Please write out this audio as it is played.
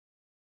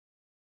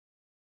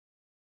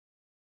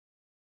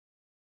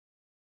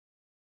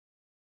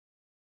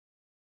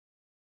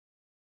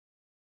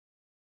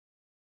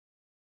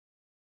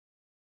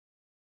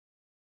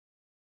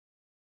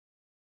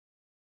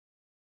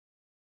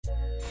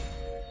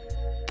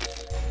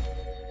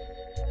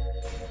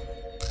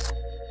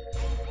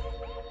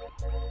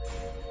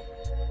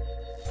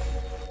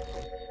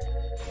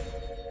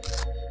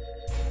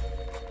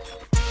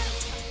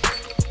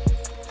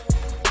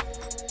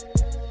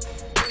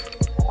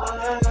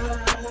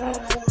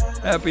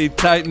Happy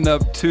Tighten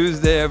Up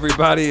Tuesday,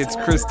 everybody. It's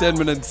Chris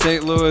Denman in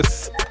St.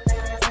 Louis.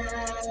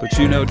 But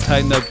you know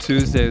Tighten Up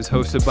Tuesday is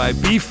hosted by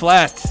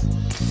B-Phlat,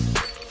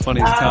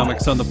 funniest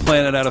comics on the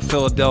planet out of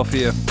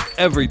Philadelphia.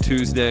 Every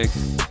Tuesday,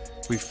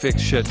 we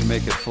fix shit to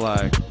make it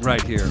fly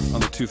right here on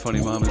the Two Funny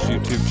Mamas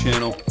YouTube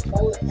channel.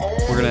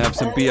 We're going to have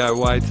some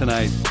DIY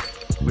tonight.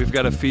 We've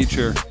got a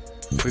feature.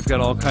 We've got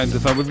all kinds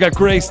of fun. We've got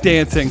Grace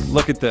dancing.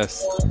 Look at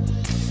this.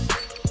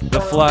 The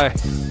fly.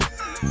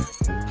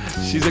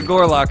 She's a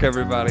Gorlock,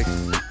 everybody.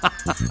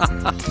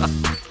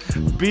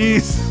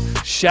 Bees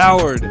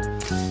showered,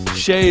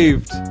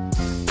 shaved,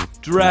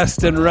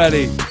 dressed, and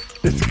ready.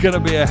 It's going to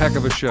be a heck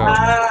of a show.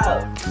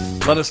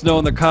 Let us know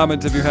in the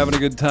comments if you're having a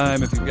good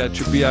time, if you've got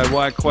your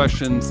DIY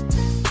questions.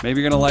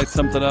 Maybe you're going to light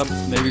something up.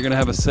 Maybe you're going to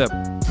have a sip.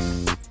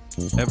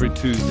 Every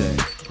Tuesday,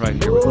 right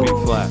here with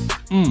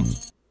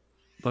B-Phlat.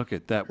 Look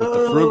at that, with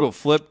the Frugal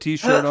Flip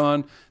t-shirt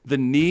on. The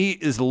knee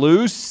is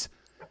loose.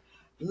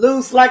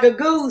 Loose like a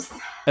goose.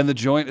 And the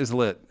joint is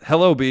lit.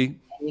 Hello, B.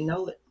 You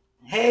know it.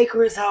 Hey,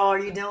 Chris, how are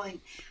you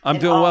doing? I'm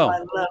doing well.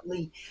 My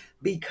lovely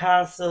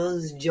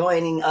Picassos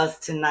joining us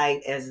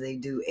tonight as they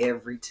do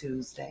every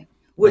Tuesday,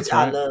 which That's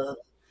right. I love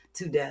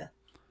to death.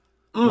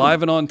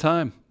 Live and on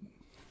time.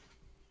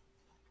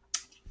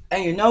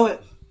 And you know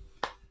it.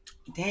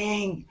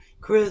 Dang,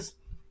 Chris.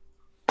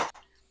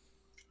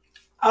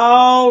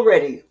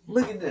 Already.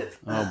 Look at this.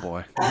 Oh,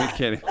 boy. Are you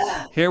kidding?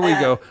 Here we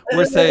go.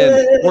 We're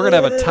saying we're going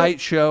to have a tight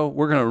show.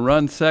 We're going to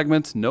run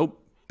segments. Nope.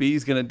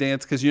 B's going to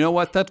dance because you know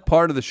what? That's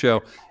part of the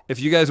show.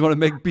 If you guys want to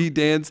make B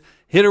dance,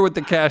 hit her with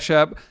the Cash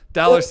App,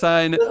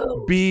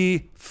 $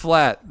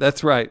 B-Phlat.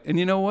 That's right. And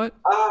you know what?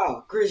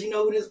 Oh, Chris, you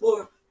know who this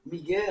for?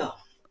 Miguel.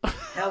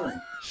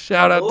 Helen.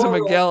 Shout out Laura.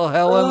 to Miguel,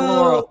 Helen,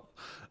 Laura.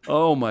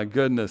 Oh, my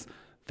goodness.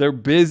 They're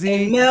busy.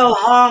 And Mel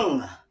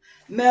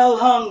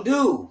Hung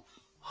Do.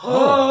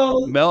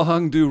 Oh, Mel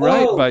Hung Do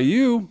Right by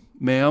you,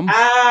 ma'am.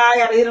 I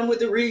got to hit him with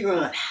the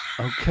rerun.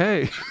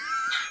 Okay.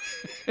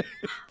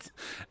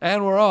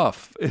 And we're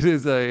off. It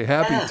is a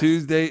happy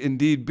Tuesday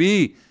indeed.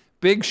 B,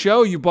 big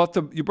show. You brought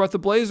the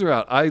blazer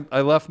out.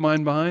 I left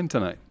mine behind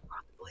tonight.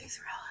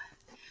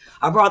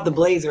 I brought the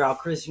blazer out,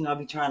 Chris. You know, I'll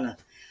be trying to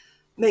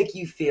make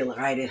you feel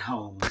right at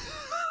home.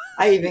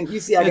 I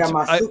got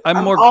my suit.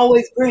 I'm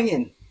always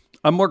bringing.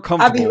 I'm more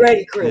comfortable. I'll be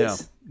ready,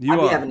 Chris. Yeah,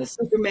 I'll be having a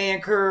Superman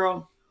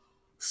curl,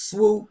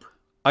 swoop.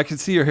 I can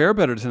see your hair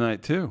better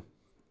tonight, too.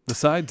 The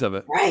sides of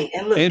it. Right.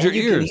 And look, and your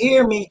you ears. can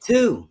hear me,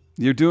 too.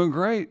 You're doing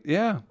great.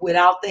 Yeah.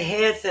 Without the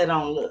headset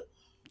on, look.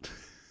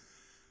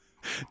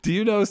 Do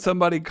you know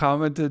somebody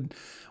commented,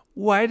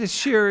 why does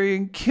Sherri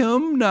and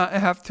Kym not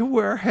have to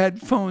wear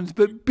headphones,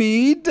 but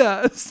B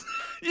does?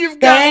 You've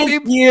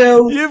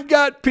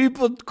got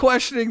people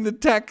questioning the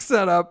tech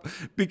setup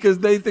because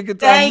they think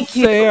it's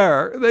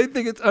unfair. They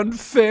think it's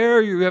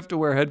unfair you have to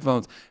wear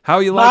headphones. How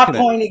are you liking it?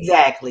 My point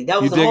exactly. That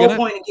was the whole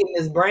point of getting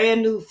this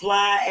brand new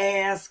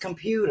fly-ass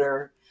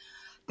computer,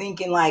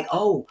 thinking like,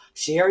 oh,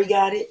 Sherri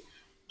got it.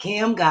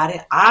 Kym got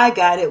it. I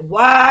got it.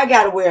 Why I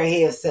got to wear a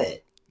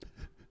headset?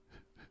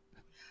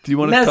 Do you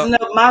want to messing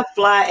up my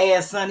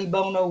fly-ass Sonny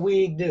Bono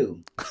wig,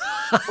 do?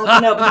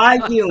 Fucking up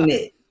my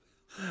unit.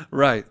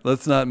 Right.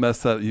 Let's not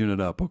mess that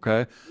unit up,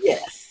 okay?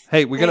 Yes.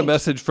 Hey, we got a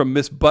message from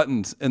Miss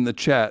Buttons in the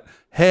chat.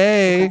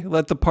 Hey,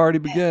 let the party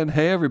begin.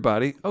 Hey,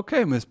 everybody.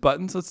 Okay, Miss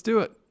Buttons, let's do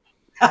it.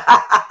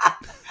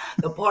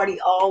 The party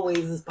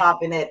always is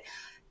popping at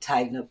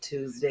Tighten Up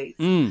Tuesdays.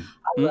 I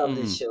love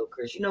this show,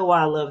 Chris. You know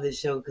why I love this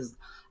show? Because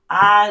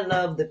I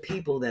love the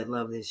people that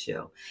love this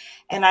show.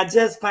 And I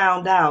just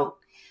found out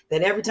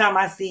that every time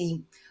I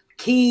see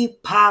Key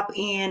pop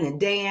in and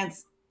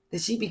dance,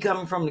 that she be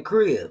coming from the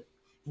crib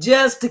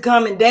just to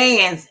come and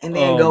dance and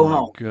then go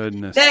home.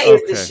 Goodness. That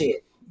is the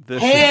shit.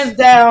 Hands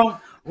down,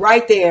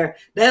 right there.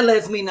 That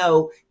lets me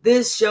know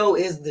this show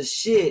is the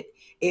shit.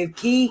 If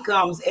Key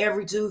comes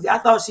every Tuesday, I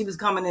thought she was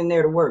coming in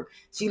there to work.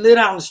 She lived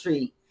on the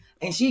street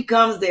and she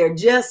comes there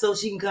just so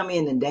she can come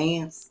in and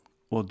dance.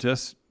 Well,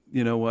 just,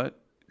 you know what?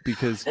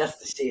 Because that's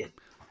the shit.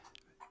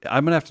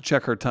 I'm gonna have to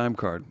check her time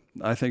card.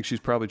 I think she's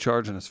probably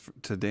charging us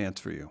to dance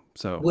for you.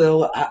 So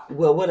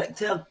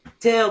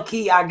tell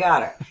Key I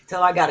got her.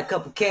 Tell I got a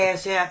couple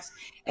cash apps,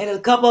 and a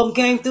couple of them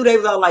came through. They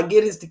was all like,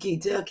 "Get us the Key."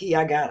 Tell Key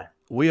I got her.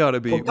 We ought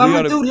to be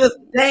just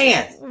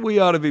dance. We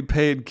ought to be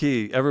paid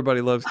Key.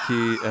 Everybody loves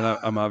Key, and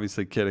I'm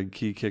obviously kidding.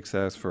 Key kicks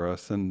ass for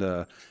us,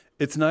 and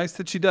it's nice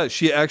that she does.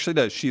 She actually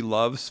does. She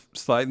loves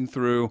sliding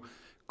through.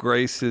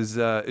 Grace is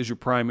your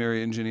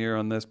primary engineer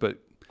on this, but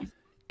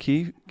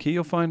Key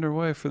will find her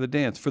way for the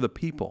dance, for the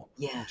people.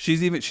 Yeah.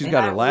 She's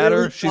got her ladder.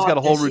 Really she's got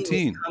a whole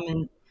routine.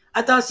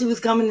 I thought she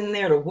was coming in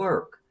there to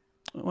work.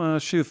 Well,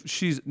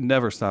 she's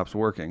never stops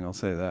working, I'll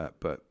say that.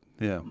 But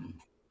yeah.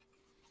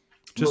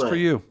 Just for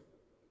you.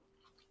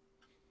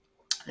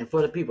 And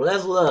for the people.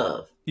 That's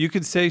love. You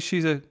could say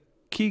she's a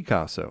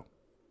Kikasso.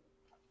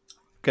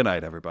 Good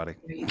night, everybody.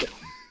 There you go.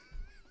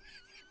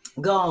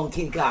 Go on,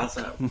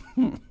 Kikasso.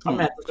 I'm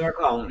gonna have to start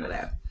calling her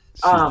that.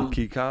 She's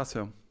the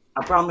Kikasso.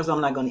 I promise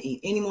I'm not going to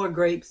eat any more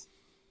grapes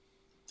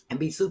and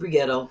be super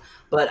ghetto,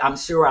 but I'm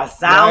sure I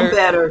sound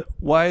better.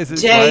 Why is it,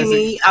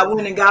 Jamie? I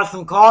went and got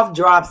some cough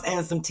drops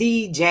and some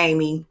tea,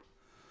 Jamie.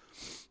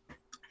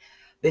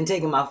 Been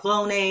taking my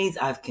Flonase.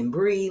 I can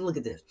breathe. Look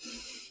at this.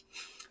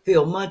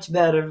 Feel much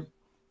better.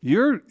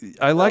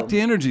 I like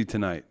the energy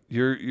tonight.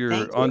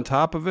 You're on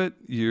top of it.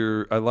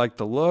 I like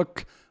the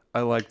look.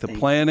 I like the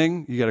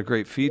planning. You got a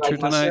great feature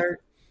tonight.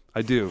 Shirt?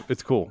 I do.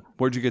 It's cool.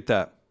 Where'd you get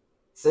that?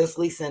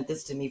 Cicely sent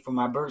this to me for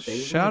my birthday.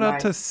 Shout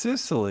out to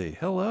Cicely.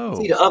 Hello.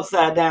 See the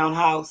upside down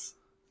house?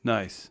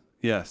 Nice.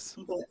 Yes.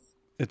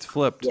 It's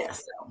flipped.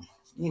 Yes.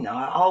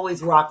 I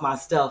always rock my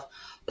stuff.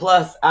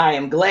 Plus, I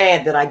am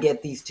glad that I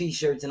get these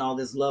T-shirts and all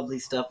this lovely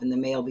stuff in the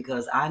mail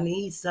because I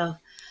need stuff.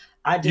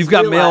 You've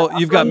got mail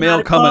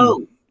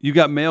coming. You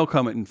got mail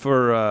coming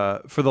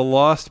for the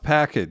lost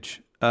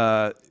package.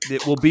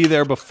 It will be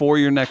there before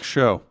your next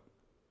show.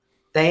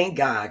 Thank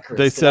God, Chris.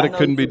 They said it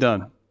couldn't be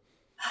done.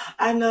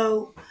 I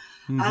know.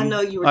 Mm-hmm. I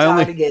know you were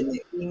tired of getting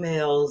the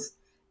emails.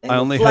 And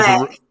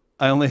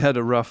I only had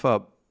to rough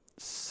up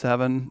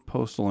 7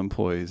 postal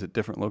employees at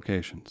different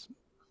locations.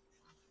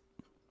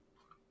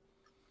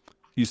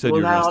 You said you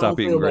were going to stop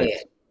eating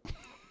grapes.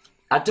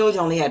 I told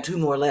you I only had 2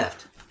 more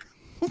left.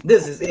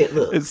 This is it.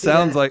 Look. It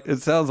sounds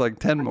like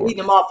 10 more. Eating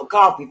them off a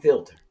coffee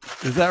filter.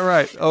 Is that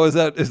right? Oh, is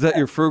that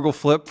your frugal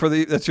flip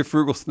that's your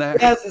frugal snack?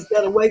 Yes,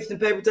 instead of wasting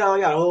paper towel, I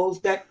got a whole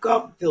stack of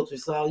coffee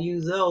filters, so I'll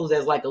use those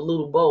as like a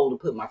little bowl to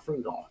put my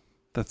fruit on.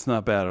 That's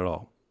not bad at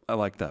all. I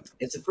like that.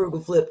 It's a frugal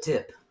flip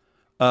tip.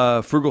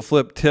 Frugal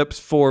flip tips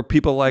for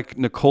people like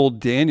Nicole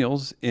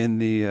Daniels in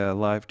the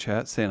live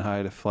chat, saying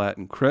hi to Flat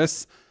and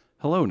Chris.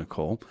 Hello,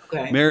 Nicole.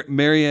 Okay.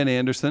 Marianne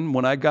Anderson.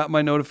 When I got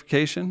my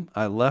notification,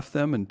 I left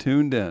them and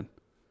tuned in.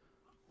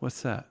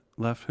 What's that?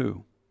 Left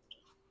who?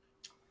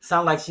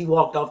 Sound like she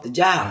walked off the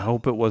job. I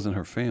hope it wasn't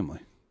her family.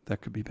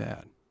 That could be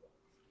bad.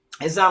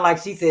 It sounded like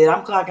she said,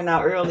 I'm clocking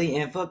out early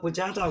and fuck what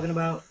y'all talking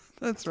about.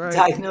 That's right.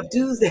 Tighten Up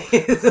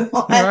Tuesdays.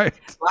 Right.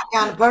 My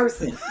kind of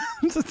person.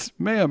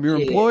 Ma'am, you're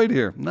employed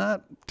here,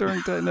 not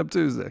during Tighten Up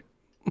Tuesday.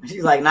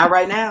 She's like, not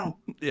right now.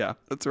 Yeah,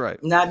 that's right.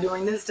 Not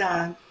during this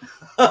time.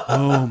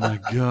 Oh my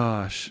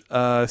gosh.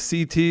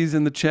 CT's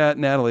in the chat.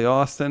 Natalie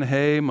Austin.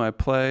 Hey, my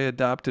play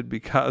adopted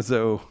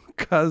Picasso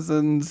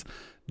cousins.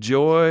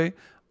 Joy,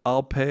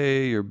 I'll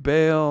pay your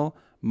bail.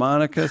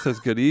 Monica says,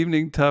 good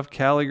evening, tough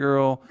Cali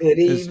girl. Good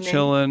evening. Is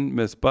chilling.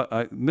 Miss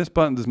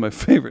Buttons is my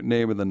favorite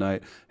name of the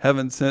night.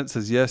 Heaven Sent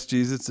says, yes,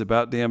 Jesus, it's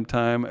about damn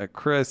time. At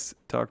Chris,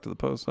 talk to the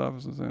post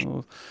office in St.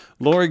 Louis.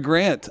 Lori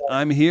Grant,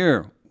 I'm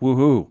here.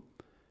 Woohoo.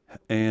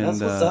 And that's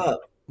what's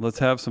up. Let's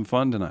have some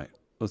fun tonight.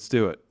 Let's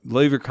do it.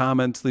 Leave your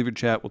comments, leave your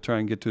chat. We'll try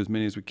and get to as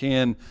many as we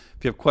can.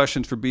 If you have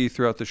questions for B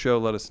throughout the show,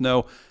 let us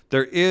know.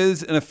 There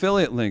is an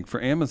affiliate link for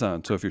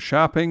Amazon. So if you're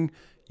shopping,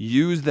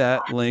 use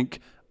that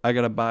link. I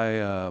got to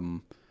buy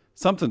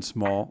something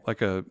small. I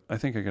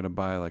think I got to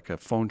buy like a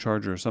phone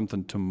charger or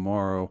something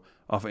tomorrow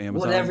off of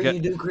Amazon. Whatever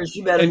you do, Chris,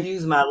 you better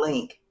use my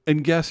link.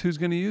 And guess who's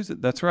going to use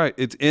it? That's right.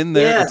 It's in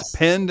there. Yes. It's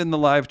pinned in the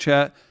live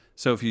chat.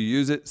 So if you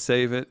use it,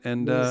 save it,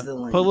 and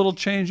put a little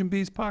change in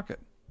B's pocket.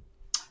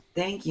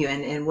 Thank you.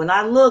 And when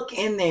I look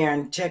in there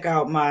and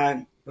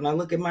when I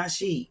look at my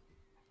sheet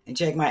and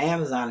check my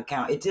Amazon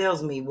account, it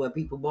tells me what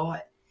people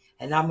bought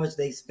and how much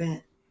they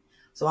spent.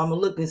 So I'm going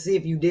to look and see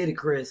if you did it,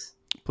 Chris.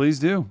 Please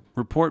do.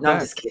 Report back. I'm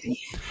just kidding.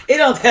 It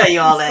don't tell you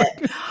all that.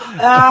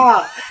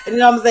 And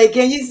then I'm going to say,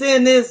 can you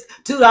send this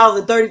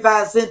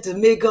 $2.35 to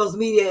Midcoast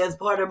Media as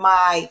part of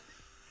my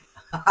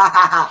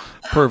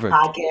perfect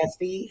podcast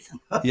fees?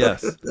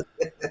 Yes.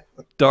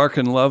 Dark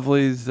and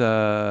Lovely's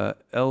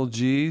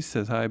LG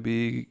says hi,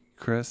 B,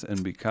 Chris,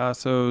 and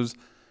Picasso's.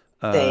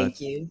 Thank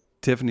you.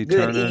 Tiffany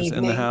Turner's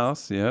in the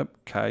house. Yep.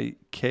 I'm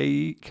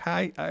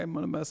going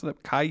to mess it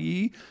up.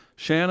 Kai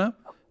Shanna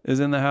is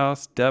in the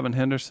house. Devin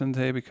Henderson's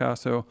hey,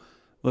 Picasso.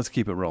 Let's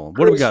keep it rolling.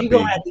 What do we got, B? You're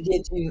going to have to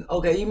get you.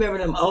 Okay, you remember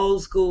them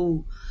old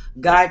school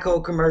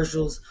Geico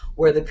commercials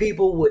where the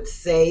people would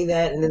say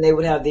that and then they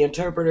would have the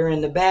interpreter in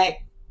the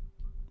back?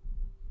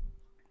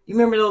 You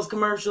remember those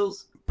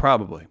commercials?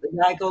 Probably. The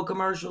Geico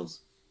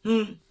commercials?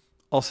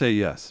 I'll say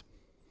yes.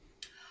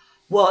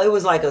 Well, it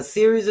was like a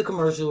series of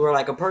commercials where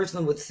like a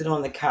person would sit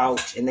on the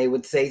couch and they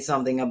would say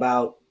something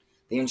about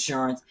the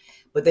insurance,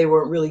 but they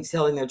weren't really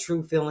telling their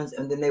true feelings.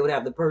 And then they would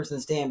have the person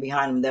stand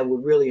behind them that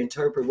would really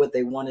interpret what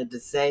they wanted to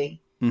say.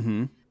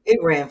 Mm-hmm.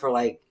 It ran for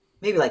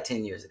maybe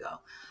 10 years ago.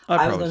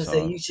 I was going to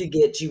say you should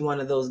get you one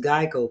of those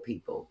Geico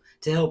people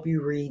to help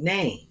you read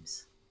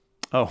names.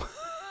 Oh,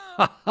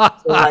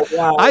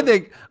 I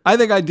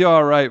think I do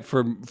all right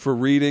for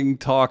reading,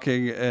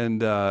 talking,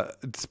 and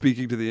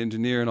speaking to the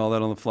engineer and all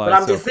that on the fly.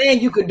 But I'm just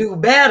saying you could do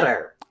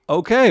better.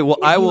 Okay, well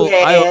I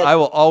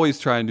will always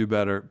try and do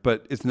better,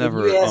 but it's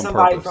never you had on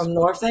somebody purpose. From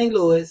North St.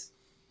 Louis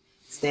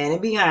standing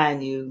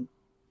behind you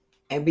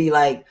and be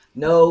like,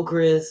 "No,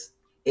 Chris,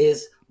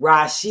 it's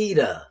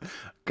Rashida."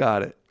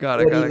 Got it. What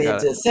he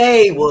meant to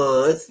say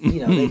was,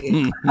 they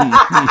can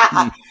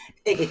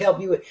they can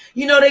help you with.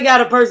 They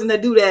got a person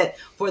that do that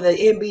for the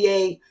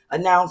NBA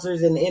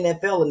announcers and the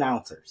NFL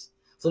announcers,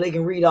 so they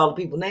can read all the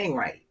people's name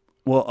right.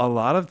 Well, a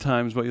lot of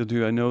times what you'll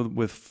do, I know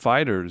with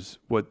fighters,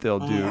 what they'll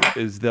do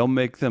is they'll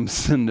make them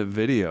send a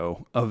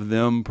video of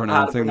them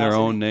pronouncing their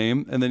own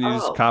name, and then you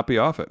just copy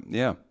off it.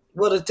 Yeah.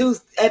 Well, at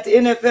the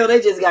NFL,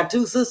 they just got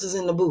two sisters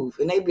in the booth,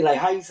 and they be like,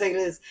 "How you say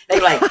this?" They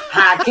be like,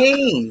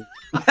 "Hakeem,"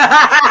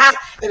 and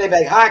they be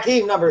like,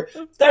 "Hakeem number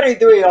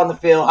 33 on the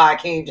field."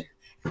 Hakeem.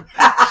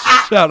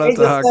 Shout out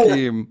to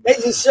Hakeem. They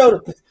just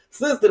showed the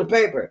sister the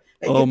paper.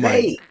 They get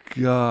paid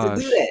gosh.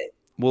 to do that.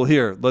 Well,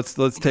 here, let's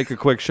take a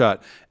quick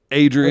shot.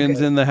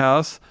 Adrian's in the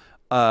house.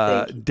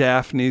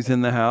 Daphne's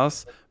in the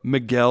house.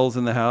 Miguel's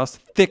in the house.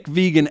 Thick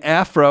vegan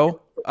afro.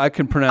 I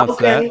can pronounce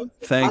that.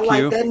 Thank you.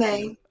 I like that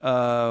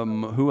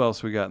name. Who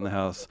else we got in the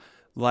house?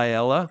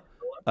 Liella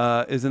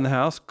is in the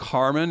house.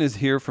 Carmen is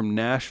here from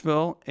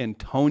Nashville.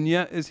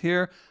 Antonia is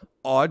here.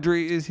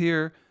 Audrey is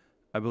here.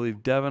 I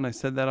believe Devin. I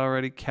said that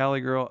already.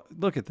 Cali girl.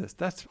 Look at this.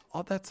 That's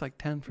like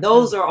 10.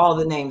 Those are all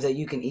the names that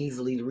you can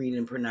easily read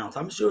and pronounce.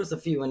 I'm sure there's a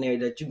few in there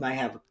that you might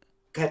have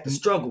had to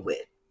struggle with.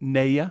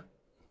 Naya.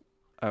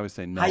 I always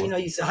say Nella.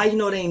 How you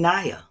know it ain't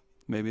Naya?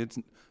 Maybe it's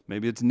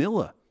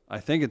Nilla. I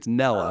think it's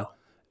Nella,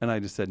 and I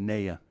just said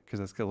Naya because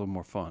that's got a little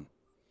more fun.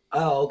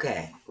 Oh,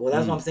 okay. Well,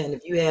 that's what I'm saying.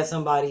 If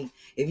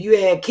you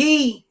had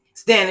Key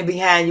standing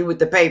behind you with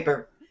the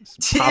paper,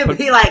 she'd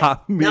be like,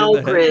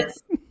 "No,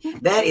 Chris,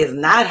 that is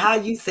not how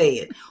you say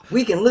it.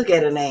 We can look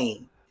at a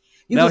name.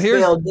 You can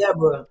spell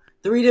Deborah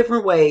 3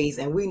 different ways,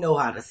 and we know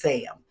how to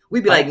say them.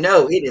 We'd be like,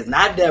 no, it is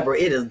not Deborah.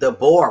 It is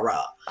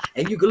Deborah.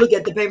 And you can look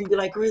at the paper and be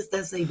like, Chris,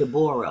 let's say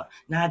Deborah,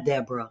 not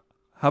Deborah.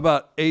 How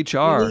about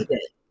HR?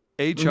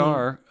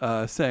 HR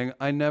saying,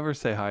 I never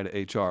say hi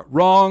to HR.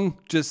 Wrong.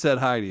 Just said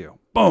hi to you.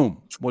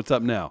 Boom. What's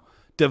up now?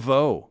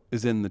 DeVoe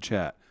is in the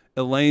chat.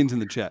 Elaine's in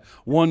the chat.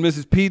 One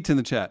Mrs. Pete's in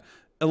the chat.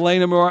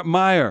 Elena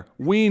Meyer,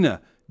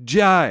 Weena,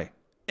 Jai,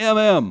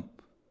 MM.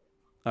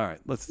 All right,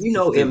 let's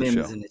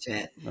MM's in the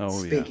chat.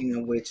 Speaking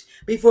of which,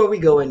 before we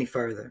go any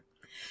further,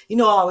 I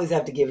always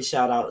have to give a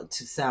shout out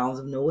to Sounds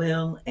of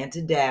Noel and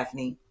to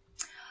Daphne.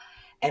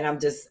 And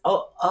I'm just,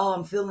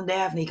 I'm feeling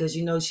Daphne because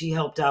she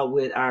helped out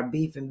with our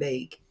beef and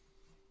bake.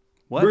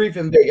 What? Beef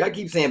and bake. I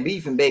keep saying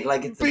beef and bake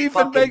like it's beef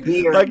a fucking and bake.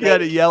 Beer. Like you had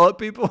to yell at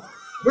people.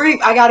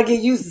 Brief. I got to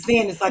get used to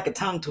saying it's like a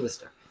tongue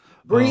twister.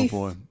 Brief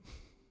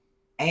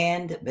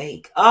and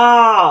bake.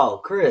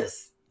 Oh,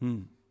 Chris.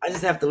 I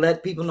just have to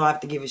let people know I have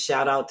to give a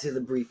shout out to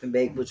the Brief and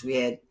Bake, which we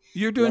had.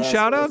 You're doing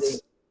shout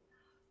outs?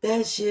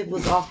 That shit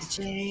was off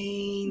the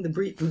chain. The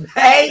Brief and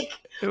Bake.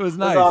 It was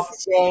nice. Off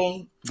the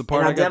chain. The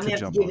part I got to have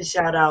to give a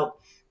shout out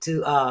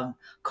to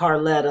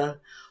Carletta,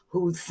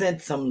 who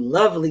sent some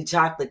lovely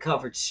chocolate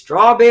covered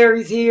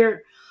strawberries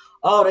here.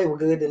 Oh, they were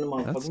good in the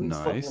motherfucker. That's we was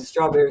fucking nice.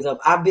 Strawberries up.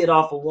 I bit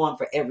off of one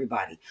for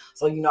everybody.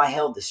 So, I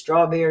held the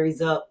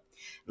strawberries up,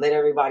 let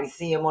everybody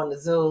see them on the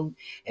Zoom.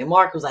 And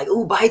Mark was like,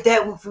 ooh, bite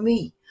that one for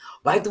me.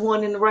 Bite the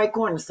one in the right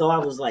corner. So I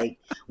was like,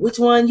 which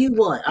one you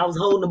want? I was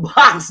holding the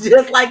box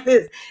just like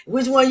this.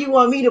 Which one you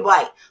want me to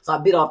bite? So I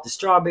bit off the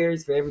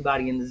strawberries for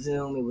everybody in the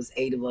Zoom. It was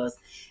 8 of us.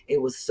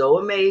 It was so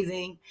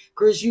amazing.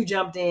 Chris, you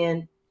jumped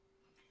in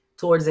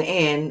towards the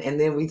end, and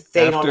then we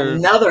stayed on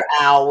another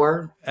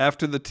hour.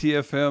 After the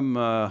TFM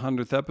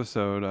 100th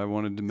episode, I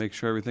wanted to make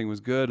sure everything was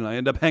good, and I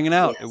ended up hanging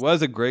out. Yes. It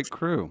was a great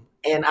crew.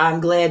 And I'm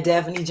glad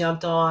Daphne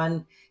jumped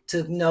on,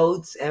 took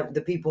notes.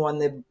 The people on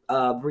the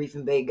Brief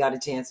and Bake got a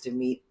chance to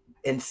meet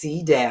and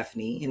see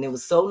Daphne, and it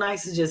was so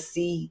nice to just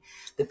see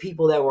the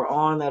people that were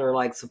on that are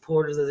like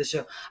supporters of the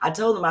show. I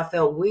told them I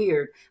felt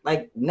weird,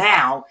 like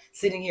now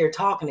sitting here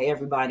talking to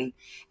everybody,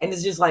 and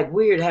it's just like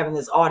weird having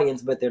this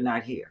audience, but they're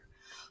not here.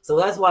 So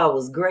that's why it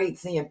was great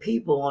seeing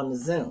people on the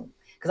Zoom,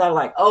 because I was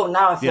like, oh,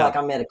 now I feel like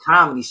I'm at a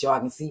comedy show. I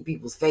can see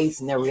people's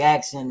face and their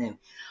reaction, and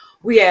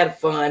we had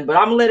fun. But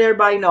I'm gonna let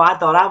everybody know I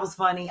thought I was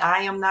funny. I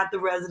am not the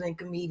resident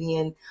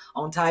comedian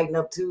on Tighten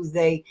Up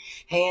Tuesday.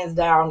 Hands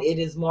down, it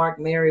is Mark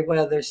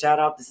Merriweather. Shout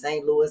out to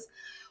St. Louis,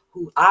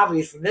 who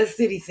obviously this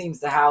city seems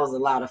to house a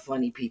lot of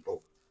funny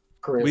people.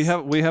 Chris,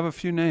 we have a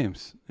few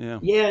names. Yeah,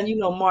 and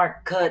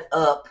Mark cut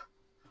up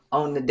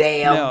on the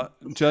damn. Now,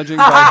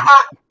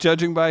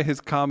 judging by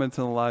his comments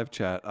in the live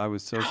chat, I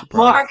was so surprised.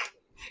 Mark,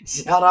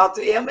 shout out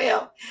to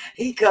ML.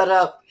 He cut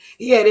up.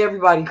 He had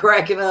everybody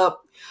cracking up.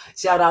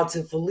 Shout out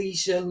to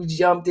Felicia, who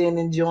jumped in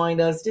and joined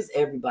us. Just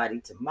everybody.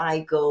 To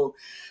Michael,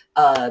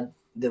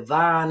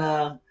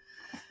 Devana,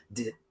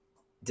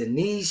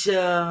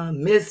 Denisha,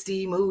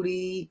 Misty,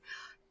 Moody.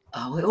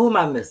 Who am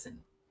I missing?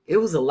 It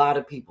was a lot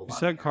of people. You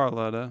said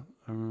Carletta.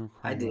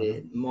 I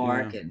did.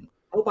 Mark, and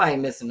hope I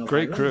ain't missing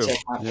nobody. Great crew.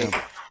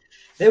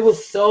 It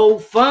was so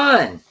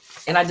fun.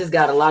 And I just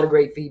got a lot of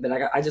great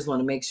feedback. I just want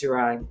to make sure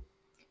I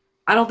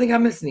don't think I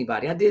missed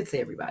anybody. I did say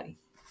everybody.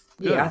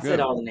 Yeah, I said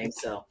all the names.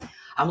 So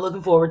I'm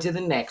looking forward to the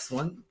next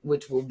one,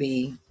 which will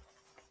be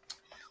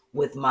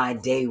with my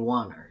day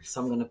oneers.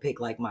 So I'm going to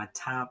pick like my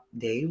top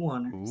day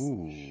oneers.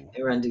 And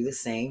we're going to do the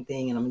same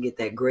thing. And I'm going to get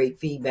that great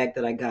feedback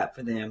that I got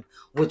for them,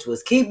 which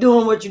was keep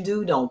doing what you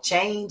do. Don't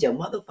change a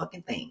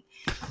motherfucking thing.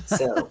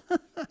 So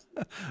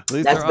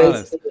that's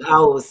basically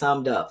how it was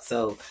summed up.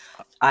 So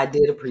I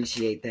did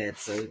appreciate that.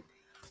 So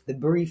the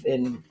Brief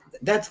and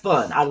that's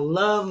fun. I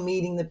love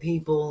meeting the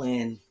people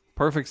and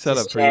perfect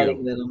setup just for chatting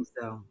you. with them.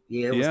 So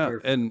yeah, it was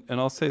perfect. And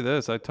I'll say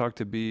this: I talked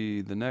to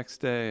B the next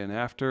day and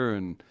after,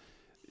 and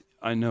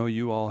I know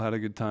you all had a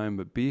good time,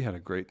 but B had a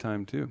great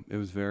time too. It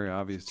was very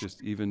obvious,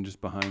 just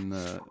behind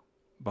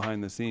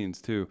the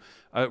scenes too.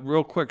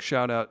 Real quick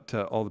shout out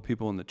to all the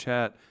people in the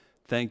chat.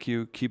 Thank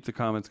you. Keep the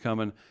comments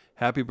coming.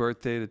 Happy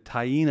birthday to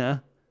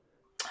Taina.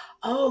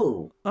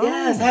 Oh,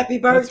 yes. Happy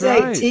That's birthday,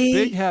 right. T.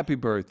 Big happy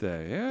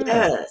birthday. Yeah.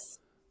 Yes.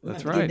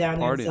 That's Get right. down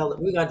there and Partying.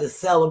 celebrate. We're going to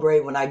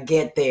celebrate when I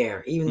get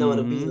there. Even though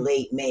it'll be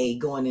late May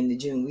going into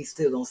June, we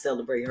still going to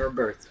celebrate her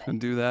birthday.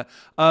 And do that.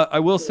 I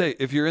will say,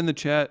 if you're in the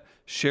chat,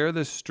 share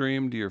this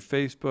stream to your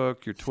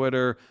Facebook, your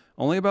Twitter.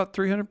 Only about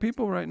 300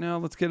 people right now.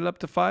 Let's get it up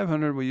to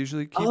 500. We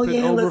usually keep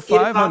it over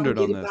 500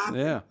 on this.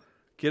 Yeah.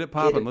 Get it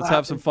popping. Let's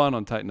have some fun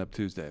on Tighten Up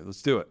Tuesday.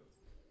 Let's do it.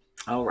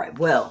 All right.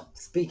 Well,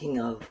 speaking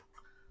of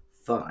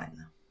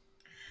fun,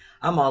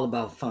 I'm all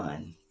about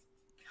fun.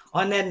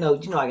 On that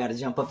note, I got to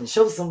jump up and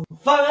show some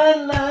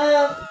fun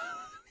love.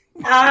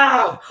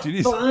 Ow! Do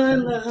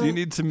you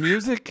need some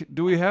music?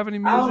 Do we have any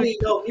music? I don't need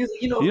no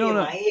music. In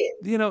my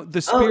head.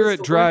 The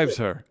spirit drives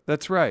her.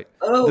 That's right.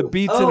 The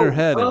beat's in her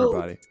head,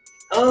 everybody.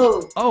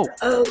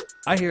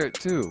 I hear it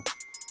too.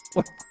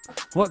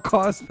 What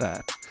caused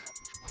that?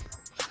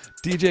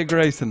 DJ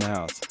Grace in the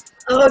house.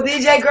 Oh,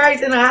 DJ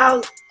Grace in the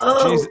house.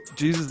 Oh,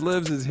 Jesus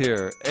Lives is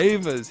here.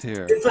 Ava's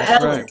here. It's for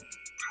Helen. Right.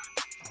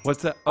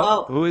 What's that?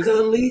 Who is it?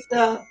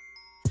 Lisa.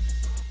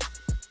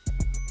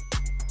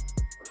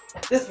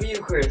 This for you,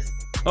 Chris.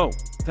 Oh,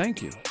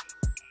 thank you.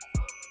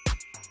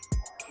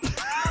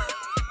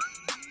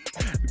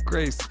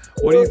 Grace,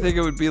 what do you think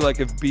it would be like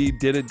if B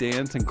did a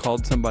dance and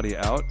called somebody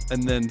out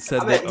and then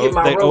said they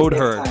owed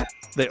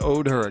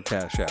her a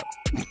cash out?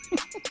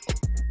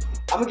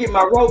 I'm gonna get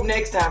my rope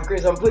next time,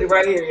 Chris. I'm gonna put it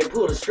right here and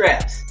pull the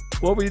straps.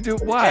 What will you do?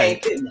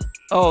 Why?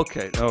 Oh,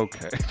 okay.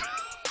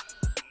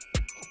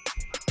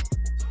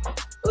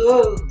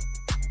 Ooh.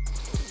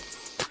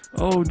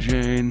 Oh,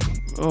 Jane.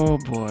 Oh,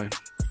 boy.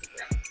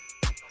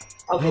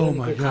 Okay, oh,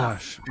 my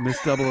gosh. Miss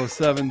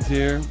 007's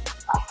here.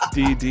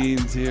 D.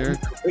 Dean's here.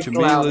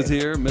 Jamila's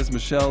here. Miss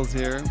Michelle's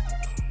here.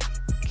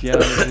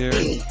 Kiana's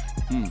here.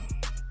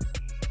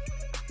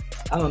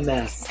 I'm a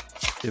mess.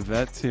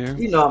 Yvette's here.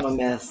 You know I'm a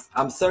mess.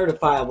 I'm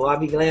certifiable. I'll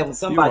be glad when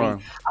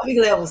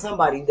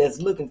somebody that's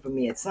looking for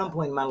me at some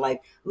point in my life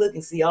look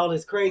and see all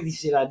this crazy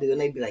shit I do,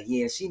 and they be like,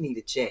 "Yeah, she need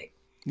a check.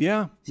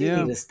 Yeah, she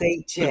need a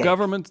state check."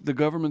 The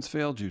government's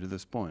failed you to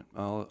this point.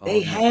 They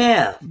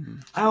have.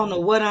 I don't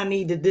know what I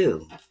need to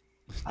do.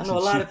 I know a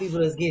lot of people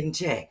that's getting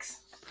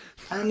checks.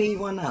 I don't need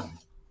one of them.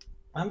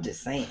 I'm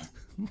just saying.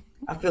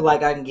 I feel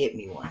like I can get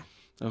me one.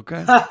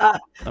 Okay. All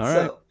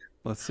right.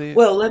 Let's see it.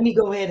 Well, let me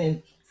go ahead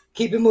and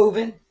keep it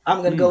moving. I'm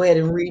going to go ahead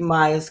and read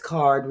Maya's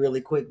card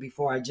really quick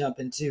before I jump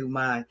into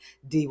my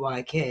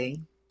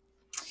DYK.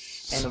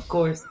 And of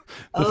course,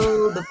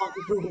 the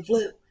funky poodle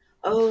flip.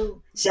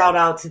 Shout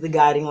out to the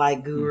Guiding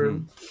Light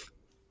Guru.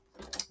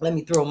 Let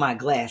me throw my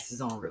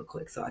glasses on real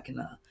quick so I can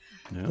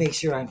make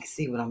sure I can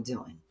see what I'm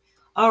doing.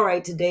 All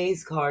right,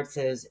 today's card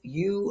says,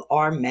 "You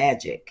are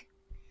magic.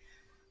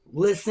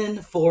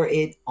 Listen for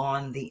it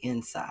on the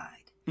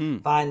inside.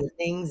 Find the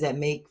things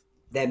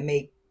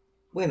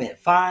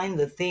find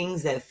the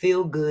things that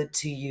feel good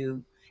to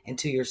you and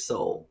to your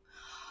soul.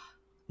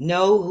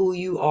 Know who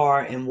you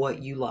are and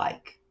what you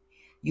like.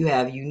 You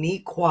have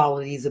unique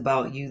qualities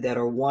about you that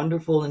are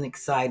wonderful and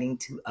exciting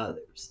to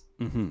others.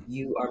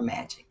 You are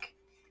magic."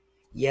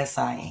 Yes,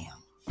 I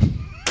am.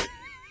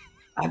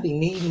 I be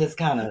needing this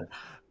kind of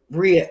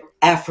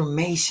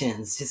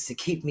affirmations just to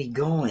keep me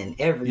going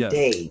every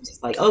day.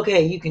 Just like,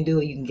 okay, you can do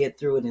it. You can get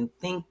through it and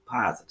think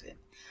positive.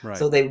 Right.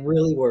 So they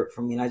really work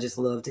for me, and I just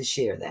love to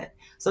share that.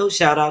 So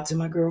shout out to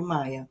my girl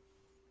Maya.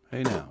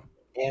 Hey now.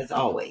 As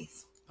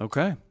always.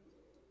 Okay.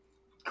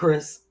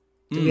 Chris,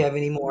 do we have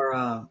any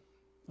more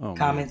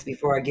comments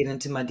before I get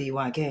into my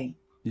DYK?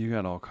 You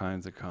got all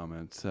kinds of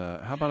comments. How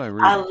about I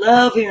read? I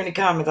love hearing the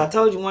comments. I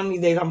told you one of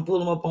these days I'm going to pull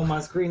them up on my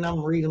screen. I'm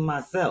going to read them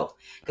myself.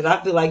 Because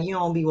I feel like you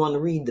don't be wanting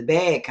to read the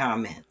bad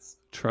comments.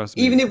 Trust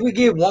me. Even if we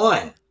get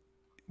one.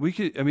 We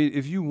could,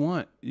 if you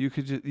want, you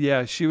could just,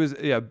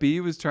 B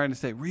was trying to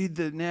say, read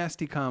the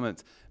nasty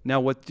comments. Now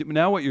what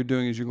you're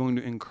doing is you're going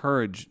to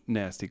encourage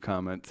nasty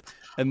comments.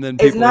 And then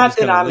it's not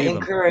that I'm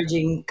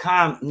encouraging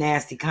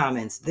nasty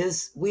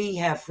comments. We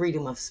have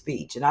freedom of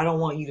speech. And I don't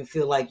want you to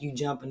feel like you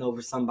jumping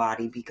over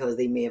somebody because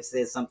they may have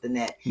said something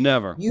that.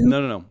 Never.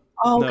 No.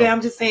 Oh, okay, no.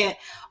 I'm just saying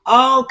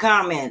all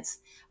comments,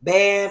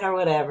 bad or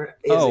whatever,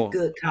 is a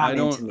good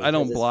comment to me. I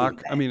don't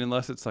block.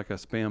 Unless it's like a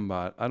spam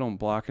bot, I don't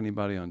block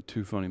anybody on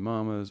Two Funny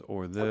Mamas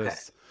or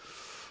this.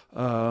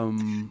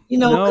 Okay.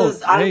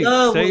 Because I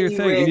love when you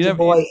read your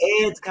boy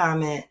Ed's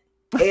comment.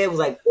 Ed was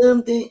like,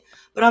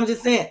 but I'm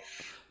just saying,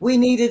 we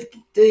needed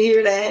to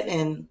hear that.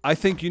 And I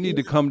think you need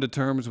to come to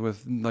terms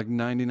with like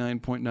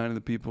 99.9%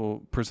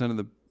 of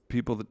the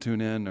people that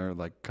tune in are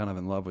like kind of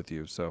in love with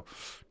you. So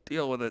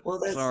deal with it. Well,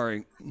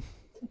 sorry.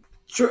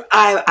 True,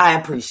 I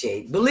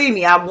appreciate. Believe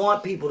me, I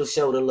want people to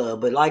show the love,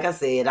 but like I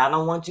said, I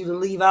don't want you to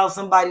leave out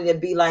somebody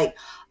that be like,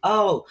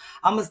 "Oh,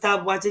 I'm gonna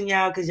stop watching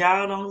y'all because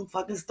y'all don't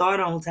fucking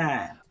start on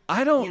time,"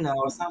 I don't.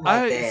 or something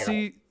like I that.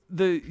 see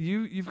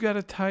you've got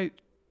a tight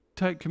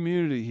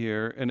community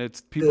here, and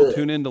it's people Good.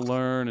 tune in to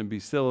learn and be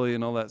silly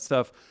and all that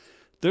stuff.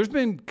 There's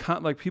been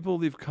like people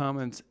leave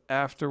comments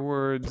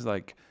afterwards,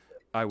 like,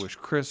 "I wish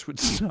Chris would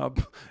stop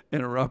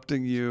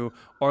interrupting you,"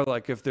 or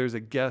like if there's a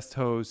guest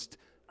host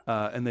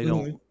and they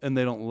Mhm.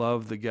 don't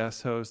love the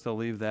guest host, they'll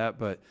leave that.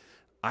 But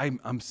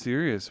I'm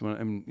serious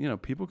when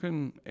people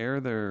can air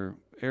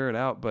it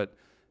out, but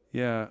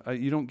yeah,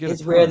 you don't get a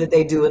It's rare that ton.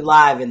 they do it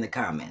live in the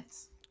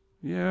comments.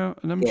 Yeah,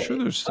 and I'm Get sure it?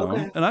 there's some.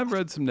 Okay. And I've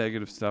read some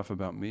negative stuff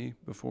about me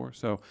before.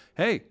 So,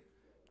 hey,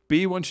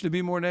 B wants you to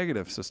be more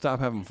negative, so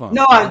stop having fun.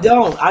 No, I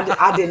don't.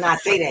 I did not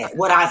say that.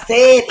 What I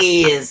said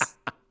is,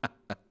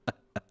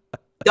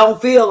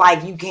 don't feel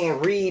like you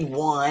can't read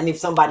one. If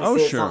somebody Oh,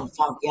 says sure. something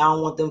funky, I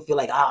don't want them to feel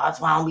like, oh,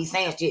 that's why I don't be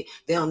saying shit.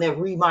 They'll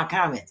never read my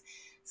comments.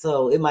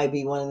 So it might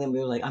be one of them. Be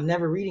like, I'm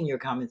never reading your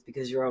comments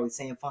because you're always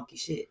saying funky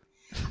shit.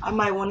 I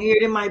might want to hear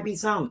it. It might be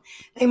something.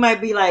 They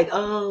might be like,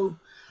 oh,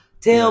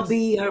 tell Yes.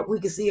 B we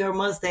can see her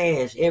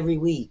mustache every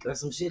week or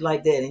some shit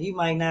like that. And you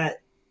might not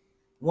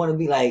want to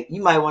be like,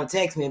 you might want to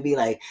text me and be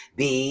like,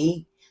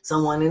 B,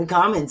 someone in the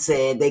comments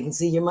said they can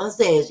see your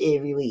mustache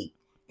every week.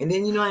 And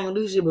then I ain't gonna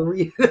do shit but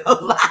read it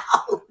out loud.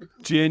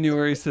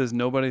 January says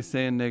nobody's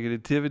saying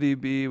negativity,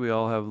 B. We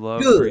all have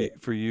love Good.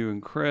 for you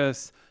and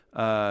Chris.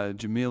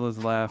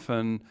 Jamila's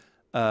laughing.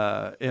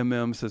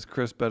 MM says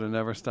Chris better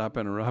never stop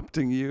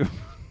interrupting you.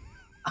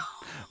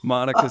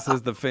 Monica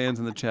says the fans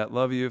in the chat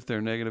love you. If there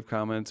are negative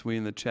comments, we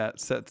in the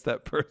chat sets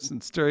that person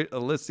straight.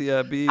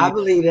 Alicia B. I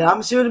believe it.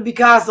 I'm sure the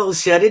Picasso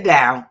shut it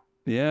down.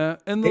 Yeah,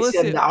 and They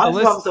shut it down. I'm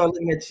gonna start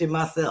looking at shit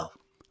myself.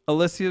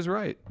 Alicia's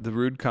right. The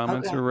rude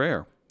comments Okay. are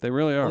rare. They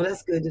really are. Well,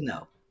 that's good to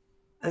know.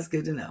 That's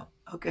good to know.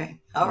 Okay.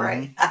 All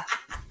right.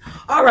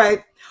 All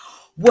right.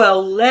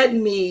 Well, let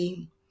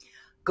me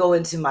go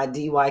into my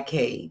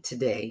DYK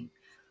today,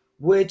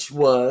 which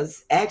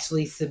was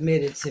actually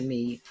submitted to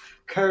me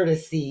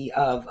courtesy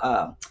of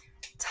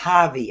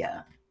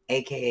Tavia,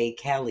 aka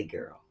Cali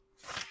Girl.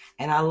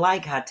 And I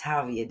like how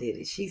Tavia did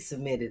it. She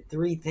submitted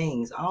 3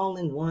 things all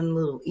in one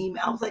little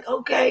email. I was like,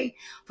 okay,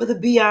 for the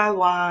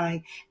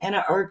BIY and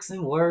a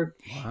irksome work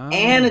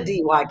and a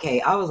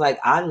DYK. I was like,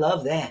 I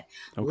love that.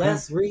 Okay.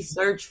 Less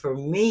research for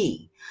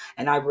me.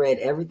 And I read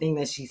everything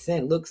that she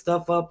sent, looked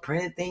stuff up,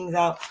 printed things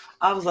out.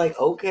 I was like,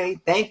 okay,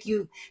 thank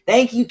you.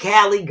 Thank you,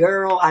 Cali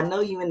Girl. I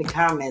know you in the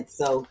comments.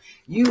 So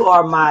you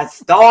are my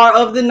star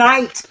of the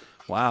night.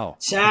 Wow.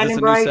 Shining Is this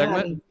a bright, new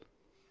segment? honey.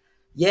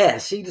 Yeah,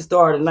 she the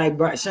star of the night,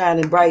 bright,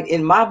 shining bright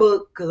in my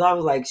book, because I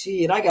was like,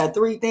 shit, I got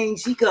 3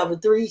 things. She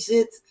covered 3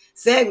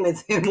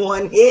 segments in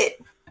one hit.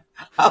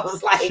 I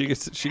was like, she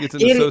gets an get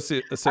it.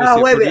 associate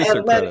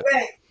producer credit.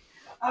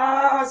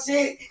 Oh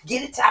shit,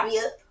 get it,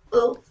 Tavia.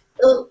 Oh.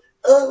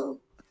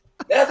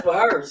 That's for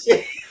her.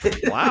 Shit.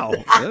 Wow,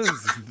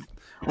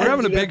 we're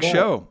having a big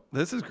show.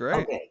 This is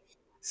great. Okay.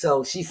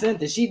 So she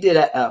did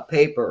a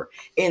paper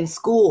in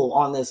school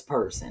on this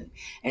person,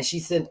 and she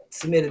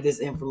submitted this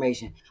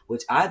information,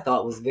 which I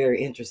thought was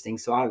very interesting.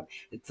 So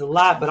it's a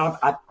lot, but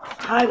I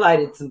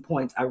highlighted some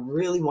points I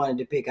really wanted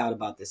to pick out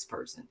about this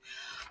person.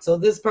 So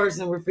this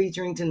person we're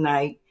featuring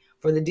tonight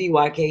for the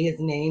DYK, his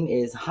name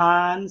is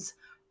Hans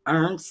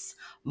Ernst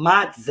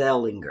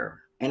Matzeliger.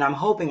 And I'm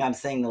hoping I'm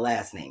saying the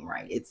last name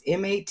right. It's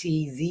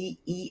Matzeliger.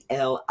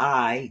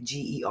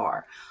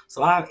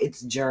 So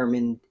it's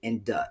German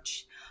and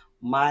Dutch.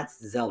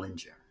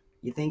 Matzeliger.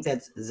 You think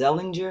that's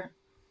Zellinger?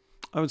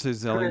 I would say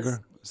Zellinger.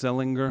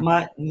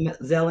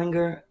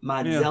 Zellinger.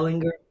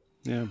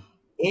 Yeah.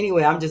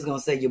 Anyway, I'm just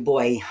gonna say your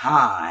boy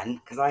Han,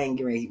 because I ain't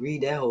gonna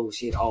read that whole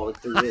shit all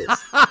through this.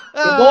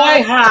 Your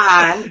boy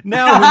Han.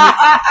 Now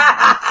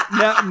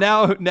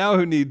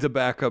who needs a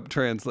backup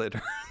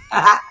translator?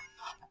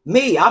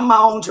 Me, I'm my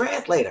own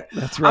translator.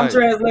 That's right. I'm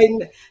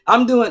translating.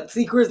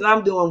 Chris,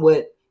 I'm doing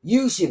what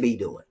you should be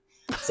doing.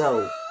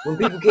 So when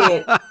people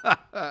can't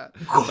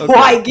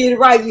quite get it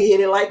right, you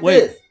hit it like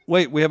this.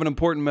 Wait, we have an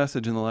important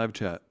message in the live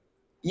chat.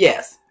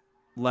 Yes.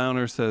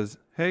 Launer says,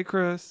 hey,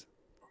 Chris.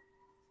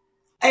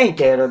 Ain't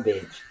that a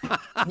bitch?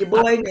 Your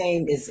boy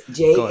name is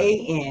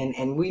Jan,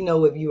 and we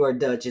know if you are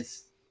Dutch,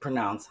 it's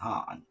pronounced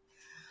Han.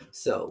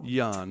 So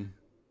Jan.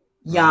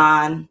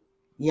 Yeah,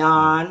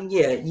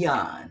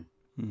 Jan.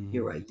 Mm-hmm.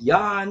 You're right.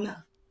 Jan,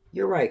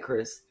 you're right,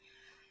 Chris.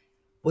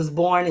 Was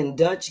born in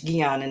Dutch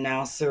Guiana,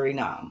 now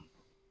Suriname.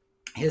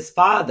 His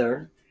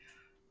father,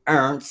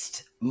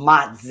 Ernst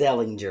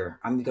Matzeliger,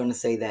 I'm going to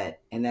say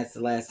that, and that's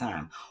the last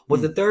time,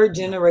 was a 3rd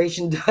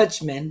generation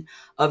Dutchman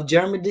of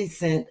German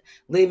descent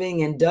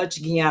living in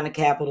Dutch Guiana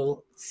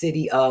capital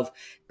city of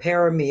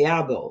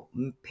Paramaribo.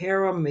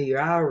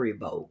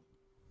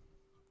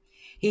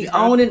 He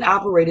owned and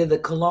operated the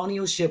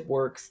colonial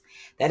shipworks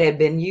that had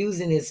been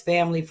used in his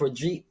family for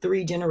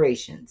 3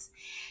 generations.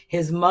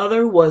 His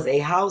mother was a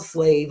house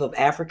slave of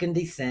African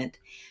descent.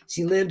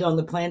 She lived on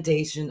the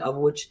plantation of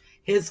which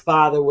his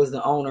father was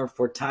the owner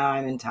for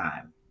time and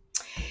time.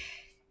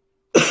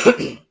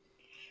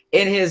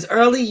 In his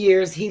early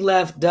years, he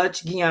left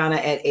Dutch Guiana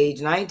at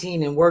age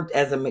 19 and worked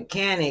as a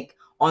mechanic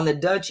on the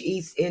Dutch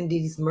East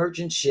Indies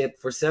merchant ship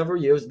for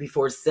several years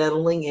before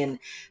settling in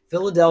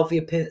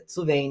Philadelphia,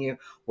 Pennsylvania,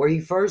 where he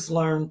first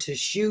learned to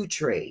shoe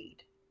trade.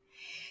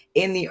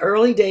 In the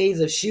early days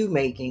of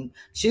shoemaking,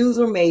 shoes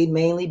were made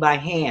mainly by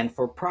hand.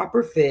 For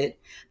proper fit,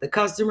 the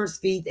customer's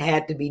feet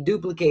had to be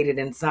duplicated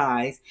in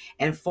size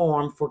and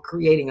form for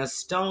creating a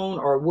stone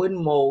or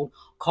wooden mold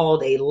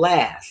called a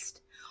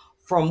last,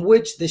 from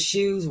which the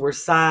shoes were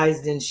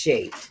sized and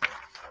shaped.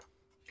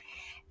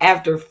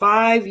 After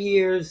 5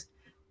 years,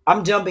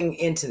 I'm jumping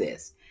into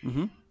this.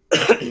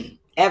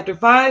 After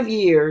 5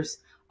 years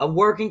of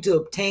working to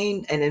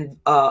obtain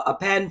a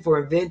patent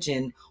for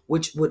invention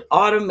which would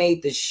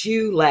automate the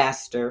shoe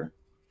laster,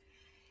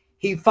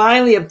 he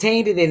finally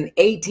obtained it in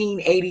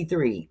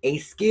 1883, a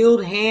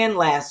skilled hand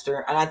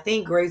laster. And I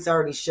think Grace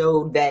already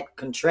showed that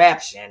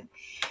contraption.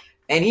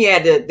 And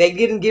they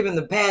didn't give him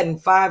the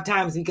patent 5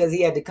 times because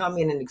he had to come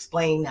in and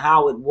explain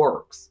how it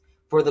works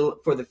for the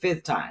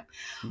 5th time.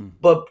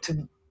 But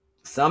to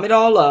sum it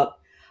all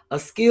up, a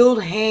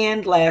skilled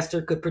hand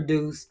laster could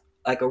produce,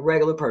 like a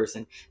regular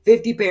person,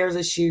 50 pairs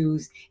of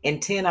shoes in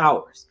 10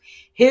 hours.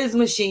 His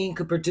machine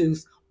could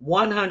produce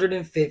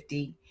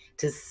 150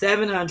 to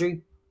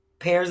 700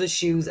 pairs of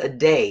shoes a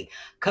day,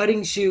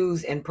 cutting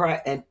shoes and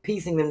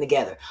piecing them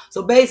together.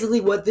 So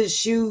basically what this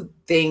shoe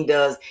thing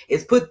does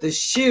is put the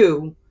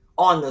shoe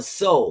on the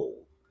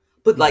sole.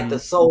 Put like the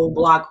sole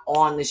block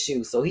on the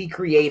shoe. So he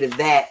created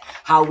that,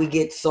 how we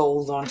get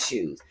soles on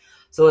shoes.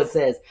 So it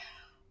says,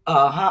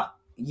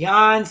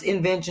 Jan's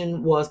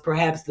invention was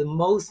perhaps the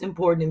most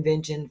important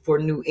invention for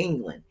New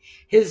England.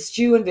 His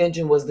shoe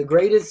invention was the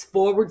greatest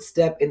forward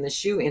step in the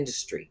shoe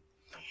industry.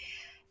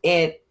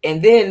 And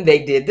then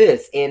they did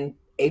this. In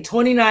a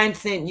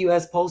 29-cent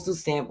U.S. postal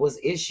stamp was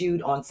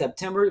issued on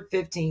September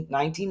 15,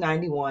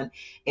 1991,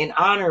 in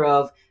honor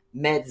of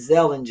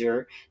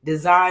Metzellinger,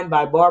 designed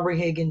by Barbara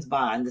Higgins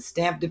Bond. The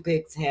stamp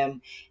depicts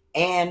him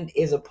and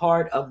is a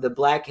part of the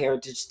Black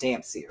Heritage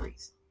Stamp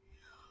Series.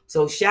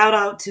 So shout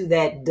out to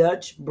that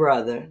Dutch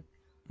brother.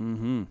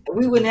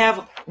 We wouldn't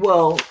have,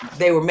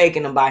 they were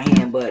making them by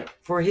hand, but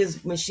for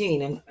his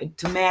machine and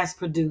to mass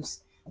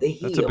produce the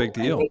heel, that's a big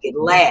deal. And make it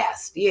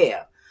last.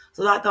 Yeah.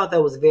 So I thought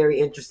that was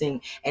very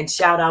interesting. And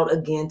shout out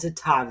again to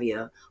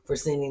Tavia for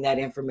sending that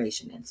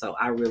information in. So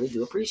I really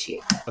do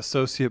appreciate that.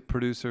 Associate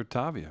producer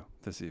Tavia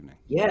this evening.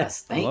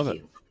 Yes, thank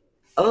you. It.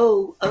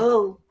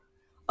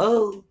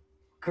 Oh,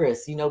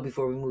 Chris,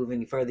 before we move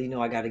any further,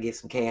 I got to get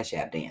some Cash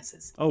App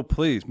dances. Oh,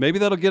 please. Maybe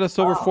that'll get us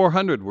over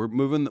 400. We're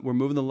moving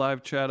the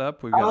live chat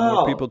up. We've got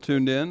more people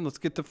tuned in. Let's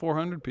get to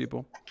 400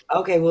 people.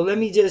 Okay, well, let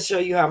me just show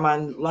you how my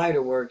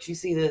lighter works. You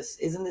see this?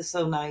 Isn't this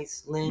so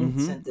nice? Lynn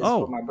sent this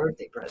for my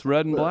birthday present. It's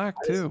red and black,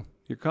 too.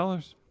 Your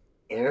colors.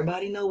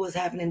 Everybody know what's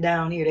happening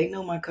down here. They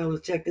know my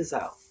colors. Check this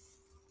out.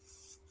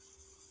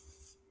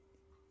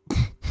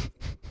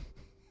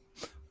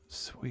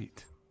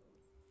 Sweet.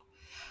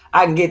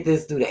 I can get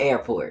this through the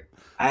airport.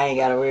 I ain't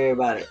got to worry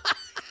about it.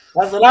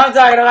 That's what I'm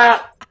talking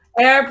about.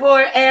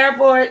 Airport.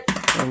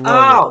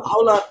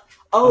 Hold up.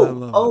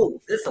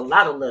 There's a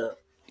lot of love.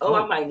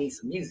 I might need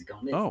some music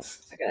on this.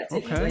 I gotta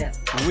take my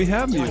glasses. Well, we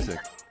have music.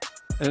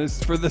 And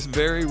it's for this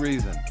very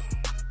reason.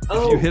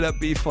 If you hit up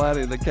B-Flat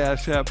in the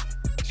Cash App,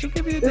 she'll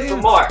give you a dance. This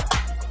is Mark.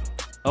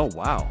 Oh,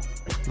 wow.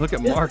 Look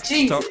at Mark. Star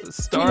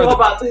you know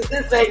about this.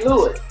 This is St.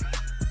 Louis.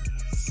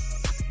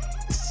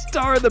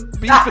 Star of the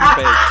beef and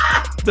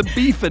bake. The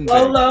beef and bake.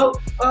 Lolo.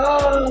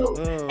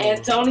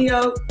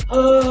 Antonio.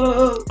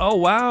 Oh,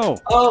 wow.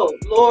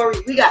 Lori.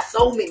 We got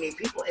so many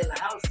people in the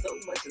house. So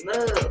much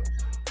love.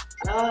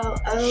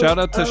 Shout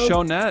out to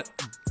Shonette.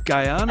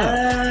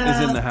 Guyana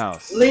is in the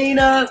house.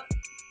 Lena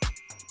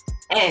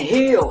and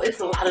Hill. It's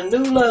a lot of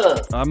new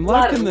love. I'm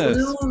liking this.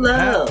 New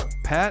love.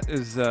 Pat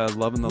is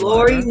loving the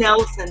Lori letter.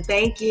 Nelson,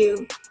 thank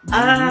you.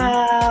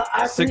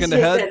 I Sick in the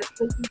head.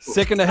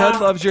 Sick in the head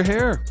loves your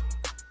hair.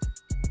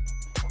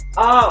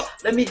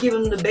 Let me give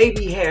him the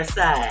baby hair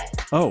side.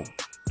 Oh,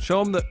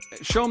 show him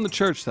the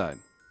church side.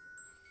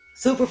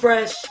 Super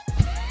fresh.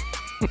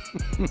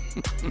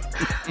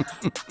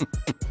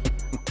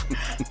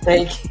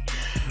 Thank you.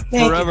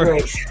 Thank you,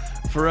 Grace.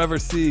 Forever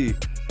C.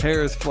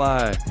 Hair is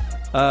fly.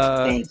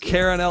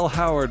 Karen L.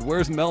 Howard.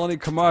 Where's Melanie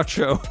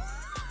Camacho?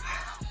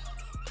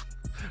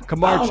 I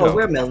don't know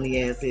where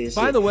Melanie ass is.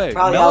 By the way,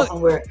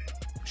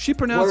 she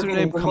pronounced her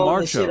name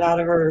Camacho. The shit out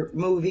of her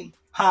movie.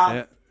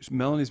 Yeah,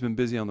 Melanie's been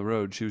busy on the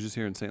road. She was just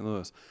here in St.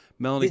 Louis.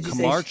 Melanie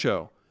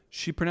Camacho.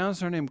 She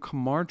pronounced her name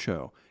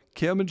Camacho.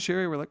 Kym and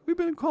Sherri were like, we've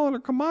been calling her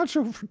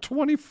Camacho for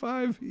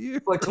 25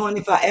 years. For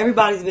 25.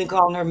 Everybody's been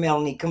calling her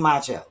Melanie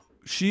Camacho.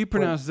 She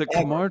pronounces it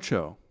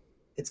Camacho.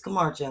 It's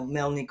Camacho.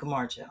 Melanie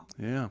Camacho.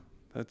 Yeah.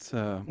 That's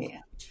I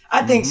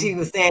think she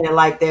was saying it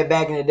like that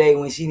back in the day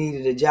when she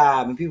needed a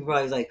job, and people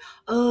probably was like,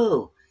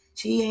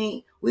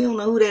 we don't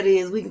know who that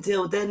is. We can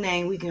tell with that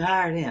name, we can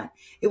hire them.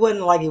 It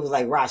wasn't like it was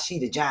like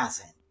Rashida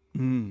Johnson.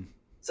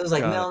 So it was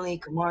like Melanie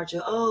Camacho.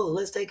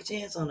 Let's take a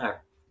chance on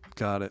her.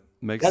 Got it.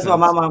 Makes That's sense.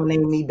 why my mom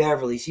named me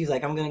Beverly. She's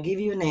like, I'm going to give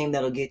you a name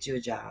that'll get you a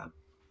job.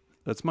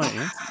 That's my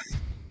aunt's.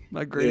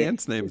 My great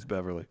aunt's name's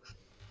Beverly.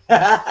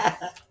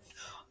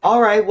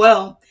 All right.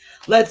 Well,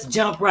 let's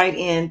jump right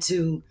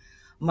into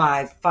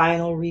my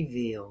final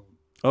reveal.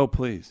 Oh,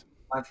 please.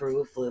 My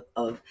frugal flip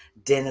of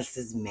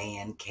Dennis's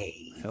Man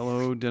Cave.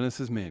 Hello,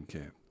 Dennis's Man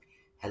Cave.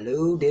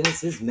 Hello,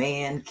 Dennis's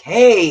Man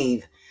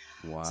Cave.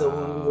 Wow. So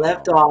when we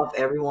left off,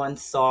 everyone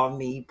saw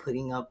me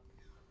putting up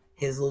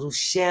his little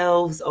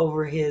shelves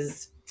over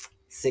his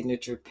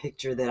signature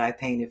picture that I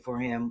painted for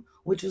him,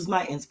 which was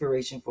my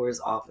inspiration for his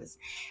office.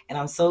 And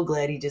I'm so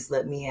glad he just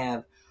let me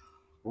have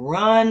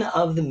run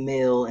of the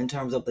mill in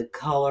terms of the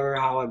color,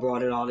 how I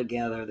brought it all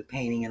together, the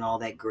painting, and all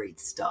that great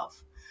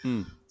stuff.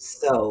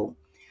 So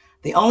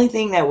the only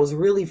thing that was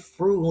really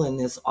frugal in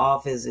this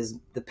office is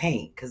the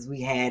paint, because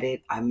we had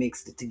it. I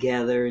mixed it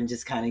together and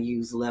just kind of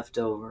used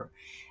leftover.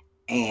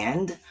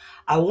 And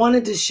I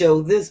wanted to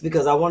show this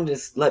because I wanted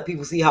to let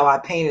people see how I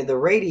painted the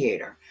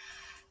radiator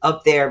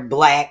up there,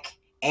 black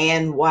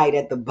and white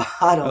at the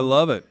bottom. I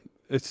love it.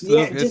 It's so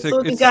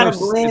it can kind of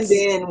blend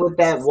in with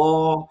that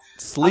wall.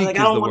 Sleek I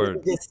don't want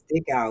it to just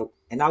stick out,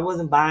 and I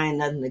wasn't buying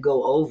nothing to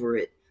go over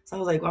it. So I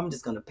was like, well, I'm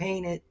just going to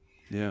paint it,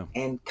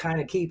 and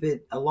kind of keep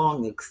it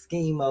along the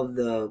scheme of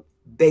the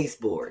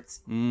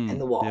baseboards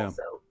and the wall. Yeah.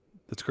 So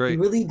that's great. If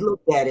you really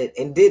looked at it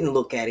and didn't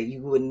look at it, you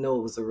wouldn't know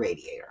it was a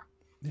radiator.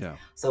 Yeah.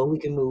 So we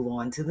can move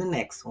on to the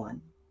next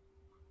one.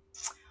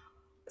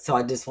 So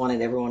I just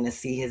wanted everyone to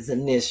see his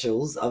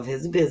initials of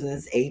his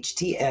business,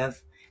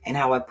 HTF, and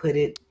how I put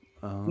it,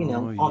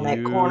 on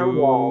that corner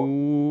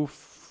wall.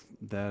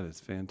 That is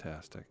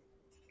fantastic.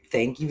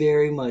 Thank you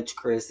very much,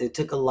 Chris. It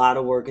took a lot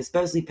of work,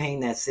 especially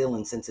painting that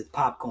ceiling since it's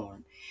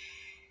popcorn,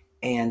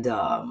 and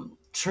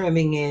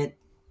trimming it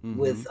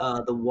with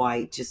the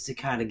white just to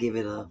kind of give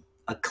it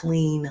a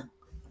clean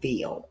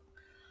feel.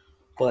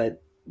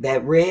 But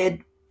that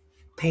red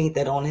paint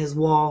that on his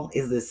wall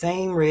is the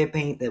same red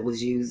paint that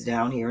was used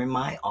down here in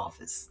my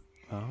office.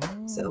 Oh,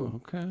 so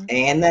okay.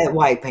 And that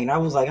white paint, I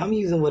was like, I'm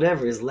using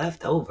whatever is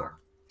left over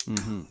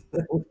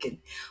that we can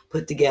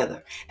put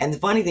together. And the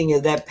funny thing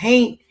is that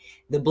paint,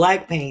 the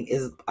black paint,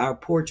 is our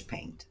porch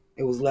paint.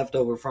 It was left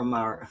over from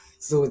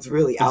so it's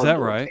really outdoor. Is that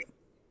right? Paint.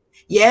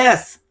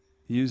 Yes.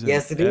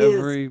 Yes, it is.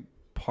 Every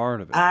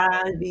part of it.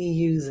 I'd be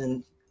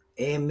using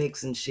and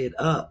mixing shit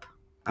up.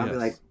 I'll be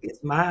like,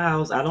 it's my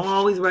house. I don't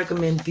always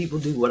recommend people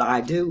do what I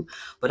do,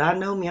 but I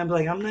know me. I'm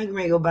like, I'm not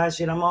going to go buy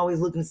shit. I'm always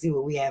looking to see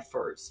what we have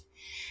first.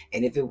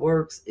 And if it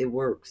works, it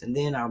works. And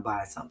then I'll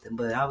buy something.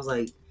 But I was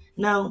like,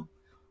 no,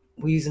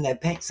 we're using that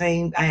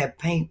paint. I have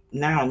paint.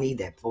 Now I need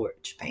that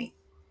porch paint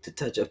to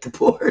touch up the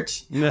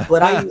porch.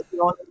 But I use it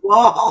on the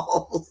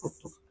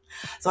walls.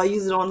 So I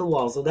use it on the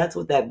wall. So that's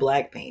what that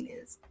black paint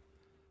is.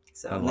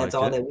 So and that's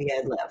all that we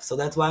had left. So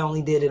that's why I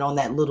only did it on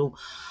that little...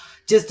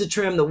 just to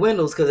trim the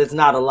windows because it's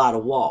not a lot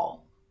of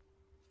wall.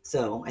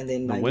 So, and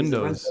then the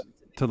windows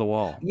to the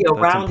wall. Yeah, that's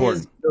around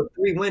the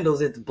 3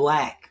 windows, it's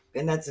black.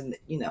 And that's,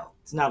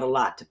 it's not a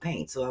lot to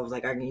paint. So I was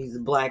like, I can use the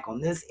black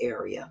on this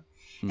area.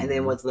 And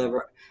then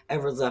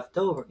whatever's left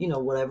over,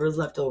 whatever is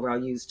left over,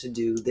 I'll use to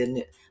do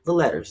the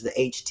letters, the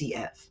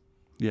HTF.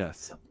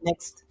 Yes. So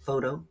next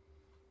photo.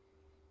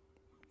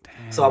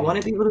 Dang. So I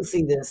wanted people to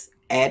see this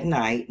at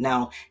night.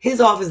 Now,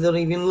 his office don't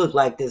even look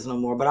like this no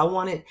more, but I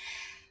wanted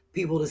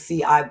people to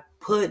see I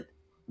put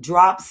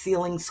drop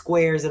ceiling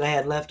squares that I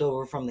had left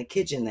over from the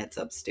kitchen that's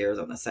upstairs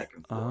on the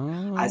second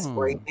floor. I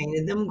spray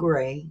painted them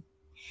gray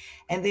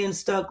and then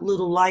stuck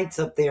little lights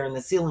up there in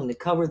the ceiling to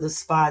cover the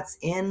spots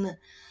in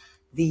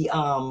the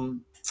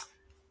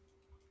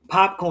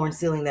popcorn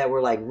ceiling that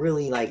were like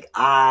really like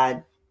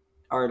odd,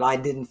 or I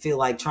didn't feel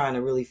like trying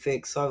to really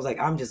fix. So I was like,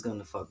 I'm just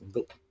gonna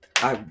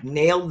I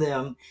nailed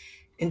them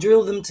and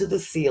drilled them to the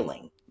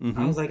ceiling.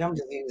 I was like, I'm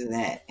just using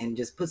that and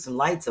just put some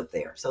lights up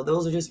there. So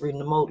those are just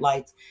remote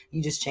lights.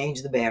 You just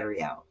change the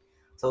battery out.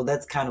 So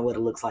that's kind of what it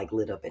looks like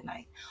lit up at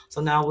night.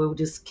 So now we'll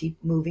just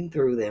keep moving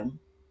through them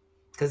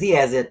because he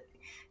has it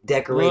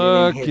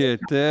decorated. Look at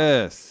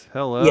this.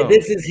 Hello. Yeah,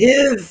 this is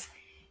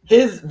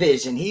his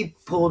vision. He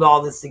pulled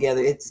all this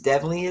together. It's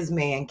definitely his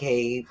man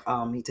cave.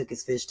 He took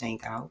his fish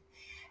tank out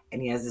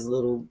and he has his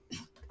little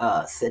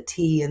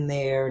settee in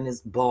there and his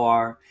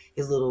bar,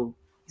 his little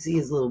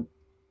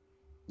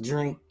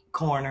drink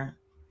corner.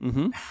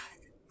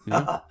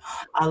 Yeah.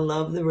 I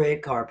love the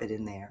red carpet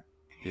in there.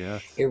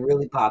 Yes. It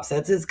really pops.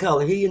 That's his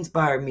color. He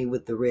inspired me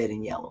with the red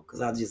and yellow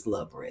because I just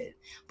love red.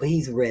 But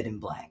he's red and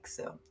black.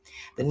 So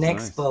the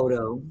next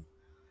photo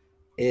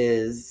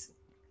is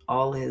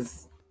all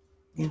his,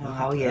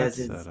 how he has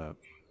his setup.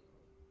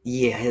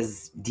 Yeah,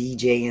 his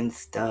DJ and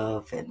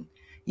stuff. And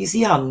you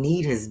see how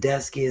neat his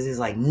desk is. It's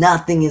like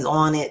nothing is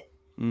on it.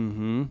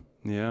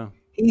 Yeah.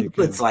 He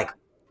puts like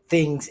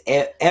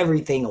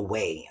everything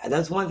away.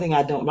 That's one thing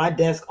I don't. My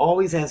desk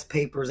always has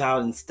papers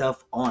out and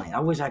stuff on it. I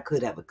wish I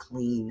could have a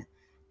clean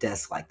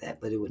desk like that,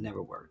 but it would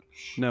never work.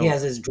 No. He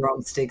has his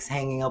drumsticks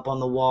hanging up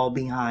on the wall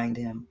behind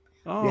him.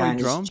 Oh, behind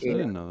drums? I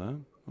didn't know that.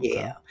 Okay.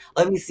 Yeah.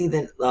 Let me see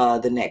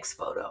the next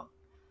photo.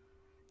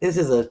 This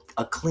is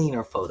a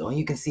cleaner photo. And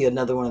you can see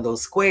another one of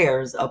those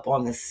squares up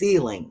on the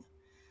ceiling.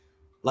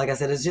 Like I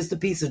said, it's just a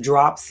piece of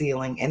drop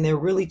ceiling, and they're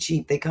really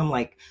cheap. They come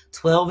like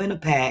 12 in a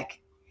pack.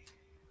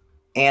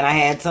 And I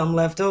had some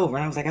left over,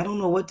 and I was like, I don't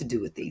know what to do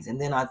with these. And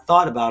then I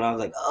thought about it. I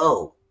was like,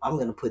 oh, I'm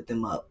going to put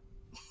them up.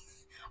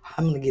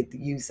 I'm going to get the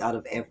use out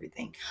of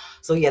everything.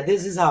 So yeah,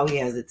 this is how he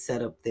has it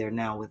set up there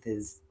now with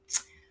his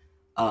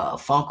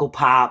Funko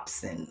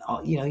Pops, and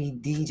he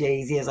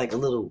DJs. He has like a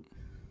little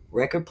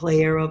record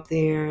player up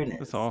there, and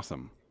That's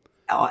awesome.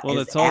 Well,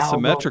 it's all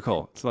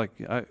symmetrical. It's like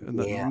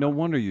no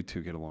wonder you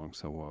two get along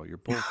so well. You're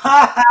both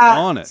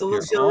on it. So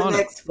we'll show the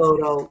next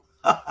photo.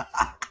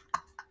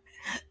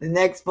 The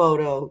next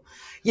photo,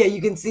 yeah,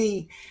 you can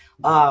see.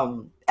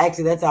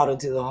 Actually, that's out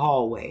into the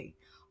hallway.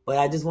 But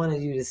I just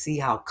wanted you to see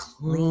how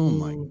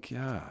clean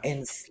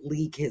and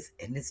sleek his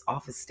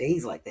office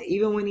stays like that.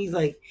 Even when he's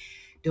like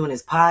doing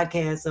his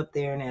podcast up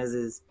there and has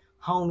his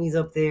homies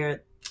up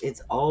there,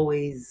 it's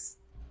always,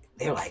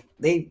 they're like,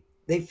 they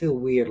feel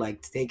weird,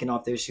 like taking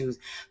off their shoes.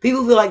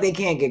 People feel like they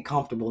can't get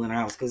comfortable in their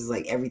house because it's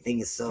like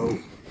everything is so,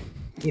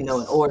 in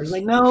order. It's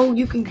like, no,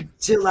 you can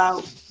chill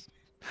out.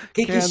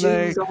 Kick your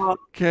shoes off.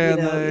 Can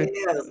they?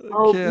 Yeah,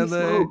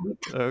 smoke.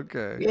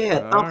 Okay.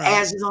 Yeah, thump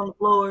ashes on the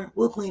floor.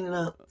 We'll clean it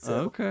up. So.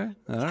 Okay.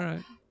 All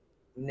right.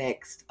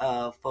 Next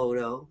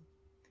photo.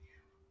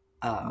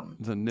 I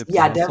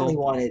definitely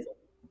wanted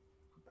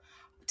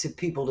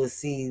people to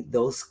see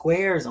those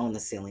squares on the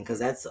ceiling, because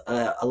that's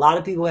a lot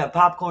of people have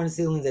popcorn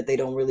ceilings that they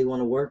don't really want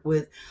to work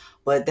with.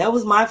 But that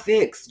was my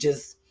fix,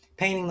 just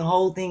painting the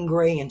whole thing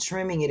gray and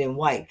trimming it in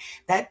white.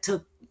 That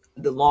took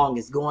the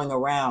longest, going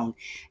around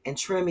and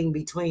trimming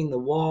between the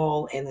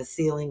wall and the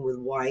ceiling with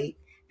white,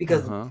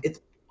 because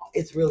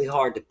it's really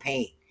hard to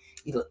paint.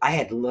 I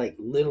had to like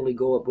literally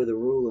go up with a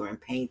ruler and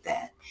paint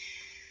that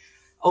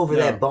over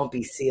that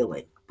bumpy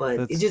ceiling,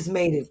 but it just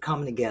made it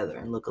come together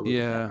and look a little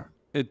better.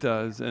 It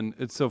does. And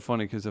it's so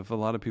funny because if a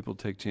lot of people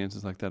take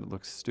chances like that, it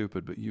looks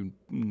stupid, but you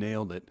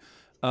nailed it.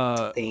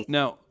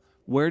 Now,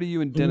 where do you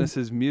and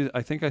Dennis's music?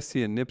 I think I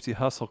see a Nipsey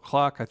Hussle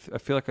clock. I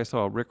feel like I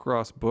saw a Rick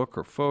Ross book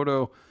or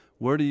photo.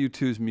 Where do you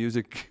two's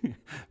music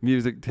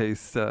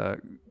tastes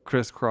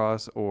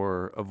crisscross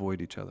or avoid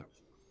each other?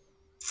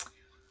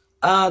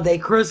 They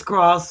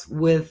crisscross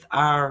with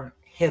our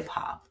hip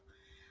hop.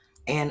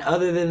 And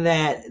other than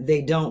that,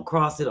 they don't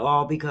cross at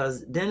all,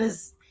 because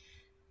Dennis,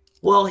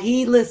 well,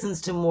 he listens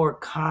to more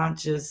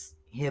conscious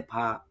hip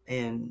hop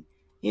and,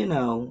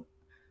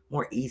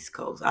 more East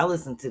Coast. I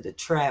listen to the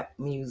trap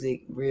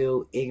music,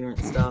 real ignorant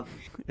stuff.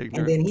 And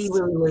then he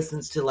really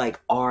listens to like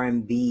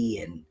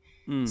R&B and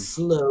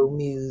slow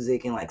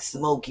music and like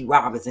Smokey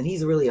Robinson.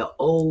 He's really an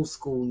old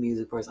school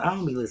music person. I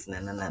don't be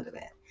listening to none of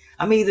that.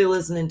 I'm either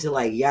listening to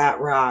like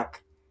yacht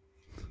rock,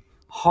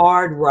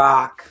 hard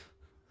rock,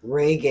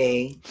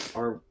 reggae,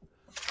 or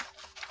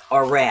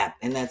rap,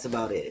 and that's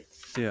about it.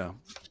 Yeah.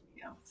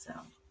 So.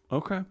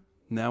 Okay.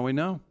 Now we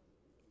know.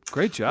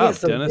 Great job,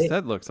 Dennis.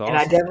 That looks awesome.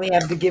 And I definitely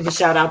have to give a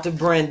shout out to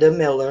Brenda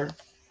Miller,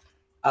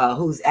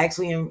 who's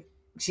actually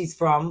she's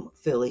from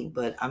Philly,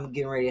 but I'm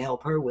getting ready to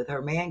help her with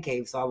her man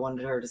cave. So I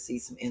wanted her to see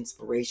some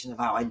inspiration of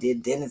how I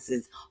did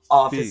Dennis's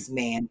office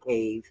man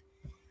cave.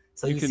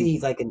 So you see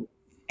he's like an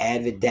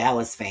avid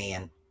Dallas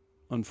fan.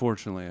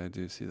 Unfortunately, I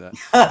do see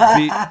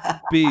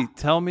that. B,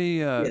 tell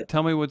me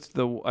what's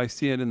I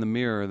see it in the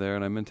mirror there,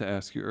 and I meant to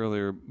ask you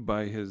earlier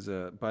by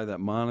that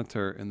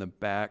monitor in the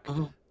back,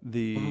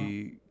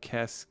 the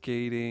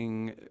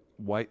cascading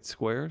white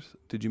squares.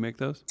 Did you make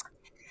those?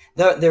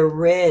 They're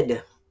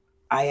red.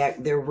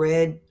 They're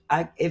red.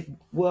 I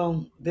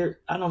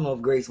don't know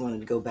if Grace wanted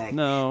to go back.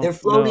 No, they're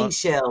floating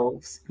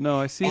shelves. No,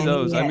 I see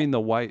those. I mean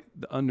the white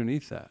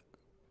underneath that.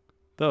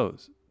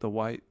 The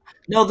white.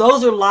 No,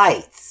 those are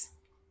lights.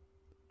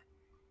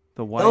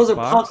 The white. Those are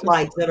boxes? puck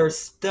lights that are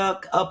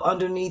stuck up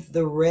underneath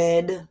the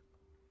red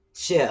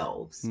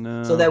shelves.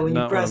 No, so that when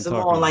you press them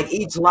on, like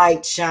each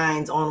light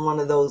shines on one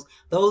of those.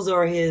 Those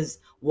are his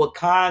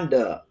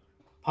Wakanda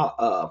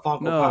Funko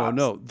Pops.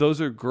 No,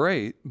 those are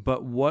great.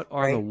 But what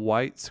are the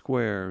white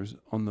squares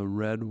on the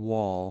red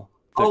wall?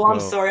 I'm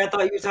sorry. I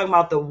thought you were talking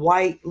about the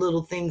white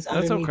little things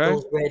underneath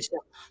those red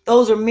shelves.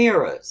 Those are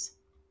mirrors.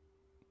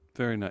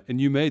 Very nice.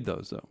 And you made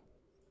those though?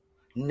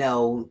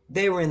 No,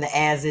 they were in the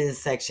as-is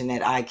section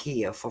at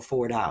IKEA for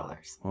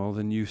 $4. Well,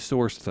 then you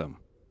sourced them.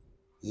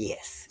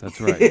 Yes. That's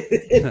right.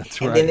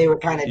 That's right. And then they were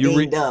kind of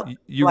dinged up.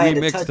 You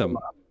remixed them.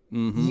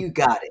 Mm-hmm. You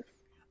got it.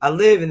 I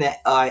live in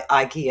that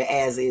IKEA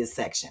as-is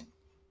section.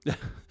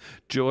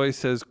 Joy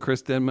says,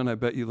 Chris Denman, I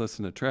bet you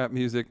listen to trap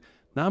music.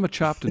 Now I'm a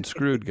chopped and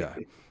screwed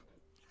guy.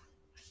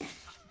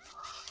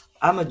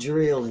 I'm a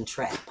drill and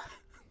trap.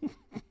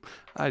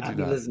 I do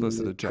not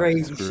listen to chopped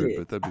and screwed,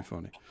 but that'd be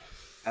funny.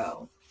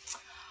 Oh.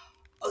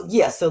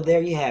 Yeah, so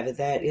there you have it.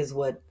 That is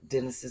what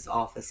Dennis's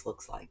office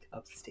looks like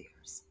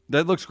upstairs.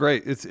 That looks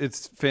great.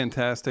 It's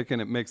fantastic,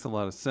 and it makes a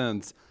lot of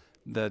sense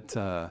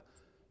that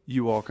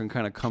you all can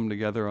kind of come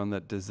together on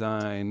that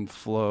design,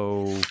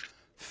 flow,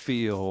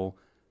 feel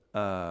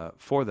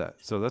for that.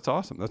 So that's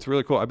awesome. That's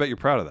really cool. I bet you're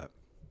proud of that.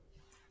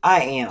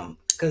 I am,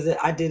 because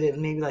I did it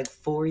maybe like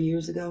 4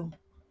 years ago.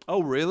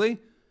 Oh, really?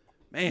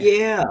 Man,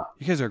 Yeah,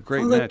 you guys are a it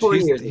great was like match. 4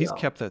 years He's ago,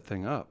 kept that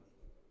thing up.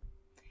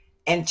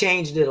 and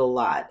changed it a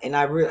lot. And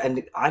I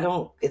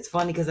don't. It's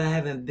funny because I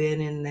haven't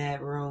been in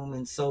that room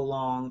in so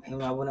long,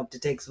 and I went up to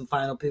take some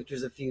final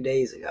pictures a few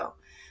days ago.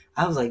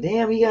 I was like,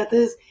 damn, he got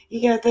this,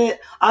 he got that.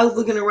 I was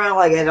looking around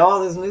like at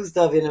all this new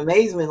stuff in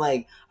amazement.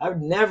 Like I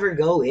would never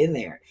go in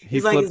there. He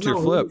It's like flipped it's your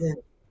no flip. reason.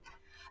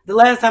 The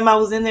last time I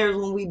was in there is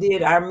when we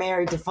did our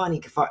Married to Funny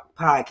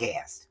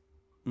podcast.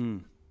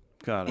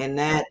 Got it. And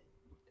that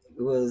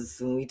was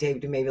when we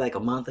taped it maybe like a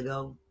month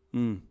ago.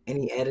 Mm. And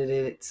he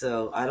edited it.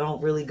 So I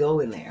don't really go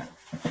in there.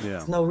 Yeah.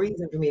 There's no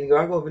reason for me to go.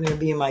 I go over there and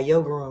be in my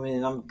yoga room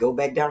and I'm go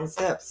back down the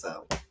steps.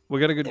 So we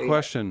got a good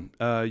question.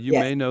 You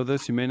may know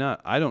this, you may not.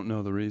 I don't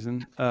know the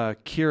reason.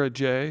 Kira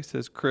J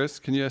says, Chris,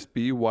 can you ask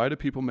B, why do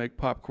people make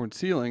popcorn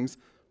ceilings?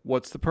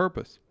 What's the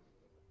purpose?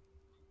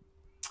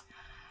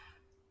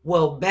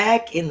 Well,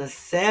 back in the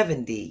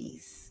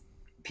 70s,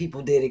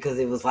 people did it because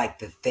it was like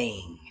the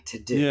thing to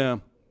do. Yeah.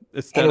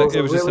 Aesthetic.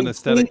 It was just an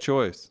aesthetic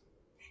choice.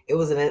 It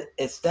was an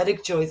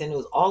aesthetic choice, and it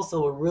was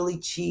also a really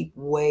cheap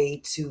way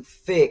to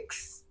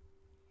fix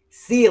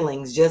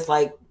ceilings, just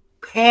like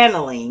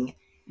paneling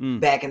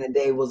back in the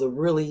day was a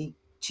really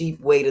cheap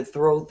way to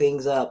throw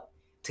things up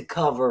to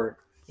cover,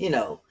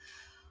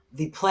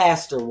 the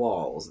plaster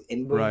walls,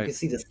 and where you could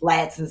see the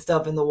slats and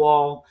stuff in the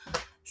wall.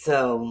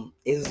 So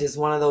it was just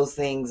one of those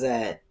things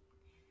that,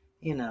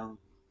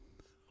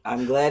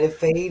 I'm glad it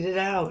faded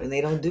out and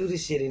they don't do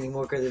this shit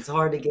anymore because it's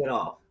hard to get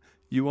off.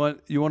 You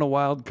want a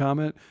wild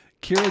comment?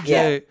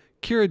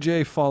 Kira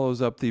J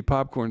follows up the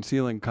popcorn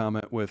ceiling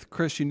comment with,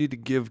 Chris, you need to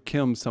give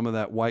Kym some of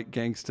that white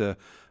gangsta,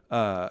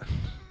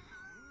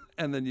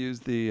 and then use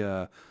the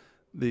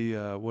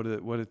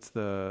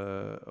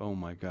oh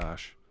my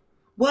gosh.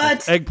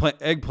 What? Eggplant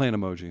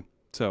emoji.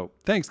 So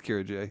thanks,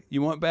 Kira J.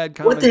 You want bad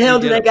comments? What the hell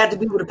do they got to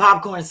do with a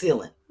popcorn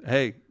ceiling?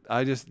 Hey,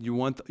 you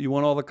want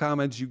all the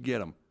comments, you get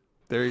them.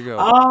 There you go.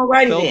 All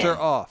righty, filter then.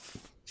 Off.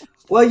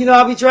 Well,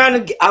 I'll be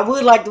trying to. I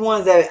would like the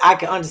ones that I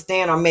can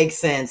understand or make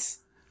sense,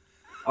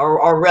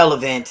 or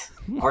relevant,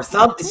 or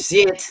something.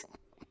 Shit.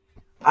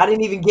 I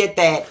didn't even get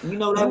that.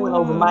 That went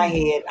over my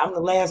head. I'm the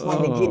last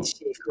one to get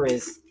shit,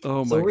 Chris.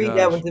 Oh my So read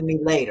that one to me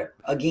later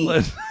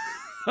again.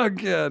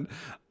 Again.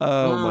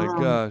 Oh my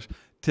gosh.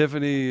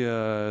 Tiffany,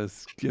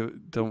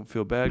 don't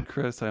feel bad,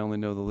 Chris. I only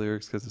know the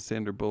lyrics because of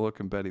Sandra Bullock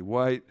and Betty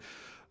White.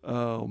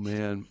 Oh,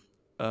 man.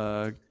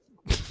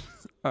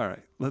 All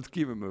right, let's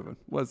keep it moving.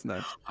 What's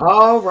next?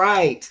 All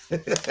right.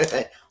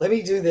 Let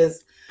me do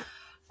this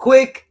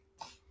quick.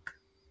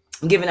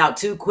 I'm giving out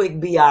 2 quick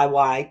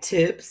DIY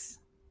tips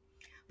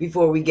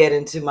before we get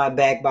into my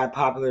back by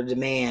popular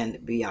demand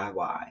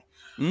DIY.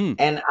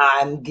 And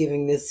I'm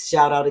giving this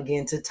shout out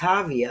again to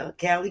Tavia,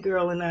 Cali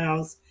girl in the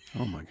house.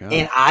 Oh my God.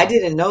 And I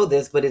didn't know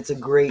this, but it's a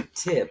great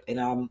tip. And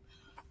I'm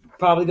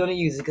probably going to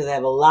use it because I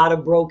have a lot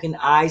of broken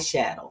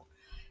eyeshadow.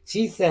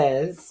 She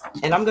says,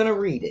 and I'm going to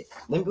read it.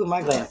 Let me put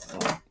my glasses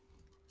on.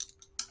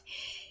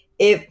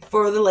 If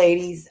for the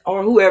ladies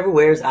or whoever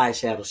wears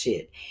eyeshadow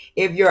shit,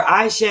 if your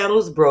eyeshadow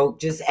is broke,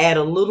 just add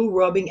a little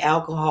rubbing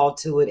alcohol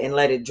to it and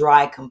let it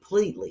dry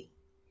completely.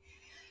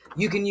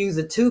 You can use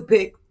a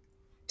toothpick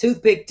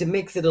to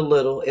mix it a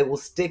little. It will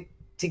stick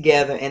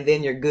together and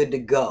then you're good to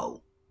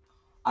go.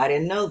 I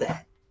didn't know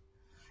that.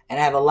 And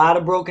I have a lot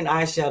of broken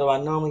eyeshadow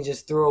I normally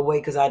just throw away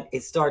because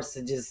it starts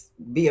to just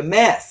be a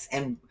mess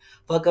and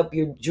fuck up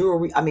your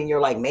jewelry.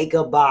 Your like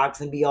makeup box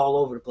and be all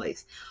over the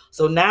place.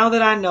 So now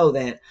that I know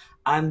that,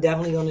 I'm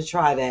definitely going to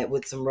try that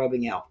with some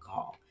rubbing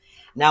alcohol.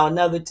 Now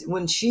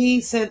when she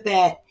sent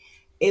that,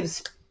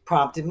 it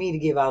prompted me to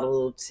give out a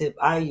little tip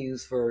I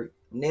use for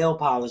nail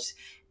polish,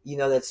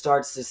 that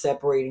starts to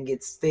separate and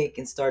gets thick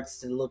and starts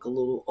to look a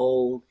little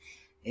old.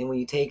 And when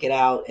you take it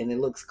out and it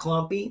looks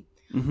clumpy,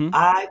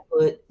 I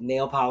put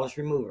nail polish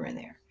remover in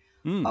there.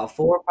 4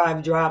 or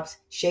 5 drops,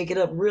 shake it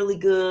up really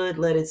good,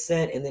 let it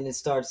set, and then it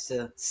starts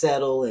to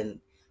settle and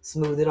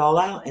smooth it all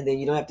out. And then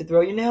you don't have to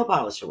throw your nail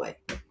polish away.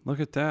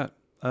 Look at that.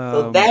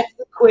 So that's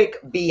the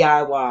quick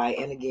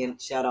DIY. And again,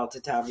 shout out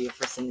to Tavia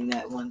for sending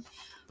that one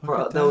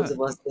for those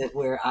of us that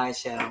wear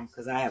eyeshadow,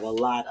 because I have a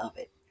lot of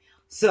it.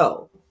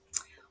 So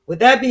with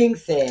that being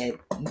said,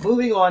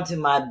 moving on to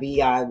my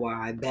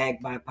DIY,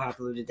 backed by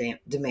popular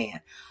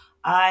demand.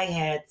 I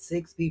had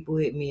 6 people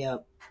hit me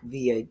up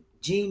via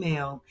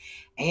Gmail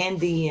and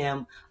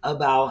DM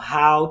about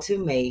how to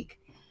make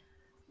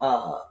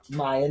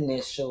my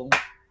initial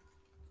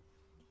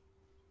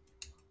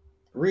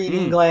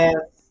reading glass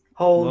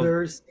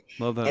holders.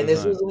 Love that and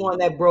design. This was the one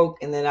that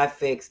broke and then I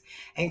fixed.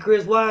 And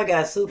Chris, why I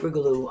got super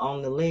glue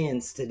on the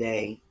lens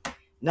today?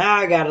 Now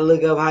I got to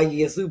look up how you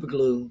get super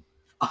glue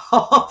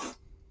off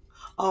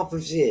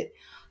of shit.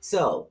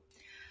 So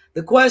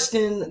the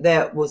question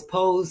that was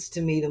posed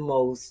to me the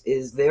most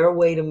is there a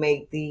way to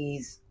make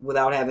these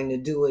without having to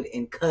do it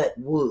in cut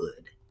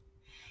wood?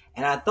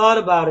 And I thought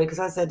about it because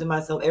I said to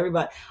myself,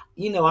 everybody,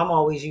 I'm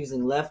always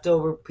using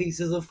leftover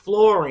pieces of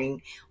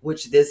flooring,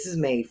 which this is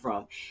made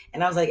from.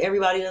 And I was like,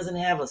 everybody doesn't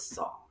have a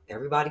saw.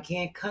 everybody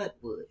can't cut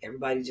wood.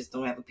 Everybody just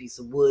don't have a piece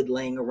of wood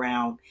laying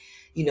around,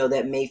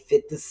 that may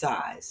fit the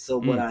size. So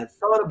what I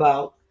thought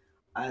about,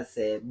 I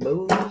said,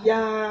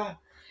 booyah,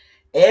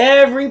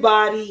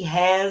 everybody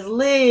has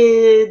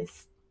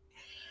lids.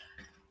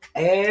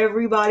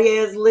 Everybody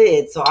has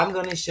lids. So I'm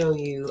going to show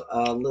you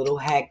a little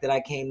hack that I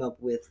came up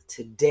with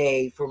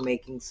today for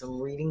making some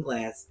reading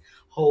glass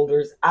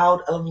holders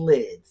out of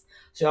lids.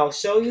 So I'll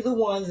show you the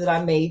ones that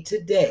I made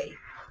today.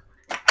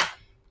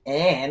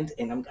 And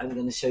I'm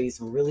going to show you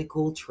some really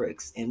cool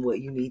tricks and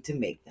what you need to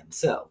make them.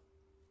 So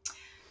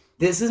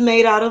this is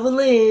made out of a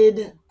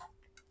lid.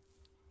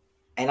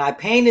 And I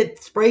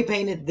spray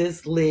painted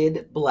this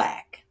lid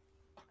black.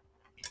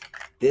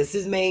 This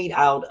is made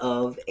out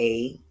of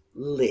a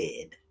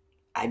lid.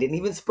 I didn't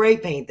even spray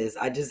paint this.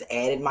 I just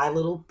added my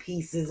little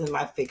pieces and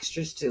my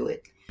fixtures to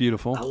it.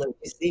 Beautiful. I'll let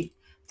you see.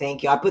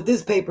 Thank you. I put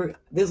this paper,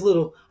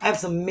 I have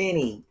some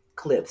mini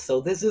clips.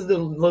 So this is the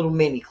little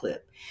mini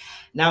clip.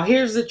 Now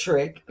here's the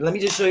trick. Let me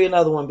just show you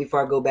another one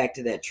before I go back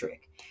to that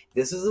trick.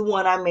 This is the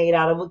one I made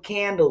out of a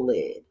candle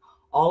lid.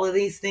 All of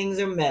these things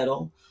are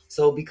metal.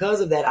 So because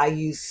of that, I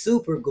use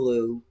super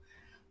glue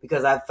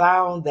because I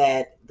found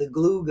that the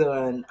glue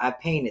gun, I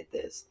painted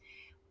this.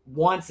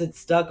 Once it's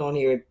stuck on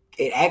here,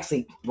 it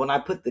actually, when I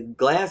put the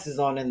glasses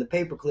on and the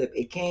paper clip,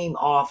 it came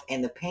off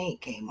and the paint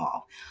came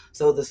off.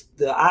 So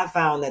I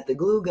found that the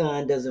glue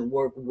gun doesn't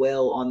work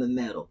well on the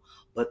metal,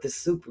 but the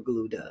super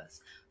glue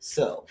does.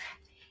 So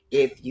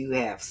if you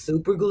have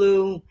super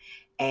glue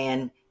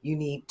and you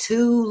need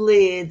 2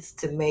 lids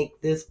to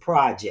make this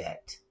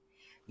project,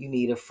 you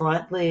need a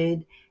front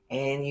lid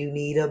and you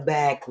need a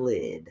back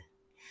lid,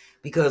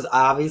 because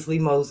obviously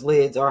most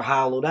lids are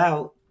hollowed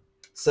out.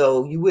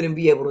 So you wouldn't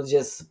be able to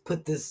just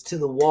put this to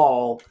the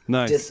wall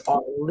just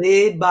on a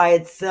lid by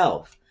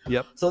itself.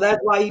 Yep. So that's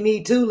why you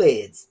need 2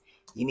 lids.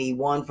 You need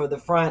one for the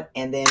front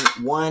and then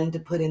one to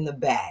put in the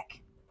back.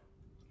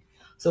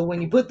 So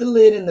when you put the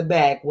lid in the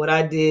back, what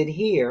I did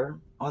here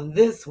on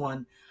this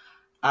one,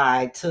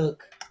 I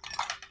took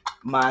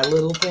my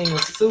little thing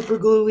of super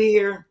glue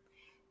here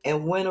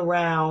and went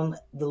around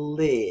the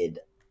lid.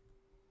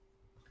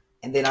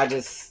 And then I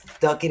just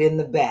stuck it in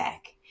the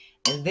back.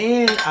 And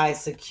then I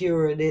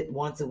secured it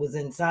once it was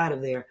inside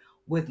of there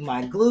with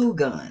my glue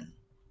gun.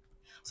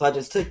 So I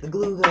just took the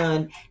glue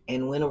gun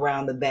and went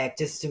around the back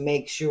just to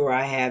make sure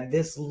I have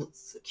this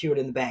secured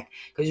in the back.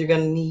 Because you're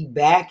going to need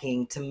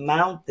backing to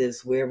mount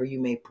this wherever you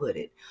may put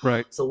it.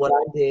 Right. So what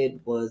I did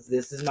was,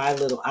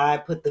 I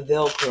put the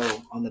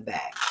Velcro on the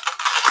back.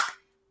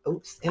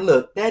 Oops. And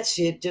look, that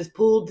shit just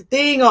pulled the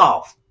thing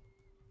off.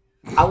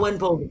 I wasn't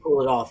supposed to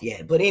pull it off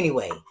yet. But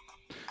anyway,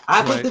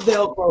 I put the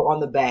Velcro on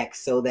the back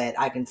so that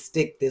I can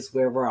stick this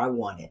wherever I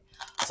want it.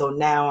 So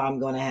now I'm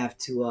going to have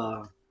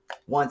to,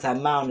 once I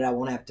mount it, I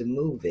won't have to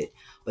move it.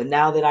 But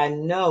now that I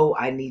know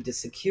I need to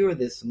secure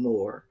this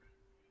more,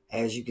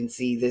 as you can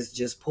see, this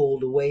just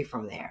pulled away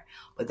from there.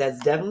 But that's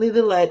definitely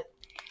to let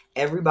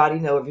everybody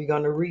know, if you're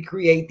going to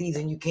recreate these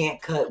and you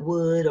can't cut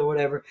wood or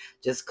whatever,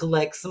 just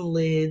collect some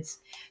lids,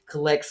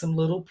 collect some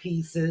little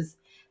pieces.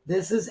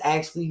 This is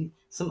actually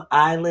some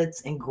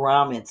eyelets and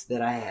grommets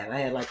that I have. I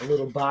had like a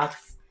little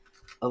box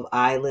of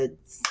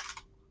eyelets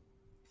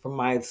from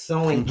my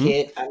sewing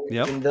kit. I'm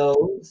using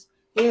those.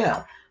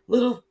 Yeah,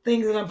 little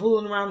things that I'm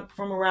pulling around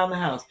from around the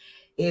house.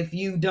 If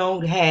you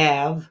don't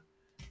have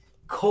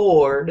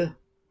cord,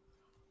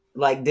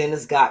 like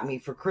Dennis got me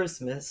for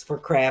Christmas for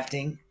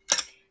crafting,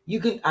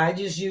 I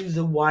just use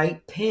a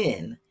white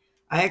pen.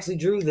 I actually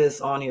drew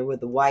this on here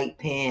with a white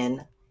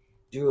pen,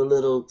 drew a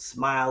little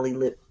smiley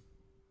lip,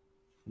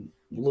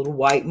 little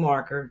white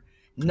marker,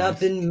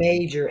 nothing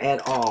major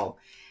at all.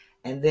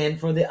 And then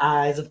for the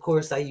eyes, of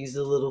course, I use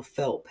the little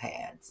felt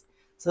pads.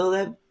 So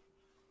that.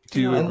 Do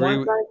you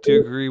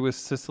agree with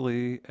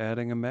Cicely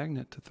adding a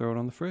magnet to throw it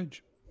on the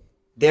fridge?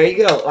 There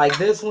you go. Like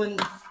this one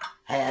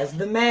has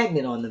the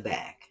magnet on the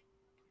back.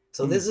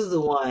 So this is the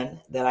one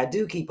that I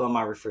do keep on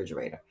my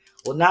refrigerator.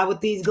 Well, not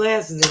with these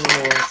glasses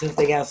anymore since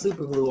they got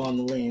super glue on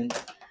the lens.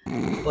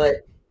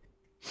 But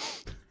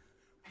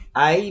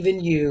I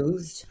even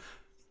used,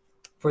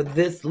 for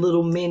this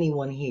little mini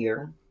one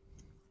here,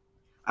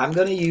 I'm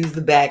going to use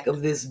the back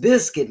of this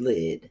biscuit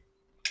lid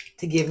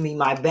to give me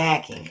my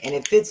backing. And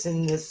it fits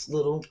in this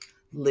little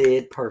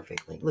lid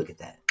perfectly. Look at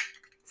that.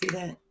 See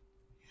that?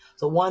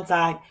 So once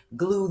I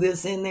glue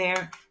this in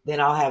there, then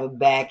I'll have a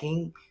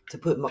backing to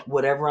put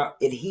whatever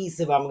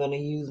adhesive I'm going to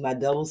use, my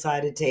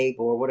double-sided tape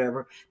or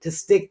whatever, to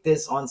stick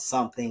this on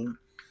something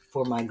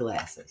for my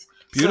glasses.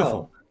 Beautiful.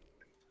 So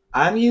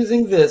I'm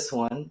using this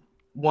one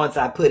once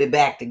I put it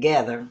back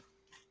together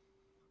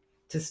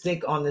to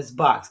stick on this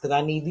box, because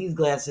I need these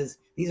glasses.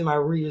 These are my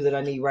readers that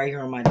I need right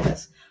here on my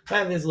desk. I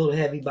have this little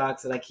heavy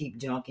box that I keep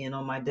junk in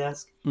on my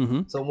desk.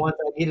 So once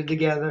I get it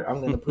together,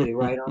 I'm going to put it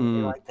right on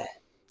there like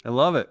that. I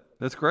love it.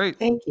 That's great.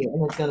 Thank you.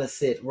 And it's going to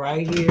sit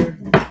right here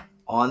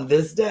on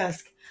this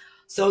desk.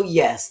 So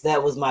yes,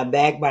 that was my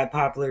bag by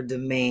popular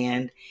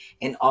demand.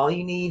 And all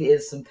you need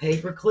is some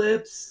paper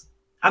clips.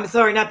 I'm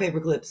sorry, not paper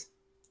clips.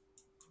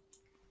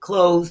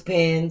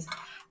 Clothespins.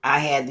 I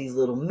had these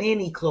little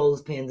mini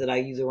clothespins that I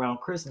use around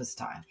Christmas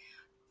time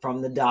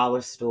from the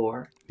dollar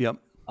store. Yep.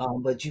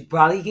 But you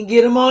probably can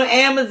get them on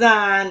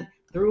Amazon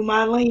through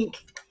my link.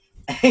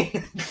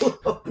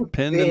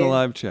 Pinned in the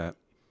live chat.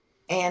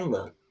 And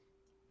look,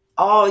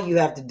 all you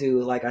have to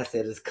do, like I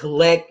said, is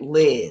collect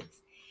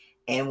lids.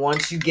 And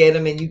once you get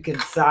them and you can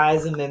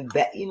size them and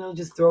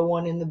just throw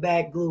one in the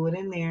back, glue it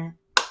in there,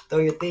 throw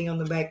your thing on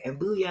the back, and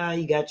booyah,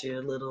 you got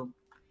your little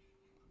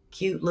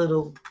cute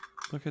little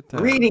Look at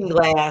that. reading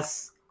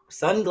glass,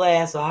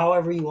 sunglass, or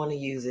however you want to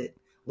use it,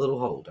 little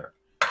holder.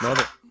 Love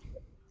it.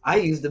 I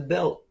use the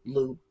belt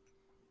loop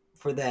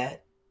for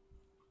that.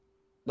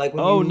 Like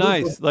when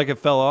nice. Like it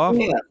fell off?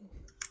 Yeah.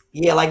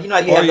 Yeah, like you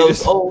have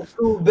those old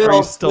school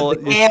belts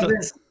with the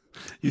canvas.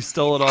 You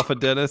stole it off a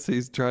dentist.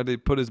 He's trying to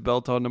put his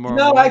belt on tomorrow.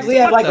 No, I actually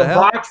have like a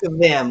box of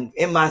them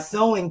in my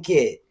sewing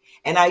kit.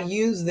 And I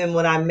used them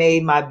when I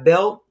made my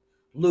belt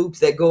loops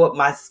that go up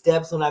my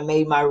steps when I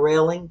made my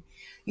railing.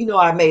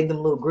 I made them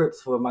little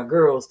grips for my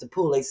girls to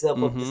pull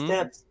themselves up the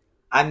steps.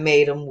 I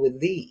made them with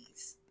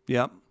these.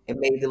 Yep. And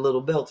made the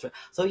little belts.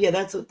 So yeah,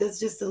 that's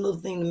just a little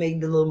thing to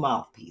make the little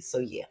mouthpiece. So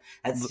yeah,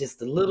 that's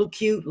just a little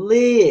cute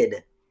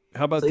lid.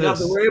 How about this? So you don't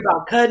have to worry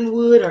about cutting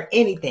wood or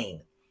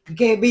anything. You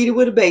can't beat it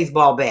with a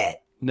baseball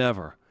bat.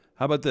 Never.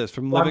 How about this?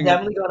 I'm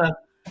definitely gonna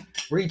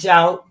reach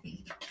out,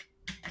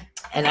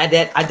 and I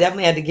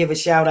definitely had to give a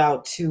shout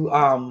out to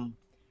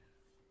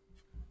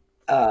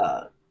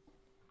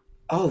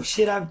oh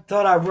shit! I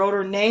thought I wrote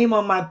her name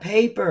on my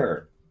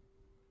paper.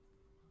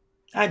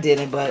 I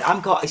didn't,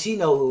 but she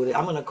know who it is.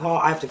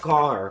 I have to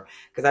call her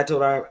because I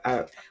told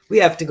her we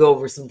have to go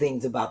over some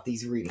things about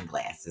these reading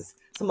glasses,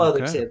 some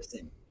other tips.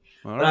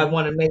 But I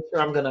want to make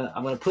sure I'm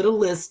gonna put a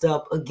list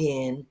up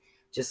again,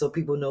 just so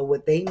people know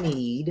what they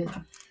need.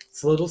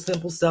 It's little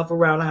simple stuff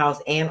around the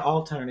house and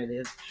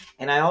alternatives.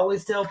 And I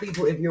always tell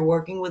people, if you're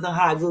working with a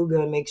hot glue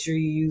gun, make sure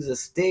you use a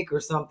stick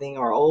or something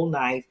or an old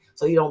knife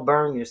so you don't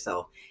burn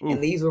yourself. Ooh.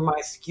 And these were my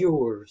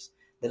skewers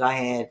that I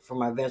had for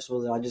my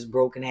vegetables that I just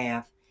broke in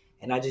half.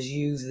 And I just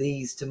use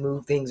these to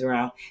move things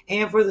around.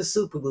 And for the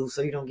super glue,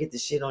 so you don't get the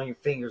shit on your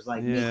fingers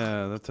like me.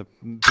 Yeah, that's a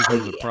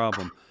big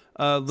problem.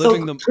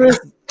 Chris,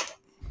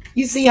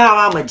 you see how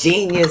I'm a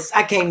genius?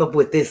 I came up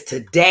with this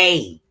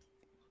today.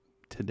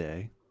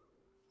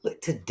 Look,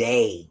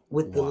 today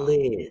with the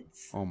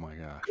lids. Oh my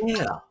gosh.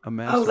 Yeah.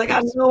 I was like,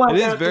 I know it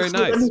is very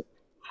nice.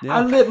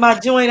 I lit my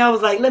joint. I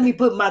was like, let me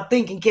put my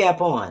thinking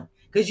cap on.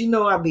 Because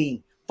I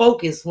be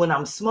focused when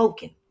I'm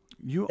smoking.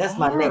 That's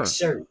my next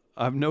shirt.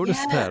 I've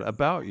noticed that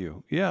about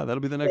you. Yeah,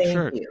 that'll be the next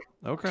shirt. You.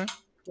 Okay.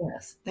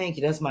 Yes, thank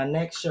you. That's my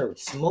next shirt.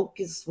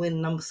 Focused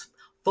when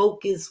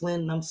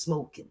I'm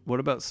smoking. What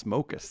about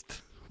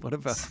smokest? What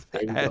about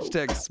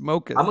hashtag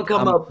smokest? I'm gonna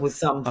come up with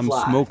something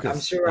fly. Smokest. I'm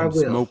sure I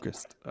will.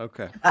 Smokest.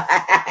 Okay.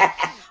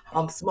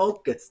 I'm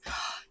smokest.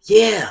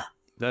 Yeah.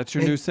 That's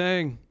your new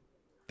saying.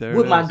 There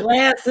with my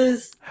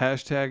glasses.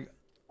 Hashtag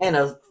and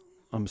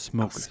I'm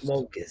smokest.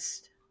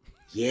 Smokest.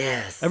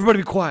 Yes. Everybody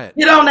be quiet.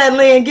 Get on that,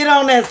 Lynn. Get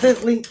on that,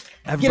 Cicely.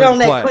 Get on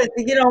that,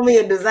 Quincy. Get on me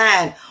a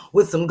design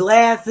with some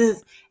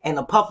glasses and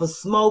a puff of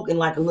smoke and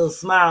like a little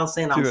smile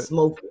saying I'm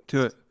smoking.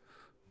 Do it.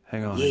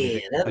 Hang on. Yeah,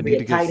 that'd be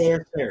a tight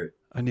ass shirt.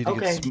 I need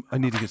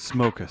to get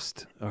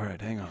smokest. All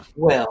right, hang on.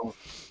 Well,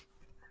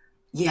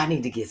 yeah, I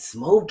need to get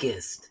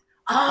smokest.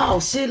 Oh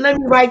shit, let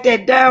me write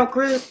that down,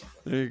 Chris.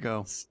 There you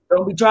go.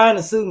 Don't be trying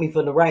to sue me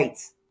for the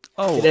rights.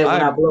 Oh, so that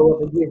when I blow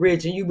up and get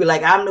rich, and you be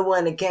like, I'm the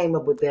one that came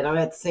up with that. I'll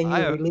have to send you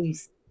a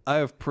release. I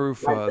have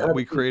proof that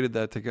we created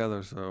that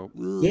together. So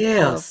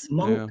yeah,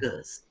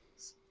 smokers.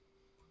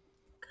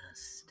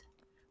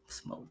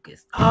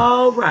 Smokers.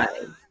 All right.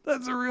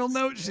 That's a real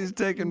note she's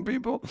taking,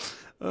 people.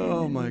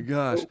 Oh my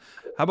gosh.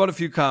 How about a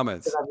few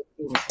comments?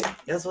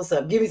 That's what's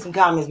up. Give me some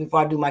comments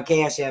before I do my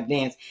Cash App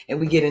dance and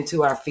we get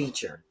into our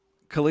feature.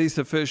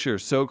 Kalisa Fisher,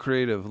 so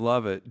creative.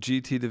 Love it.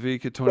 GT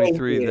Davika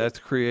 23, that's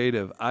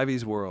creative.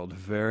 Ivy's World,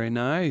 very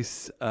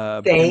nice.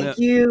 Thank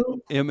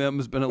you.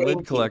 MM's been a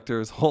lid collector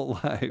his whole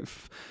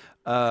life.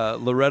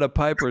 Loretta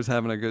Piper's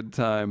having a good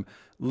time.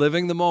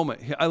 Living the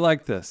moment. I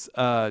like this.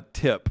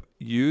 Tip,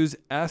 use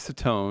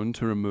acetone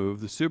to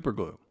remove the super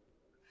glue.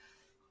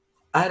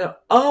 I'm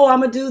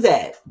going to do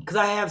that because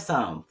I have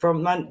some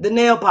from the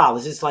nail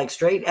polish. It's like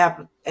straight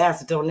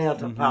acetone nail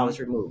polish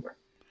remover.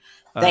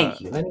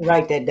 Thank you. Let me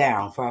write that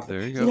down.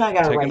 There you go. I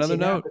gotta Take another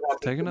note.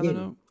 Take another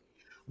note.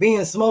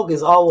 Being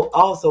smokers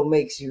also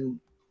makes you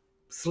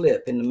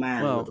slip in the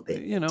mind a little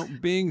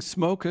bit. Being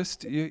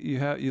smokest,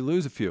 you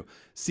lose a few.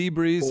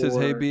 Seabreeze says,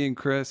 "Hey, B and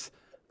Chris."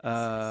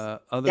 Other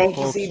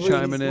folks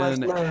chiming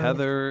in.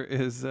 Heather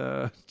is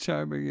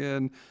chiming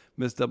in.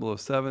 Miss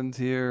 007's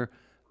here.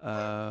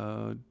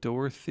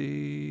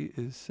 Dorothy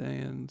is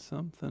saying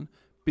something.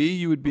 B,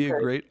 you would be a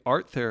great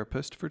art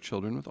therapist for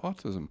children with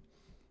autism.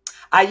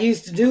 I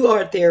used to do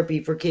art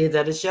therapy for kids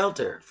at a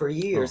shelter for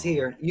years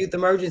here. Youth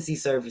Emergency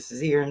Services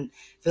here in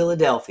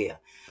Philadelphia.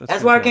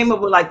 That's where I came up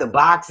with like the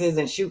boxes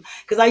and shoot.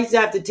 Because I used to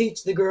have to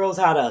teach the girls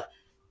how to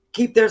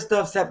keep their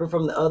stuff separate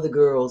from the other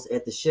girls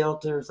at the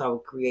shelter. So I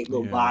would create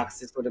little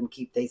boxes for them to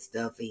keep their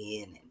stuff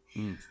in.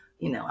 And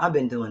I've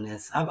been doing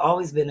this. I've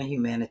always been a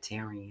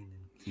humanitarian.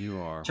 You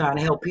are. Trying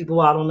to help people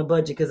out on the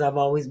budget because I've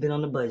always been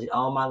on the budget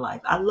all my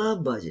life. I love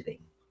budgeting.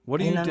 What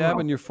are Ain't you nothing wrong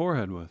dabbing your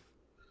forehead with?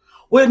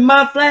 with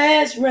my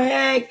flash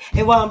rag.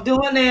 And while I'm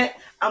doing that,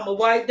 I'm going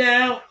to wipe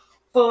down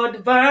for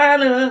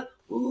Diviner.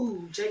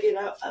 Ooh, check it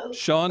out.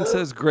 Sean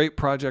says, great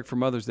project for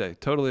Mother's Day.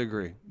 Totally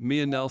agree.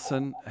 Mia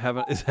Nelson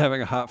is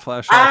having a hot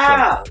flash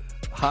also.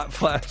 Hot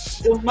flash.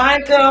 The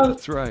Michael.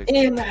 That's right.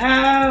 In the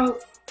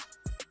house.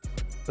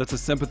 That's a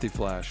sympathy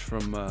flash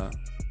from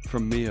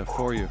Mia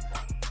for you.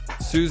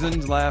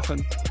 Susan's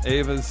laughing.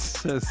 Ava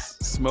says,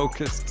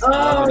 smokist.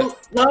 Oh,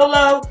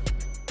 Lolo.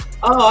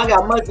 Oh, I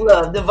got much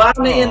love.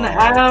 Diviner in the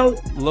house.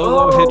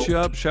 Lolo hit you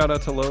up. Shout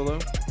out to Lolo.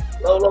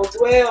 Lolo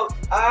 12.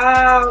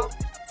 Ow.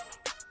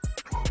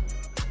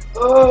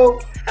 Oh.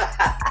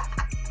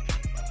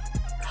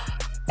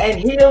 And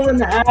Hill in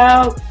the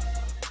house.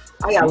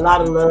 I got a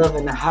lot of love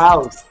in the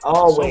house.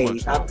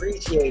 Always. I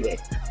appreciate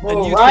it.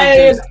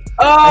 Ryan.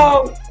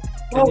 Oh.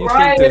 And you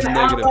think there's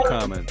negative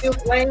comments. Still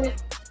playing?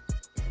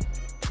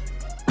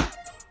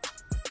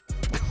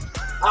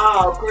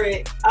 Oh,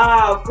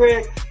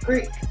 Chris.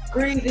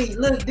 Greasy.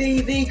 Look,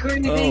 DZ.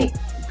 Greasy.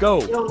 Oh,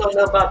 go. You don't know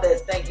nothing about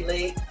that stanky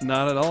leg.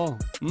 Not at all.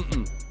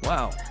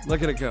 Wow.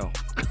 Look at it go.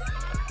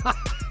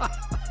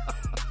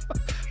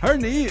 Her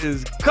knee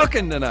is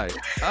cooking tonight.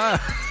 I'm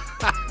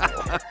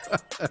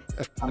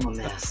a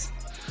mess.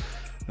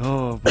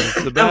 Oh, but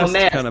it's the best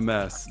kind of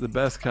mess. The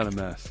best kind of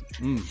mess.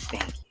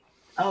 Thank you.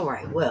 All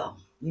right. Well,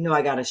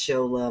 I got to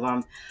show love.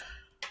 I'm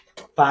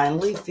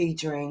finally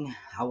featuring.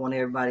 I want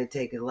everybody to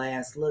take a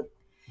last look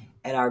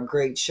at our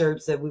great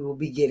shirts that we will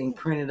be getting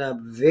printed up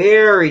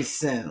very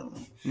soon.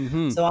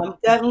 So I'm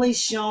definitely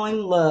showing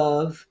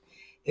love.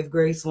 If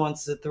Grace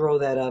wants to throw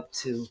that up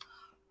to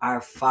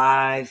our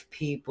 5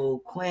 people,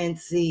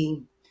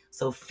 Quincy,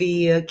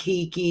 Sophia,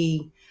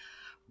 Kiki,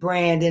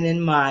 Brandon,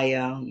 and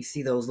Maya. You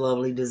see those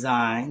lovely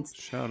designs.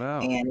 Shout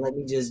out. And let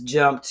me just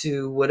jump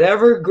to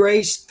whatever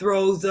Grace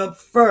throws up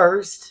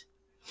first,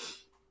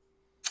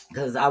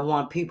 because I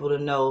want people to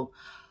know,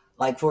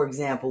 like, for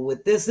example,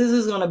 with this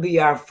is going to be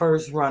our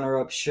first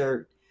runner-up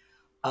shirt.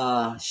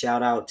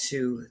 Shout out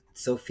to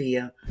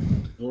Sophia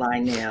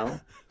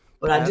Lionel.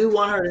 But I do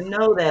want her to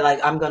know that, like,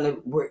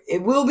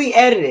 it will be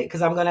edited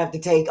because I'm going to have to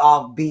take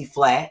off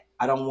B-Phlat.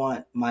 I don't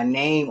want my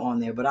name on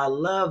there, but I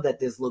love that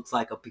this looks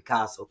like a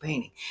Picasso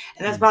painting.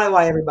 And that's probably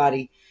why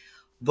everybody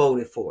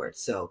voted for it.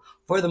 So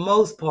for the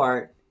most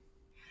part,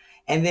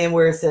 and then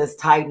where it says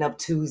Tighten Up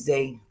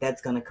Tuesday,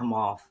 that's going to come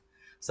off.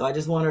 So I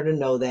just want her to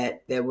know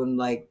that when,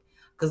 like,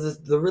 because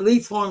the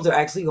release forms are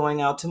actually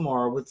going out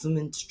tomorrow with some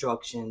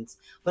instructions.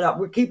 But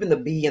we're keeping the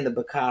B and the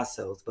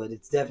Picassos, but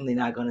it's definitely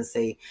not going to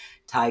say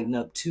Tighten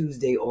Up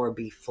Tuesday or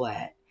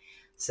B-Phlat.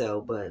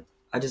 So, but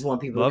I just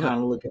want people to kind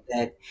of look at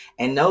that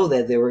and know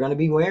that they were going to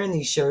be wearing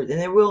these shirts.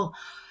 And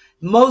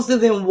most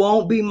of them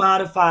won't be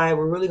modified.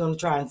 We're really going to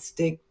try and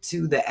stick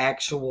to the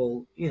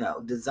actual,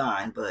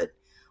 design. But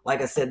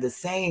like I said, the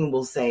saying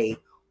will say,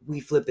 we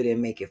flip it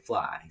and make it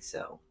fly.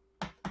 So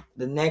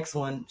the next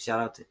one,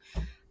 shout out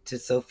to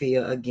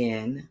Sophia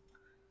again,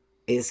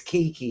 is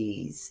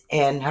Kiki's,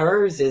 and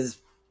hers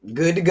is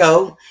good to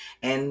go.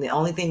 And the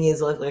only thing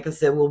is, like I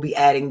said, we'll be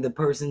adding the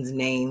person's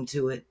name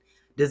to it,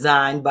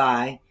 designed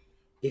by,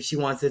 if she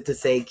wants it to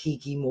say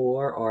Kiki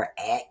Moore or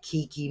at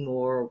Kiki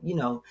Moore,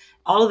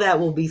 all of that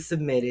will be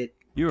submitted.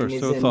 You are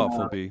so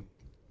thoughtful, B.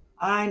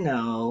 I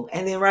know.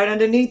 And then right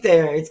underneath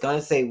there, it's going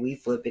to say we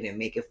flip it and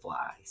make it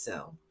fly.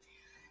 So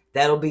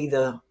that'll be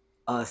the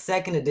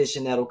second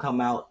edition that'll come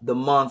out the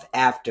month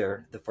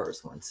after the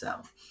first one. So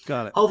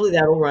got it. Hopefully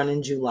that'll run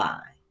in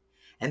July.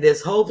 And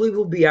this hopefully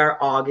will be our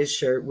August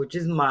shirt, which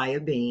is Maya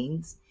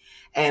Beans.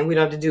 And we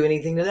don't have to do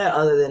anything to that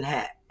other than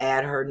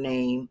add her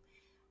name,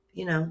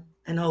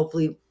 and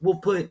hopefully we'll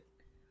put,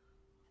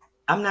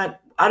 I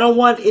don't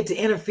want it to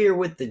interfere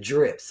with the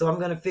drip. So I'm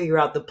going to figure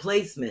out the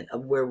placement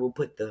of where we'll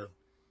put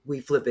we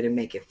flip it and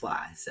make it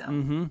fly.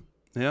 So,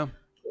 yeah.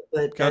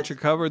 But got you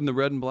covered in the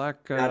red and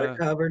black got it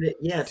covered.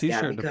 Yes,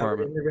 t-shirt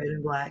department in the red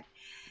and black.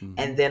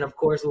 And then, of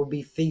course, we'll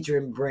be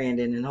featuring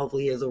Brandon, and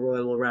hopefully he has a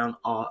royal around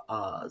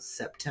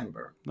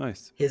September.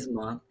 Nice. His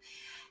month.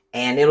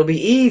 And it'll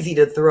be easy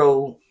to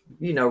throw,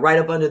 right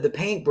up under the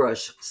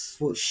paintbrush,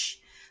 swoosh,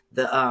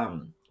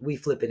 we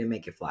flip it and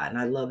make it fly. And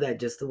I love that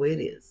just the way it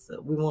is.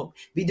 So we won't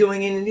be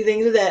doing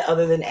anything to that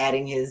other than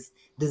adding his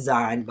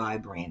design by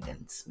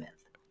Brandon Smith.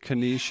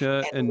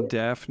 Kanisha and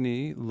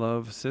Daphne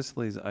love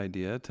Cicely's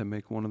idea to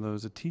make one of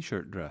those a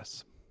t-shirt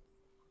dress.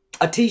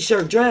 A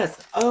t-shirt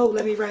dress. Oh,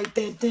 let me write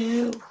that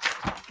down.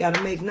 Got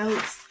to make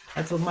notes.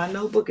 That's what my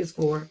notebook is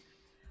for.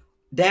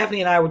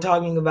 Daphne and I were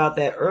talking about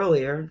that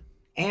earlier,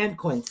 and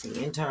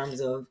Quincy, in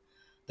terms of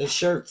the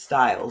shirt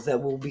styles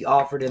that will be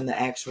offered in the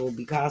actual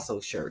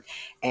Picasso shirt.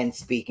 And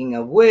speaking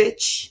of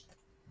which,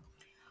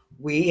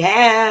 we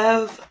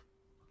have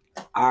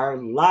our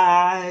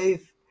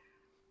live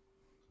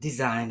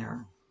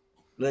designer.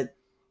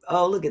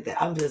 Look at that.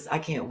 I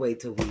can't wait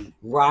till we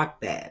rock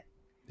that.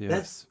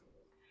 Yes.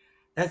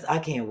 I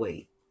can't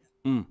wait.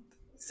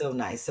 So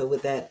nice. So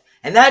with that,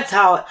 And that's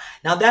how,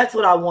 now that's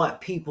what I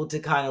want people to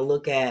kind of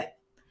look at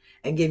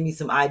and give me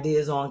some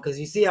ideas on. Because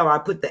you see how I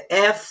put the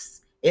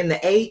F's in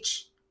the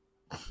H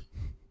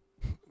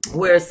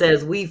where it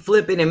says we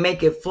flip it and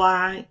make it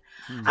fly.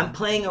 Mm-hmm. I'm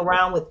playing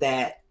around with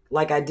that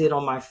like I did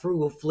on my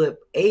Frugal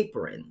Flip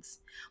aprons.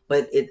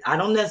 But I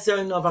don't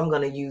necessarily know if I'm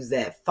going to use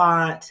that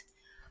font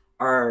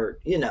or,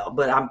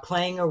 but I'm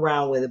playing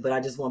around with it. But I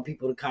just want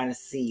people to kind of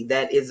see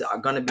that is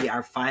going to be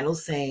our final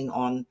saying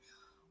on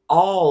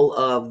all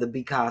of the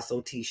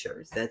Picasso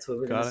t-shirts. That's what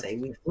we're going to say.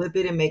 We flip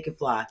it and make it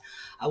fly.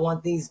 I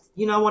want these,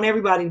 I want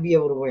everybody to be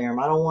able to wear them.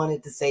 I don't want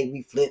it to say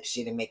we flip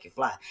shit and make it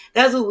fly.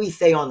 That's what we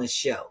say on the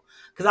show.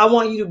 Because I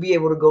want you to be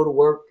able to go to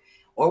work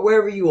or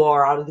wherever you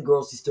are out of the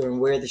grocery store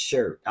and wear the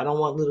shirt. I don't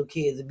want little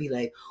kids to be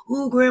like,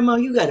 "Ooh, grandma,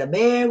 you got a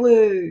bad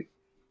word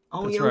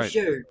on your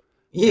shirt."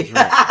 Yeah.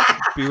 Right.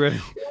 Be ready.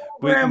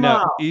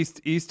 Now,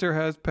 Easter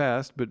has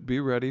passed, but be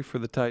ready for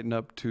the Tighten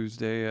Up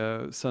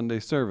Tuesday Sunday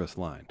service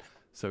line.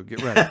 So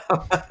get ready.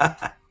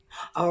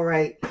 All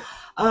right.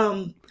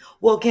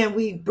 Well, can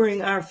we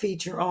bring our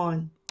feature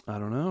on? I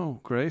don't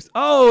know, Grace.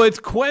 Oh, it's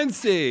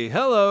Quincy.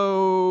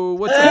 Hello.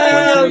 What's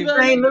up, Quincy?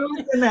 St.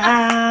 Louis in the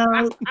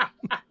house.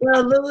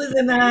 Well, Louis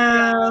in the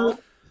house.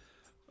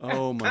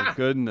 Oh my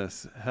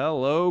goodness.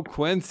 Hello,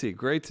 Quincy.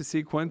 Great to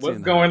see Quincy.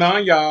 What's going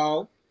on,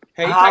 y'all?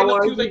 Hey, how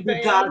are you,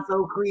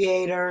 Picasso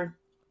creator?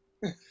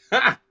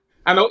 I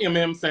know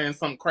MM saying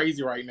something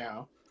crazy right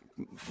now.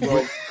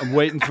 Well, I'm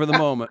waiting for the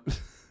moment.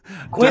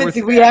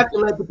 Quincy, we have to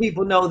let the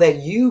people know that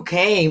you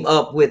came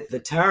up with the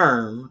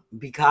term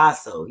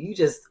Picasso. You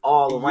just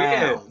all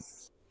around.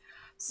 Yes.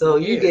 So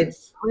you get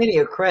plenty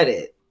of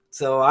credit.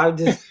 So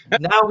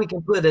now we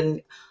can put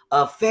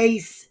a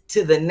face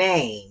to the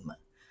name.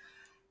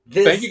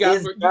 Thank you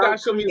guys. You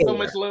guys show me so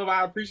much love.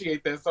 I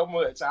appreciate that so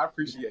much. I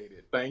appreciate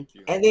it. Thank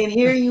you. And then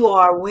here you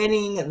are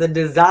winning the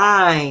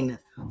design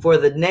for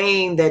the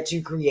name that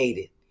you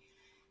created.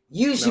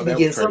 You should be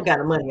getting some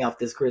kind of money off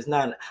this, Chris.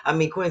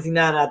 Quincy,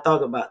 now that I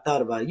thought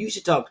about it, you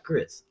should talk to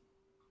Chris.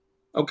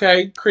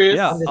 Okay, Chris.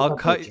 Yeah, I'll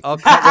cut where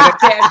the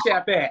cash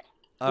app at.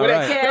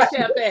 Where the cash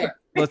app at.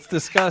 Let's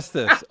discuss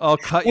this. I'll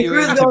cut you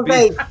Chris into B.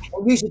 Say,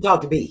 you should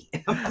talk to B.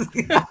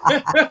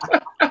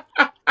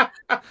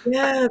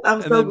 Yes,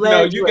 I'm so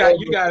glad. You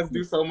guys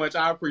do so much.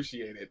 I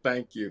appreciate it.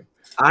 Thank you.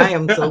 I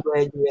am so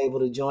glad you were able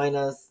to join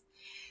us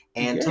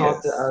and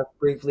talk to us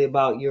briefly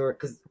about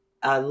because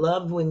I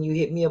loved when you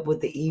hit me up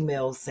with the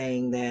email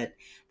saying that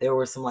there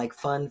were some like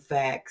fun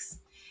facts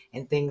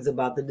and things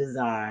about the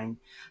design.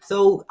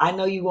 So I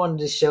know you wanted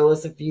to show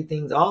us a few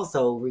things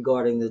also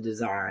regarding the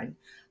design.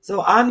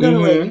 So I'm going to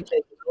let you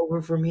take it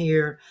over from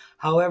here.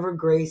 However,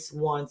 Grace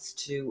wants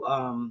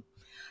to,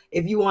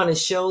 if you want to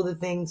show the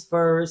things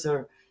first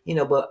or,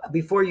 but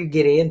before you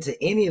get into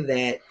any of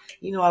that,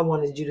 I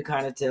wanted you to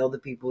kind of tell the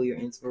people your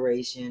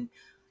inspiration.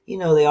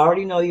 They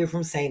already know you're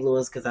from St.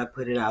 Louis because I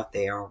put it out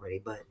there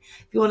already. But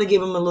if you want to give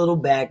them a little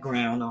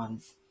background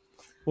on.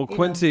 Well,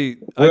 Quincy.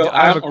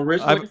 I'm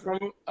originally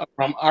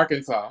from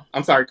Arkansas.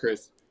 I'm sorry,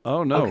 Chris.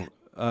 Oh, no. Okay.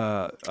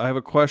 I have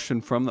a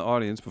question from the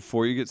audience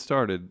before you get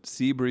started.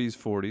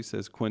 Seabreeze40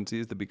 says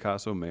Quincy is the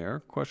Picasso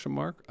mayor? ?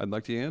 I'd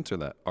like you to answer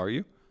that. Are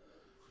you?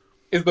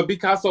 Is the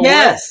Picasso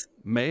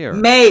mayor?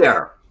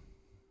 Mayor.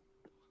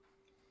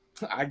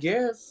 I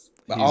guess.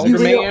 The older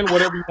man,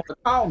 whatever you want to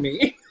call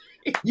me.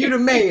 You the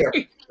mayor.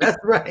 That's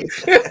right.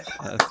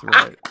 That's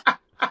right.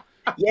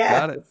 Yeah.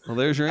 Got it. Well,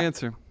 there's your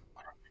answer.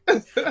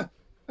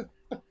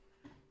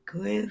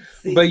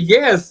 Quincy. But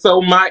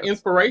so my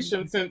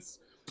inspiration, since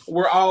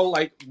we're all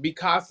like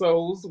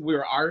Picassos,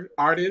 we're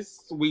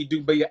artists, we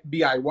do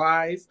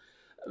DIYs.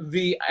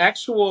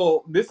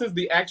 This is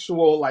the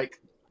actual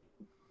like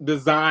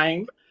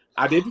design.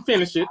 I didn't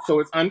finish it, so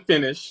it's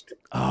unfinished.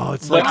 Oh,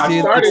 it's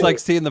like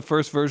seeing the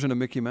first version of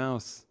Mickey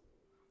Mouse.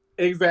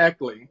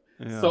 Exactly.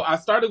 Yeah. So I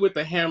started with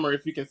the hammer,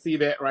 if you can see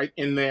that right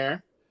in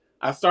there.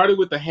 I started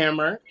with the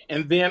hammer,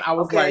 and then I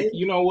was like,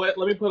 you know what?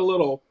 Let me put a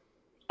little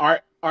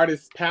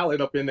artist palette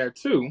up in there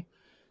too.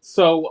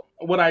 So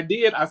what I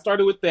did, I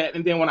started with that,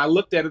 and then when I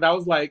looked at it, I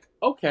was like,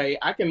 okay,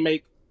 I can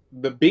make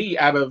the B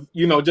out of,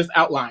 just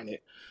outline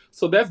it.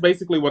 So that's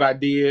basically what I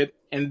did.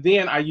 And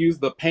then I used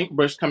the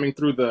paintbrush coming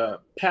through the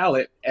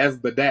palette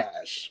as the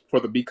dash for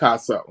the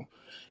Picasso.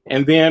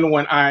 And then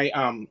when I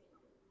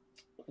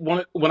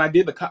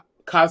did the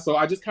Picasso,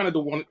 I just kind of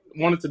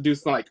wanted to do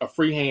some like a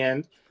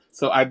freehand.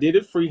 So I did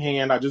it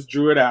freehand. I just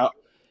drew it out.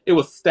 It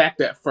was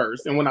stacked at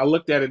first. And when I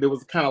looked at it, it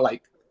was kind of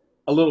like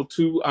a little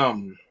too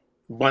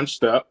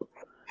bunched up.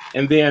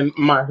 And then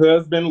my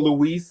husband,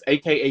 Luis,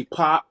 aka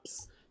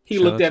Pops, he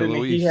looked at it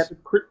and he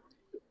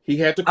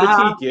had to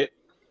critique it.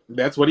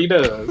 That's what he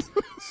does.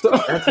 So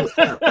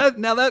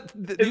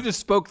you just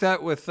spoke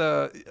that with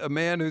a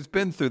man who's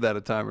been through that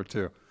a time or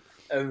two.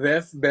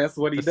 That's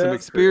what he does. Some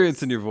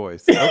experience in your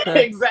voice.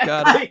 Okay,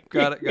 exactly.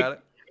 Got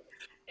it.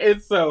 And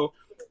so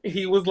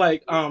he was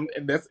like,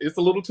 it's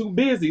a little too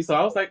busy. So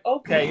I was like,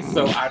 okay.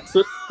 So I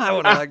took. I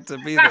would have liked to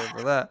be there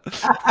for that.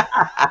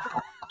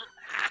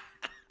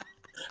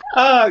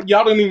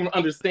 Y'all don't even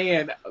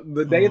understand.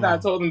 The day that I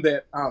told him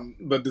that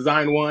the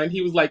design won,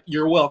 he was like,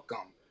 "You're welcome."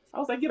 I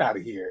was like, "Get out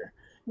of here."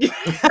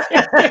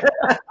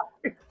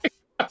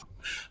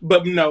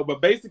 But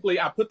basically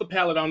I put the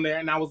palette on there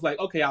and I was like,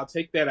 okay, I'll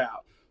take that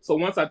out. So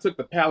once I took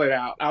the palette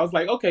out, I was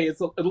like, okay,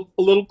 it's a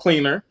little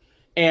cleaner.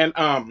 And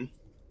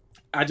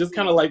I just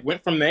kind of like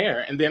went from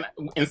there. And then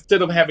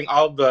instead of having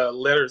all the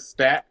letters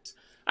stacked,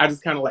 I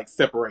just kind of like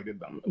separated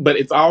them. But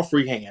it's all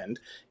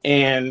freehand.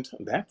 And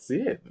that's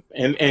it.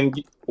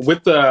 And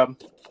with the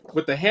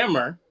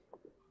hammer,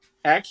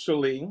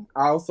 actually,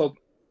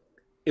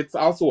 it's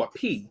also a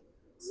P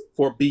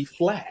for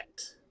B-Flat.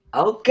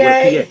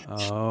 Okay.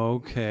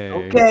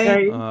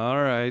 Okay.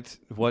 All right.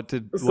 What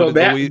did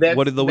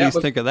Louise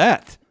think of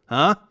that?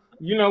 Huh?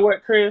 You know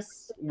what,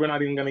 Chris? We're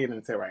not even gonna get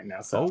into it right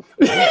now. So,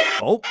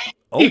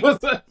 He was,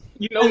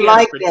 he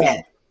like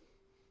that.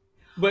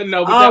 But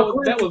no,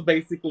 that was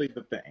basically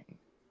the thing.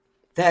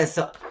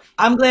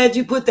 I'm glad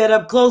you put that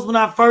up close. When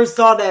I first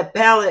saw that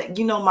palette,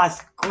 my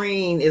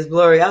screen is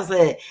blurry. I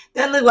said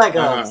that looked like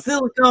a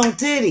silicone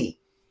titty.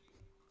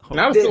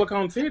 Not a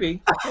silicone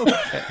titty.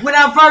 When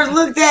I first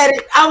looked at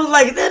it, I was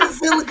like, "Is that a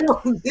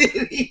silicone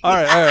titty?" All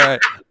right.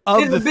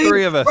 Of the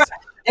three of us,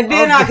 and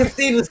then I could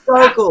see the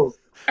circles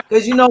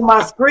because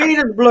my screen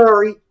is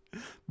blurry,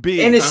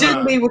 and it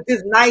shouldn't be with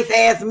this nice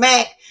ass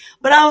Mac.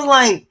 But I was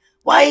like,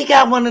 "Why he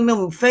got one of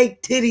them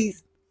fake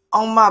titties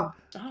on my?"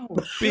 Now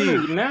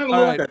look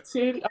like a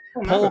titty.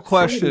 Whole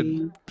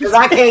question. Because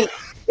I can't.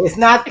 It's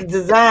not the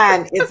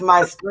design. It's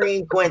my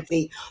screen,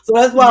 Quincy. So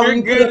that's why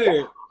You're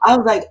good. I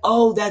was like,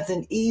 oh, that's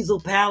an easel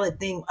palette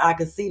thing. I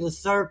could see the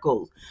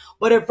circles.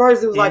 But at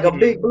first it was like a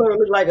big blur. It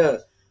looked like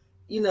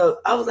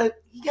I was like,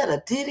 you got a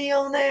titty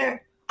on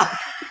there?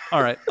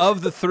 All right.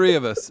 Of the three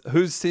of us,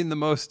 who's seen the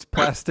most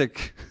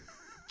plastic?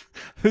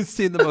 Who's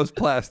seen the most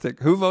plastic?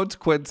 Who votes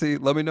Quincy?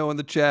 Let me know in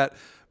the chat.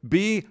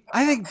 B,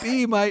 I think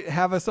B might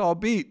have us all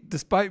beat,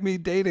 despite me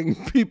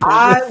dating people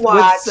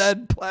with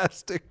said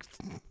plastic.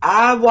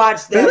 I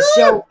watched that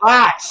show,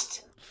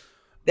 Botched.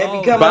 That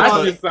become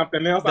Botched is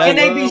something else. And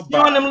they be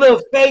showing them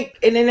little fake,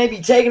 and then they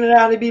be taking it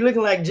out. They be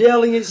looking like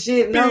jelly and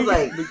shit. And I was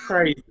like,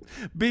 crazy.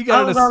 B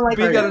got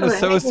an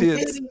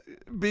associate's.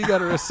 B got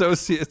her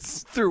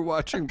associates through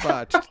watching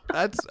Botched.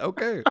 That's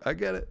okay. I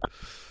get it.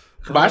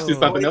 Botched is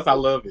something else. I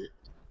love it.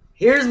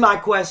 Here's my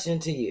question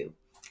to you.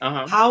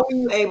 How are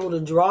you able to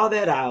draw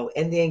that out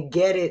and then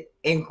get it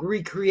and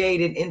recreate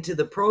it into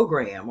the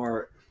program?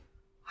 Or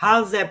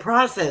how does that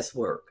process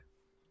work?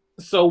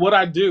 So what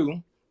I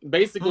do,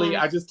 basically,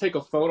 I just take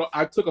a photo.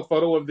 I took a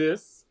photo of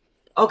this.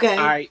 Okay.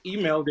 I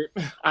emailed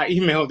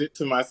it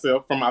to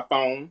myself from my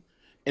phone.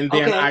 And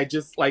then I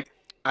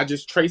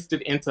just traced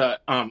it into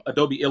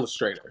Adobe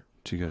Illustrator.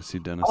 Did you guys see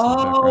Dennis?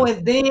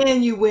 And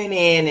then you went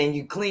in and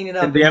you cleaned it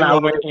up. And then I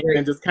went in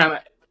and just kind of,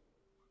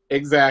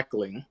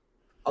 exactly.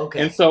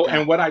 Okay. And so,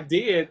 and what I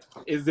did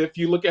is, if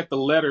you look at the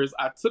letters,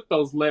 I took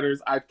those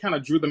letters, I kind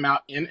of drew them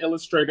out in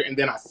Illustrator, and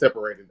then I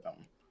separated them.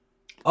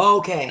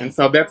 Okay. And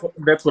so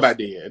that's what I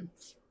did.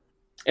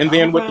 And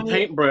then with the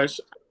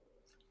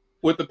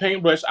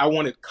paintbrush, I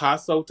wanted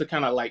Casso to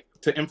kind of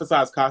to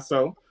emphasize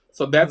Casso.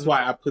 So that's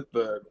why I put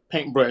the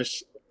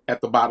paintbrush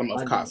at the bottom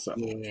of Casso.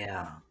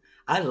 Yeah,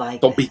 I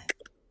like that.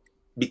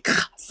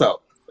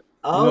 Casso.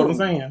 Oh, you know what I'm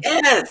saying?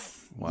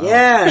 Yes. Wow.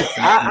 Yes.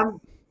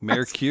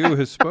 Mayor Q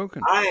has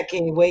spoken. I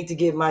can't wait to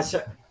get my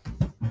shirt.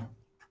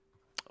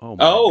 Oh,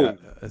 God.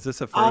 Is this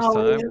a first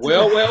time?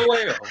 Well.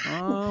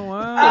 Oh,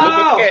 wow. Look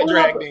at the cat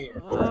dragged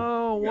in.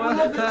 Oh,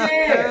 what the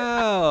hell?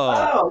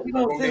 Oh, you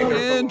gonna sit on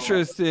the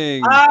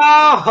Interesting.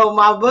 Oh,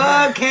 my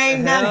bug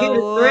came down here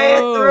to thread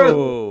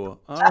through.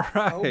 All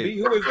right.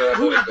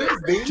 Who is this,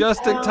 B?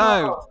 Just in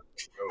time.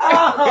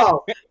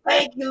 Oh,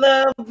 thank you,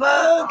 love bug.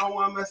 I don't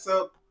want to mess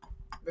up.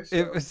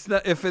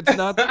 If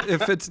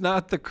it's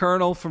not the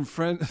Colonel from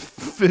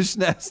Fish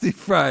Nasty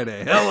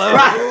Friday.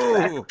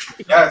 Hello.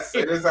 Yes,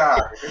 it is I.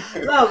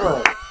 Love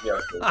her.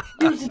 Yes.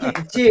 You should get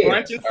the chair.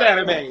 Lunch and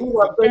Saturday.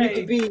 So you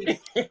can be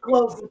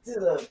closer to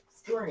the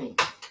screen,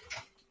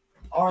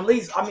 or at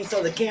least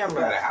so the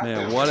camera.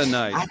 Man, what a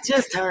night! I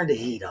just turned the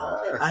heat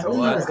on. I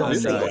knew I was going to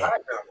say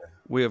that.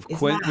 We have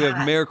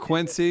Mayor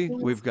Quincy.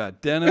 We've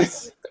got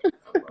Dennis.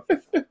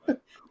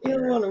 You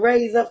don't want to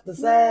raise up the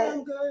side?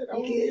 I'm good.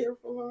 I'm here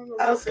for long.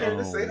 I was scared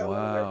to say that.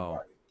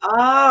 Wow.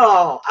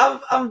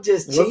 Oh, I'm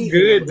just cheesing. What's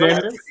good,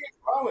 Dennis?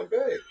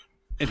 Good.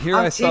 And here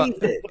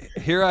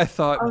I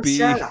thought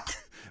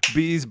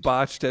B's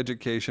botched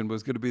education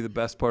was going to be the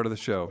best part of the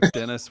show.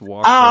 Dennis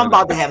walked. I'm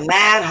about to have 9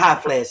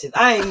 hot flashes.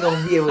 I ain't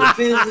going to be able to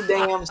finish the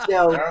damn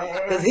show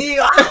because he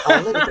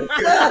look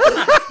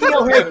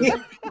at this.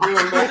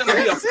 There's going to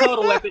be a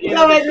puddle at the end.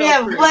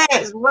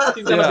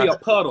 He's going to be a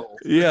puddle.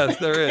 Yes,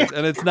 there is.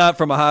 And it's not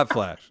from a hot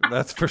flash.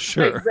 That's for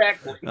sure.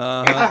 Exactly.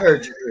 I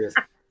heard you, Chris.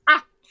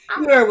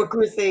 You heard what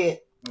Chris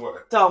said?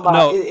 What? Talking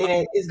about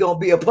it's going to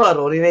be a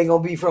puddle. It ain't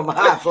going to be from a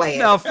hot flash.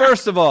 Now,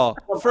 first of all,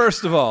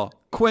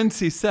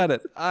 Quincy said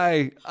it.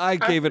 I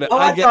gave it.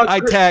 I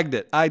tagged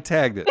it.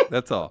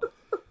 That's all.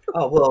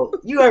 Oh, well,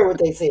 you heard what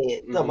they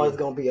said. Talking about it's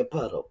going to be a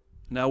puddle.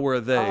 Now where are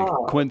they?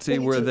 Oh, Quincy,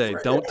 where are they?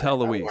 Don't tell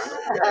Louise.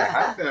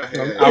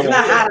 It's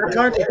not hot. I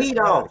turned the heat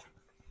off.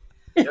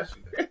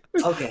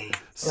 Okay.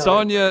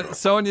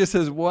 Sonia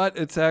says, what?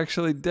 It's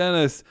actually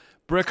Dennis.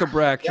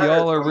 Bric-a-brac.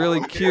 Y'all are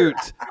really cute.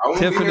 I won't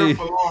Tiffany. be here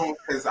for long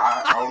because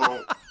I don't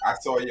know. I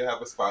saw you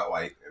have a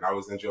spotlight and I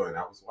was enjoying it.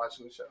 I was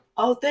watching the show.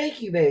 Oh,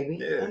 thank you, baby.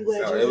 Yeah, I'm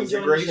glad so you it was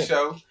a great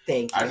show.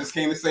 Thank you. I just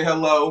came to say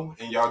hello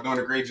and y'all doing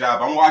a great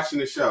job. I'm watching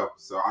the show,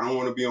 so I don't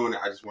want to be on it.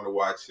 I just want to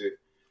watch it.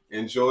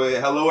 Enjoy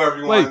it. Hello,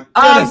 everyone. Wait,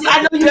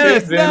 I know you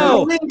Dennis,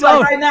 no,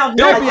 don't, right now.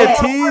 don't be a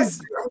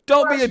tease.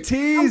 Don't be a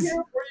tease.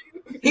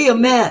 He a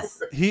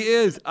mess. He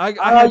is. I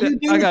got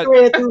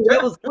thread through.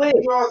 That was quick.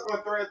 You all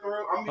gonna thread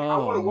through? I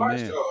want to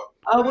watch y'all.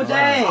 Oh, well,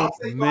 dang.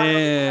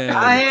 Man.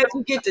 I had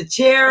to get the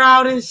chair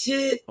out and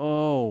shit.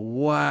 Oh,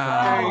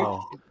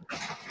 wow.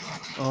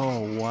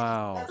 Oh,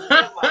 wow.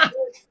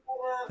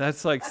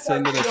 That's like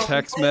sending a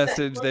text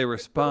message. They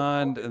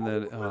respond, and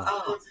then...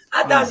 Oh.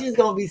 I thought she was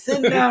going to be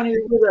sitting down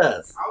here with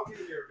us. I'll be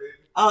here, baby.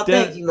 Oh,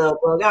 thank you, love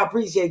bug. I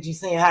appreciate you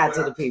saying hi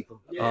to the people.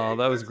 Oh,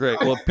 that was great.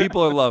 Well,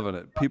 people are loving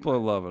it. People are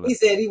loving it. He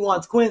said he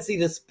wants Quincy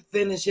to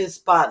finish his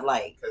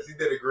spotlight. Because he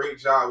did a great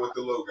job with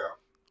the logo.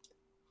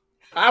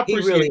 I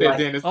appreciate that,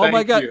 Dennis. Oh,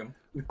 my God. You.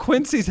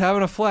 Quincy's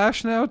having a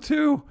flash now,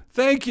 too.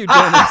 Thank you,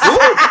 Dennis.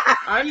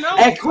 I know.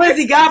 And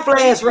Quincy got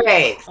flash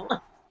rags.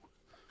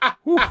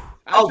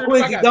 Oh,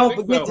 Quincy, don't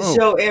forget to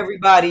show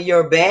everybody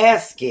your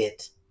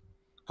basket.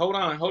 Hold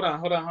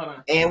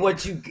on. And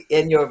what you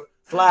in your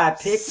fly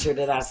picture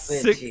that I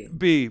sent you.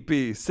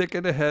 B. Sick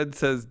in the Head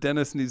says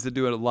Dennis needs to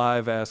do a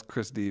live Ask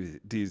Chris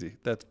Deasy.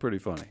 That's pretty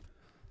funny.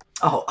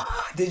 Oh,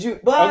 did you?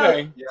 Well,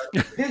 okay.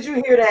 Did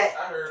you hear that?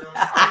 I heard him.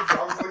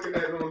 I was looking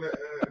at it on the.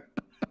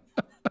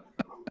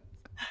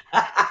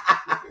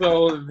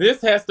 So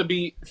this has to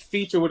be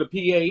featured with a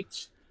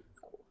PH.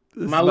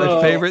 This is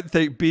my favorite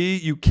thing. B,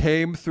 you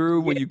came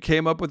through when you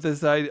came up with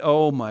this idea.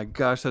 Oh my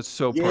gosh, that's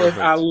so perfect. Yes,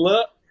 I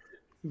love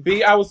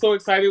B. I was so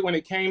excited when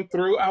it came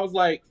through. I was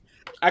like,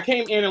 I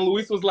came in and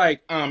Luis was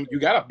like, you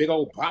got a big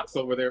old box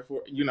over there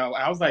for,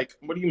 I was like,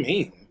 what do you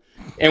mean?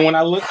 And when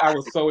I looked, I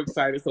was so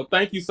excited. So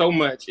thank you so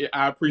much.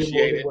 I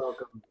appreciate it.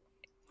 Welcome.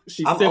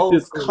 She sent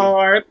this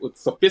card with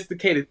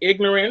sophisticated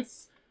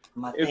ignorance.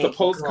 It's a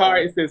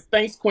postcard. It says,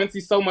 thanks, Quincy,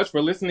 so much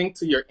for listening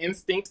to your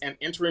instinct and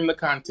entering the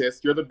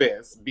contest. You're the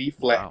best.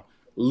 B-Phlat,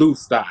 Lou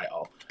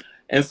style.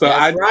 And so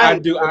I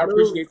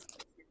appreciate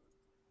it.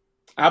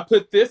 I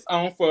put this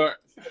on for,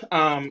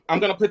 I'm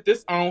going to put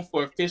this on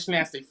for Fish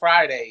Nasty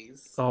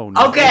Fridays. Oh,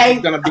 no.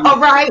 Okay. All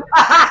right.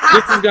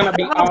 This is going to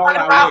be all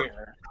I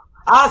wear.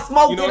 I'll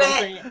smoke you know to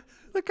that.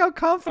 Look how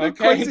confident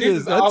Quincy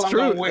is. That's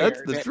true.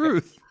 That's the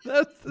truth.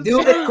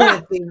 Do it,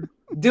 Quincy.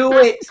 Do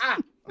it.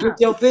 With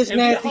your Fish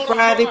Nasty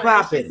Friday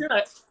popping.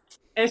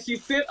 And she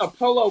sent a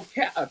polo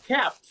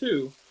cap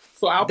too.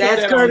 So I'll put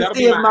that's that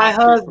courtesy of my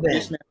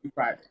husband.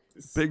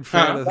 Big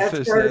fan of the that's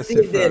Fish courtesy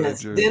Nasty of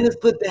Dennis. Friday. Dennis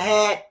put the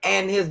hat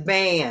and his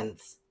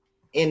bands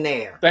in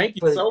there.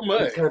 Thank you so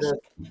much.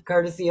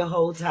 Courtesy of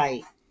Hold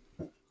Tight.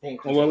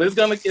 Thank you. Well, it's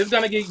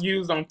gonna get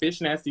used on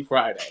Fish Nasty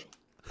Friday.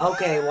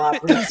 Okay, well, I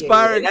appreciate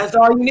it. That's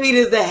all you need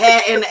is the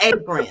hat and the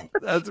apron.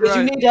 That's right.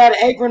 You need to have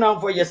an apron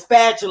on for your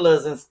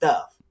spatulas and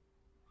stuff.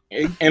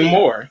 And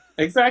more.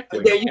 Exactly.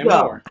 There you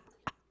go. More.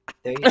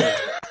 There you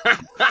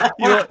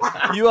go.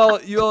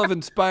 you all have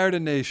inspired a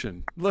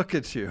nation. Look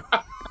at you.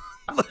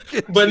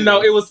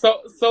 No, it was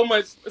so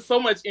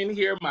much in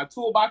here. My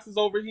toolbox is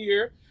over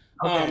here.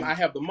 Okay. I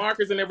have the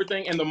markers and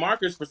everything. And the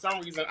markers, for some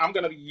reason, I'm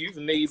gonna be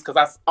using these because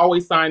I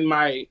always sign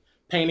my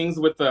paintings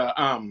with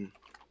the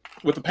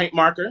paint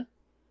marker.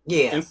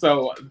 Yeah. And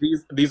so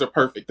these are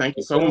perfect. Thank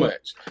you so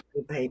much.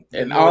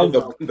 And all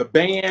the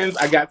bands.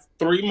 I got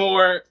 3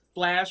 more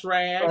flash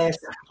rags.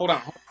 Hold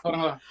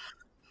on.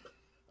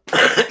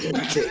 There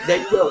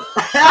you go.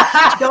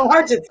 Don't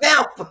hurt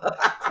yourself.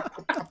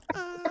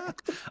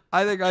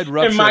 I think I'd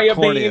rupture in my a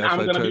cornea opinion, if I'm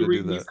I going to be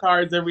reading these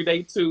cards every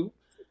day too.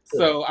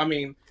 So I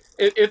mean,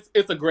 it's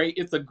a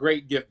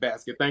great gift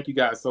basket. Thank you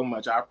guys so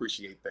much. I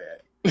appreciate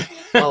that.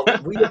 Well,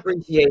 we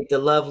appreciate the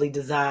lovely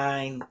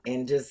design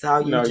and just how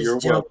you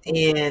just jumped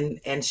in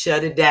and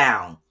shut it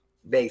down.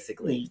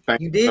 Basically,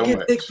 you did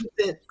get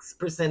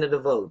 66% of the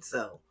vote,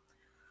 so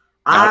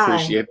I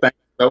appreciate it. Thank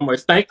you so much.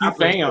 Thank you,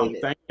 fam.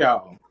 Thank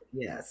y'all.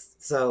 Yes.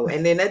 So,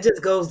 and then that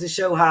just goes to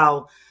show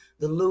how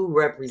the Lou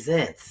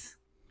represents.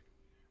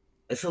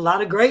 It's a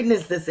lot of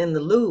greatness that's in the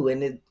Lou,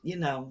 and it,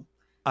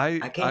 I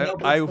can't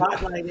help but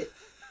spotlight it.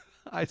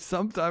 I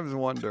sometimes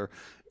wonder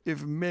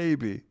if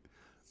maybe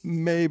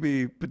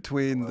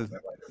between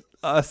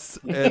us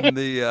and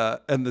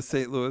the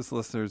St. Louis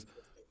listeners,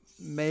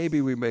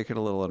 maybe we make it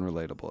a little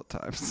unrelatable at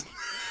times.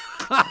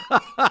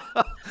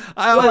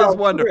 I always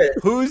wonder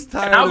who's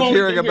tired of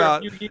hearing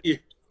about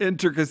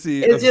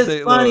intricacy of St. Louis. It's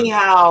just funny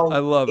how I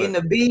love it. In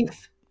the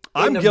beef.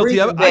 I'm guilty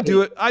of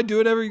it. I do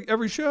it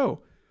every show.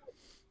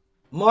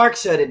 Mark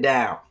shut it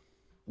down.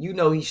 You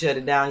know he shut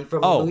it down.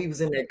 He was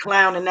in there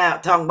clowning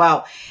out, talking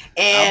about.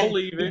 And I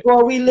believe it.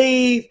 Before we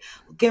leave,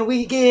 can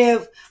we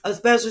give a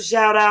special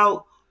shout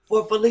out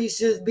for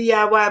Felicia's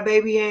DIY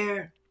baby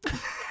hair?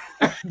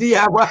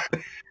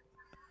 DIY.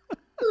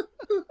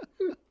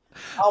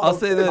 I'll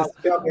say this.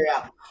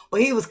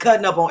 But he was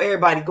cutting up on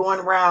everybody, going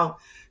around,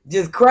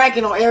 just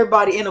cracking on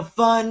everybody in a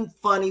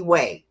funny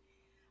way.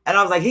 And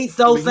I was like, he's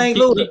so St.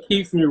 Louis. He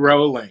keeps me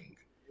rolling.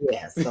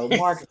 Yeah, so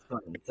Mark is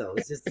funny. So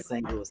it's just the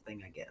St. Louis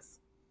thing, I guess.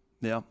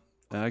 Yeah,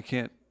 I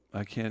can't.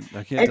 Hey,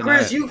 deny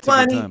Chris, it. you It's a good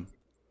funny time.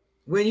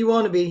 when you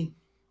want to be.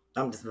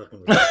 I'm just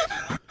fucking with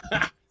you.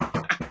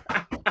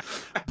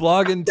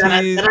 Blog and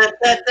Tease.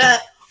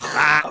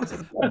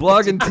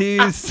 Blog and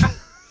Tease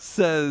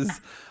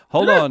says,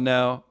 hold on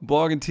now.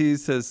 Blog and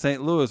Tease says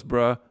St. Louis,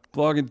 bruh.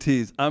 Blog and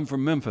Tease, I'm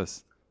from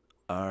Memphis.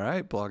 All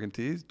right, Blog and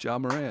Tease, Ja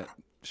Morant.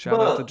 Shout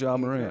out to Ja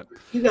Morant.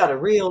 You got a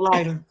real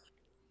lighter?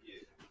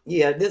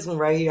 Yeah, this one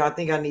right here, I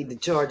think I need to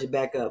charge it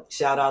back up.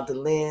 Shout out to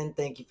Lynn.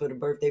 Thank you for the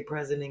birthday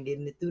present and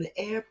getting it through the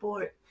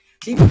airport.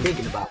 She been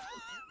thinking about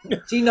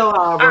it. She know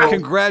how I roll.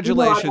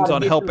 Congratulations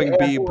on helping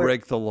B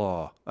break the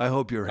law. I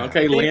hope you're happy.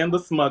 Okay, Lynn the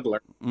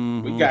smuggler.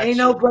 Mm-hmm. We got Ain't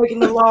no breaking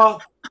the law.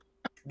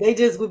 They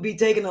just would be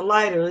taking a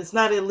lighter. It's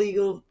not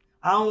illegal.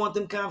 I don't want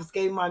them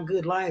confiscating my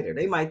good lighter.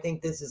 They might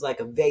think this is like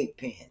a vape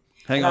pen.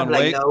 Hang and on, I'm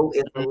like, wait. no,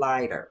 it's a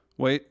lighter.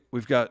 Wait,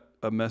 we've got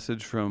a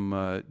message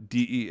from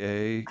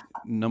DEA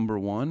number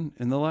 1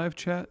 in the live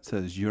chat. It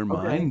says, "You're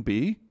mine,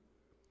 B."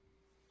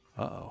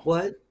 Uh-oh.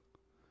 What?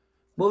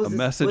 What was a this?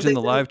 message in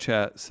the live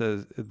chat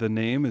says the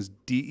name is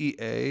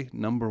DEA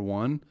number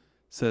 1.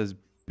 Says,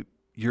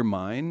 "You're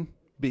mine,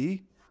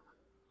 B."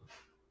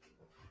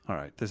 All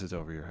right, this is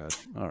over your head.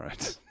 All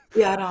right.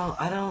 Yeah,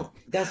 I don't.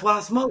 That's why I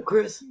smoke,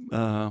 Chris.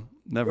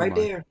 Never right mind.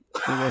 There.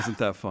 It wasn't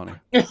that funny.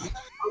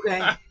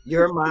 Okay,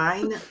 you're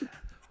mine.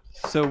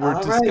 So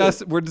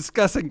we're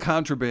discussing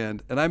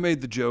contraband, and I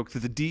made the joke that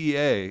the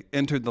DEA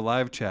entered the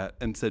live chat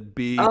and said,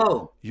 "B,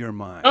 you're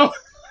mine." Oh.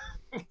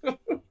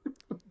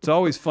 It's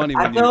always funny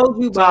when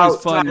it's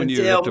always fun when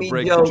you have to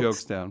break the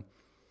jokes down.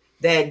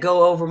 That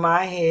go over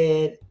my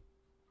head.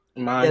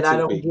 Mine that I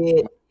don't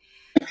get.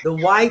 The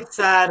white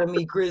side of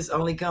me, Chris,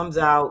 only comes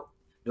out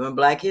during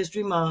Black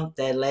History Month,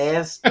 that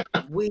last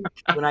week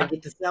when I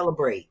get to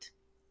celebrate.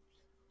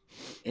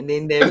 And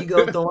then there you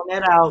go, throwing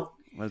that out.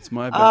 That's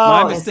my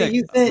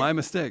mistake. So my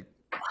mistake.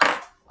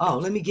 Oh,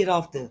 let me get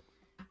off the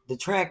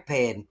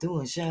trackpad and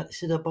throwing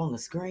shit up on the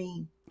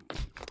screen.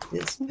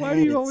 Why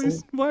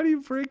do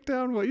you break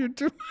down what you're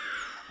doing?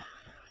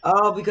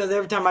 Oh, because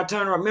every time I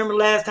turn around, remember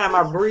last time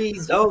I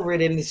breezed over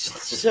it and it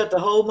shut the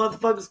whole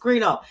motherfucking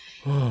screen off.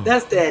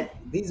 That's that.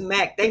 These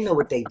Mac, they know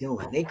what they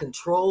doing. They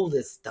control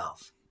this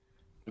stuff.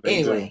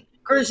 Anyway,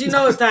 Chris, you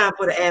know it's time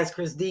for the Ask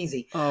Chris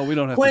Deasy. Oh, we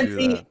don't have Quincy, to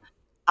do that.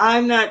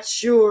 I'm not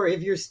sure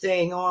if you're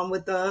staying on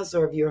with us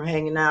or if you're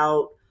hanging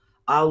out.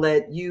 I'll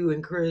let you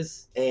and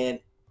Chris and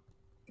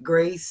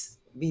Grace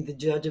be the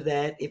judge of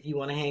that if you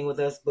want to hang with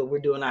us. But we're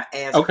doing our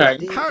Ask Chris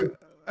Deasy.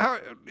 How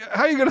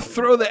are you going to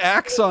throw the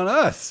axe on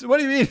us? What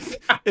do you mean?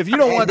 If you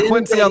don't want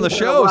Quincy on the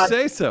show,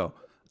 say so.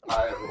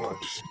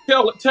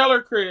 Tell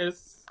her,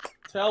 Chris.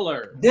 Tell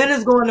her.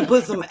 Dennis going to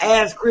put some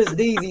Ask Chris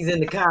Deasies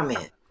in the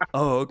comment.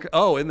 Oh, okay.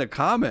 Oh, in the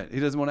comment. He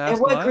doesn't want to ask.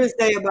 And what live? Chris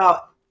say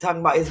about talking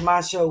about is my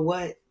show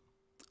what?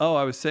 Oh,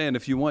 I was saying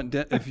if you want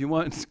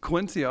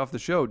Quincy off the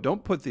show,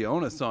 don't put the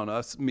onus on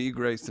us, me,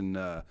 Grace, and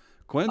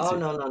Quincy. Oh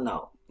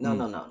no.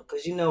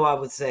 Because you know I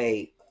would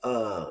say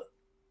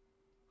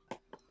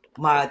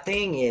my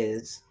thing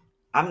is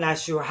I'm not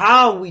sure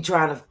how we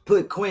trying to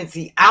put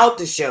Quincy out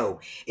the show.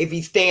 If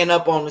he's staying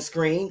up on the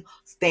screen,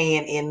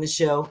 staying in the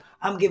show,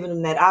 I'm giving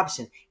him that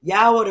option.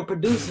 Y'all are the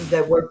producers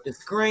that work the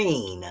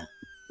screen.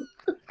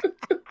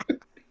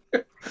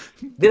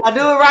 Did I do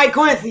it right,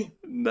 Quincy?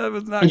 That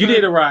was not. You good.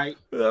 did it right.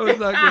 That was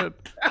not good.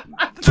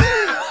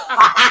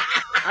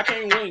 I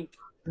can't wink.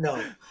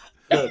 No.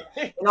 Look,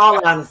 in all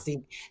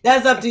honesty,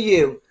 that's up to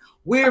you.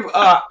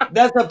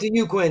 That's up to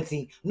you,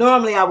 Quincy.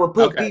 Normally, I would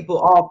put people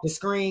off the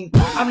screen.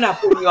 I'm not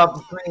putting you off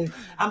the screen.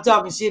 I'm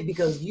talking shit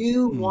because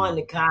you won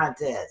the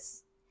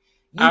contest.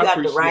 You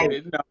got the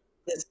right. No.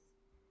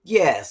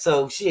 Yeah,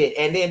 so shit.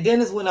 And then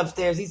Dennis went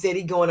upstairs. He said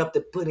he going up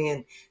to put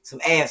in some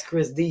Ask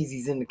Chris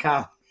Deasies in the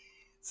comments.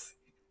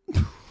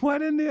 Why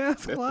didn't he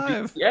ask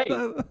live?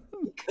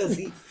 Because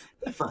he's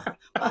funny.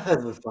 My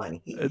husband's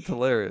funny. It's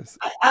hilarious.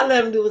 I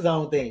let him do his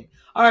own thing.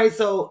 All right,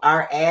 so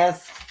our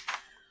Ask.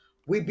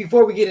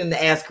 Before we get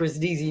into Ask Chris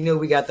Deasy, you know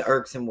we got the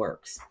Irks and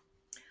Works.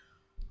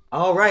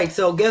 All right,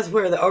 so guess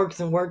where the Irks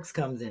and Works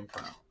comes in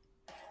from?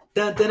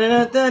 Dun, dun, dun,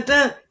 dun, dun,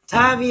 dun.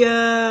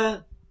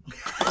 Tavia.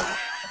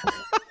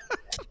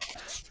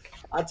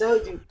 I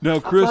told you. No,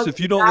 Chris, if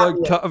you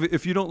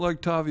don't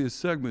like Tavia's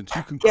segments,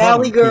 you can call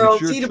Cali him, girl,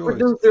 she's the choice.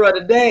 producer of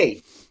the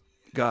day.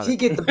 She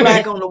gets the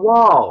plaque on the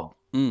wall.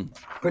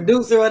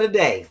 Producer of the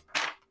day.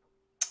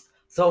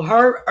 So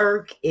her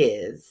irk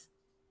is,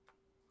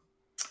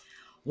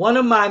 one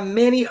of my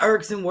many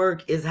irks and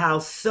work is how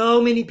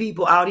so many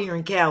people out here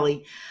in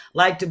Cali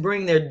like to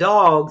bring their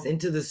dogs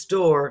into the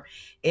store,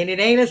 and it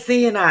ain't a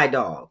CNI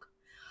dog.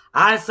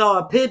 I saw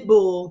a pit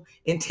bull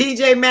in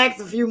TJ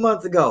Maxx a few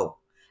months ago.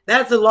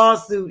 That's a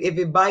lawsuit if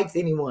it bites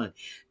anyone.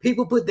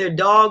 People put their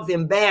dogs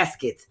in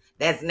baskets.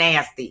 That's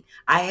nasty.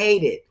 I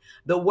hate it.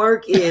 The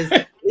work is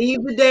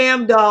Leave the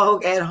damn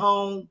dog at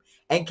home,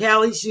 and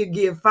Cali should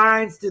give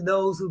fines to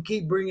those who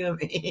keep bringing them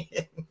in.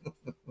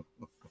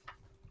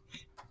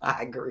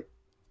 I agree.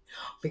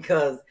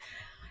 Because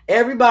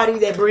everybody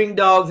that bring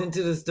dogs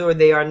into the store,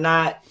 they are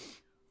not,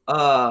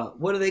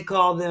 what do they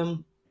call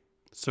them?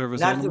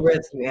 Service Not animals? the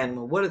rescue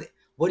animal. What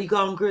do you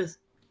call them, Chris?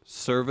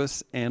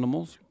 Service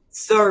animals.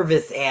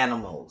 Service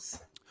animals.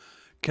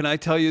 Can I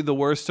tell you the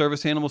worst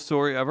service animal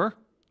story ever?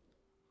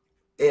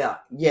 Yeah.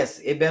 Yes.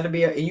 It better be.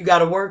 You got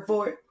to work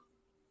for it.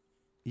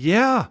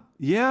 Yeah.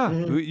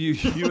 You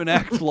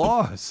enact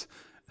laws.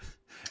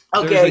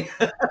 Okay.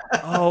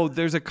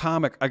 There's a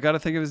comic. I got to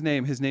think of his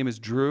name. His name is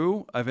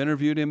Drew. I've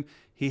interviewed him.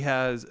 He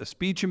has a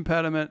speech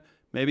impediment.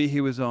 Maybe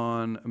he was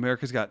on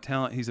America's Got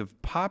Talent. He's a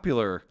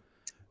popular.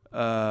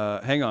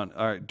 Hang on.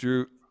 All right,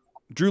 Drew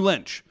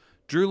Lynch.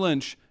 Drew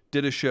Lynch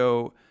did a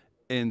show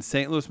in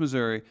St. Louis,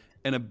 Missouri,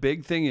 and a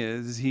big thing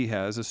is he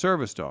has a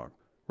service dog,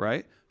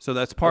 right? So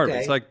that's part of it.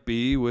 It's like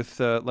B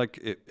with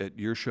at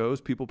your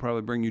shows, people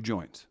probably bring you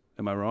joints.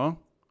 Am I wrong?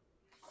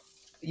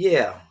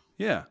 Yeah.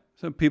 Yeah.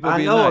 So people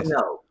being nice.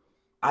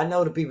 I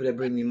know the people that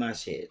bring me my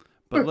shit.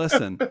 But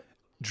listen,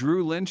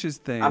 Drew Lynch's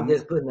thing. I'm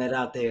just putting that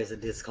out there as a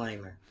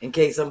disclaimer in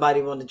case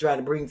somebody wanted to try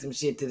to bring some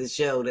shit to the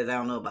show that I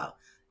don't know about.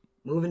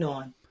 Moving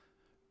on.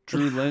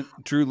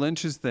 Drew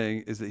Lynch's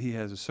thing is that he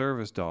has a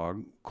service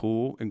dog,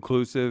 cool,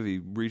 inclusive. He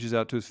reaches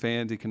out to his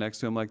fans. He connects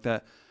to them like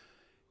that.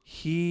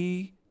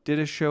 He did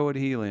a show at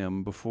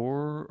Helium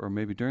before or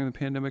maybe during the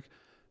pandemic.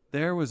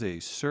 There was a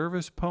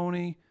service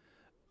pony,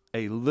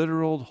 a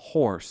literal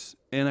horse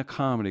in a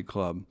comedy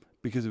club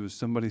because it was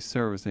somebody's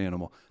service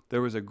animal.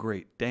 There was a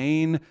Great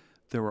Dane.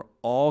 There were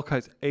all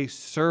kinds. A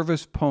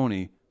service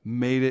pony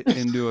made it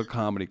into a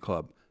comedy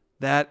club.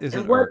 That is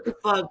an what the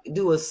fuck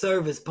do a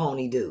service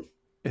pony do?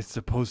 It's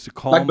supposed to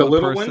calm the the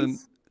little person.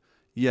 ones?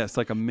 Yes,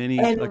 like a mini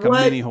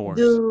horse.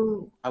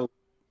 Do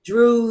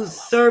Drew's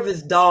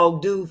service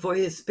dog do for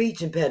his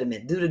speech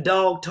impediment? Do the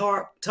dog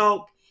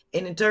talk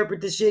and interpret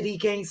the shit he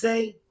can't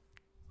say?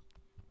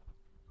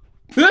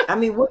 I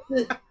mean,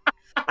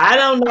 I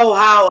don't know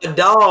how a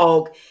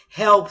dog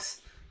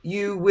helps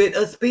you with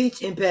a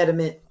speech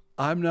impediment.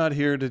 I'm not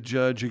here to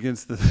judge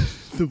against the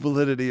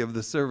validity of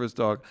the service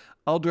dog.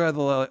 I'll draw the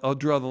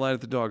line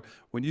at the dog.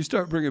 When you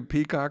start bringing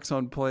peacocks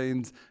on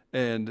planes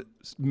and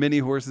mini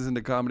horses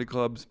into comedy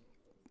clubs,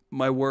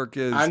 my work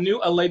is. I knew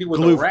a lady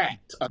with a rat.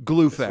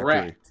 Glue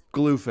factory.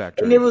 Glue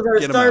factory. And it was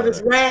her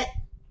service rat.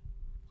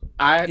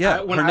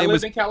 When I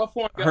lived in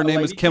California, her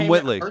name was Kym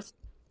Whitley.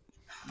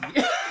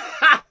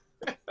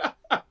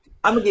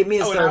 I'm gonna get me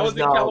a service dog. When I was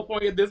in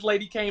California, this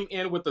lady came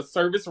in with a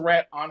service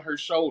rat on her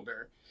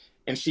shoulder,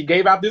 and she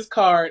gave out this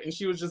card,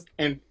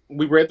 and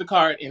we read the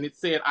card, and it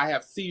said, "I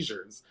have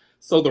seizures,"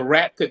 so the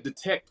rat could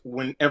detect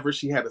whenever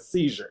she had a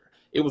seizure.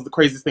 It was the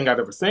craziest thing I'd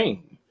ever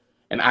seen,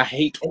 and I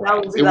hate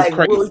rats. It was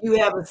crazy. Will you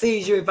have a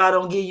seizure if I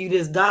don't give you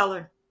this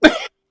 $1?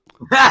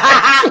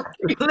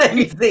 Let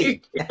me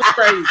see. It was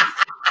crazy.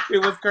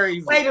 It was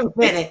crazy. Wait a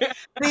minute.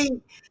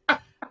 See,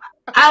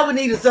 I would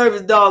need a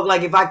service dog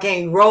like if I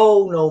can't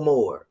roll no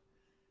more.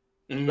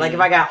 Mm-hmm. Like if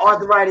I got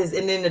arthritis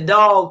and then the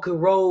dog could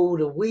roll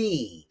the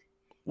weed.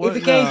 If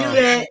you can't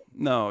do that.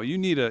 No, you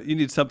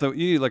need something.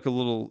 You need like a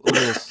little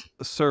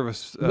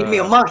service. Give me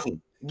a monkey.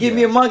 Give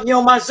me a monkey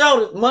on my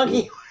shoulder.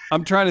 Monkey.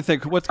 I'm trying to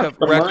think. What's got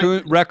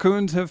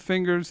raccoons have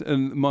fingers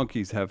and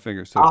monkeys have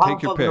fingers. So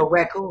take your pick. No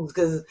raccoons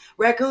because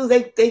raccoons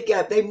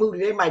they move.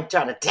 They might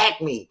try to attack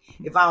me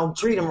if I don't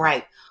treat them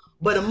right.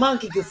 But a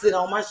monkey can sit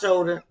on my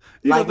shoulder.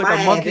 You don't think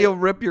a monkey will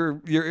rip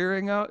your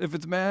earring out if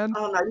it's mad?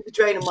 Oh no, you can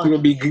train a monkey. It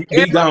would be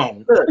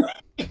gone.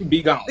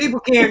 Be gone. People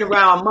carrying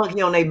around a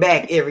monkey on their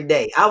back every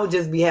day. I would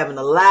just be having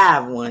a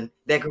live one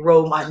that could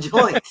roll my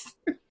joints.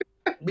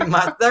 Be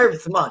my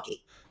service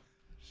monkey.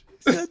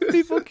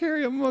 People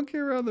carry a monkey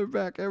around their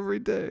back every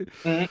day.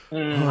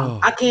 Oh.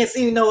 I can't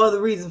see no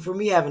other reason for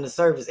me having a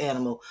service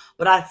animal,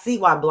 but I see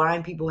why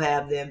blind people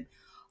have them.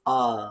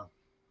 I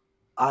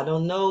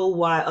don't know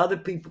why other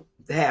people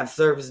have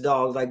service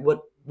dogs, like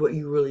what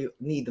you really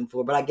need them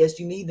for, but I guess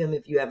you need them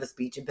if you have a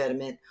speech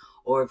impediment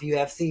or if you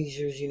have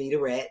seizures, you need a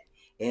rat.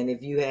 And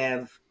if you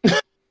have,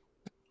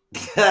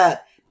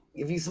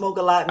 if you smoke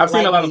a lot, I've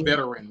seen a lot of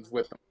veterans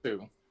with them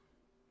too.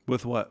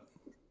 With what?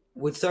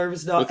 With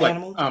service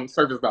animals?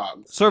 Service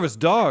dogs. Service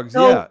dogs,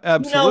 so, yeah,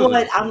 absolutely. You know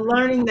what? I'm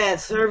learning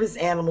that service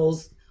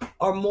animals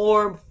are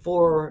more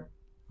for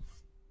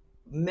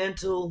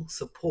mental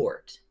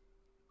support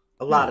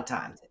a lot of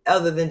times,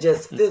 other than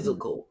just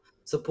physical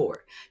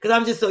support. Because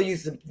I'm just so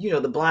used to,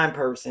 the blind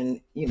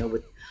person,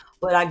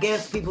 but I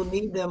guess people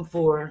need them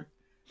for,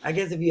 I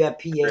guess if you have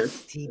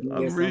PTSD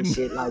or some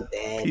shit like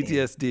that.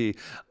 PTSD.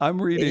 I'm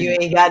reading. You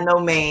ain't got no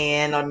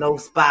man or no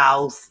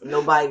spouse.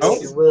 Nobody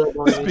can rub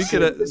on your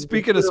shoulder.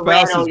 Speaking of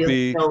spouses,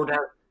 B.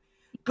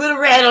 Put a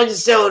rat on your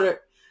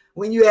shoulder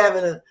when you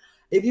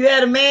if you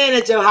had a man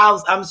at your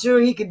house, I'm sure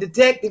he could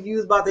detect if you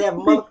was about to have a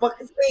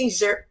motherfucking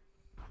seizure.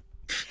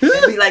 And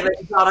be like,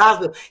 let's call the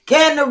hospital.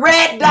 Can the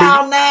rat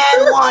dial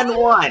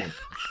 911?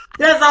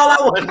 That's all I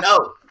want to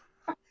know.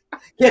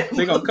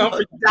 They're gonna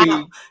comfort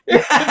you.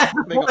 They're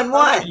gonna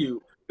comfort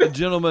you. A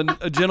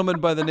gentleman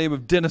by the name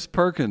of Dennis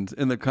Perkins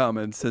in the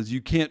comments says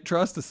you can't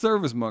trust a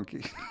service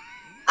monkey.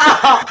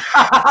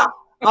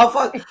 Oh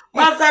fuck!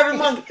 My service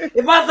monkey.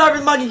 If my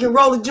service monkey can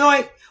roll a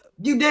joint,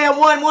 you damn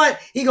 1-1.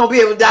 He gonna be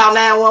able to dial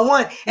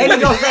 911, and he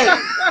gonna say,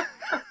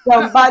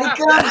 "Somebody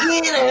come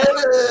get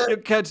it." You'll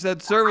catch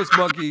that service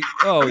monkey.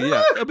 Oh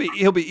yeah,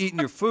 he'll be eating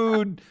your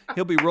food.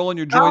 He'll be rolling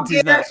your joints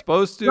he's not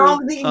supposed to. As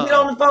long as he can get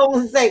on the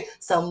phone and say,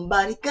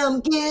 "Somebody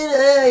come get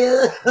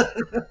it."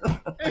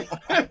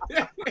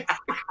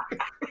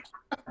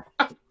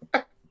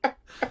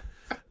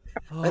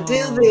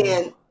 Until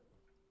then,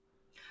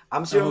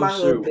 I'm sure my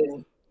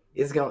husband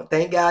is going.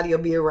 Thank God he'll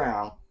be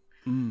around.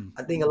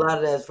 I think a lot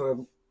of that's for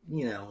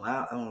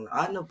I don't know.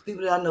 I know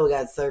people that I know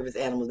got service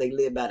animals. They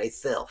live by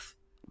themselves.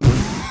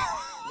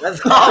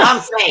 That's all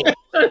I'm saying.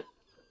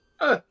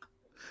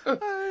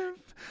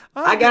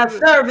 I got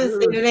service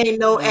and it ain't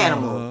no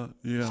animal.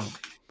 Yeah.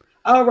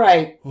 All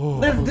right.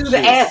 Let's do the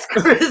Ask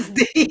Chris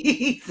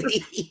Deasy.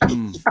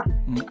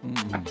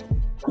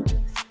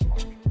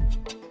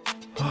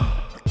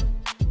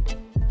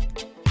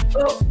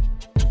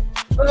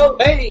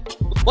 Hey.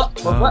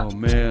 What? Oh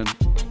man,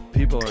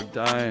 people are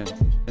dying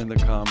in the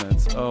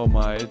comments. Oh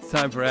my, it's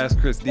time for Ask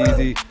Chris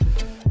Deasy.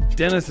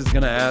 Dennis is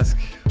gonna ask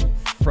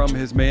from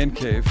his man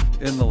cave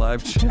in the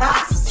live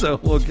chat, so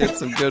we'll get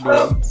some good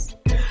ones.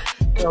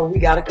 So we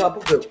got a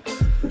couple good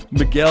ones.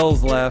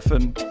 Miguel's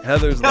laughing,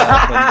 Heather's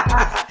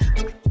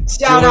laughing.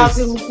 Shout out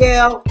to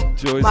Miguel,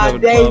 Joy's my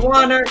day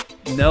oneer.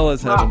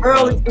 Nella's having my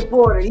early fun.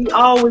 supporter. He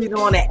always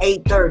on at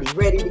 8:30,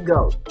 ready to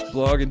go.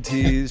 Blog and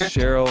Tease,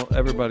 Cheryl,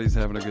 everybody's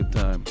having a good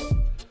time.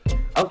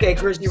 Okay,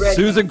 Chris, you ready?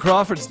 Susan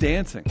Crawford's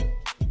dancing.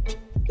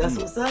 That's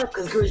what's up,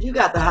 because Chris, you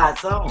got the hot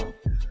song.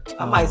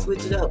 I might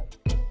switch it up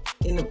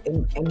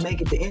and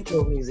make it the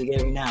intro music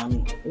every now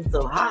and then. It's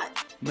so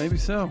hot. Maybe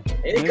so.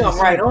 It come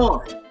right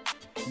on.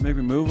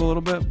 Maybe move a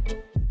little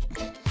bit.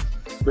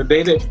 The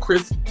day that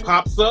Chris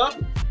pops up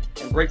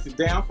and breaks it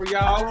down for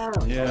y'all.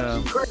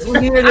 Yeah. Chris,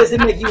 when you hear this,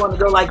 it makes you want to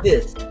go like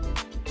this.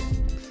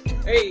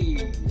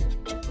 Hey.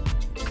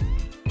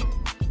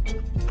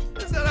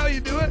 Is that how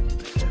you do it?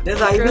 That's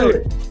how you do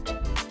it.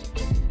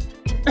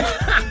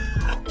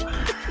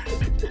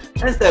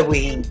 That's that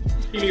weed.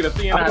 You need a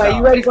CNI. Okay,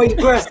 you ready for your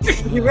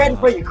question? You ready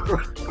for your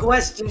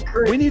question,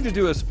 Chris? We need to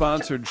do a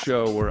sponsored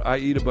show where I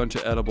eat a bunch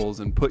of edibles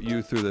and put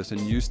you through this, and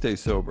you stay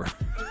sober.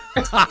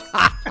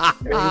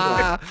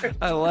 I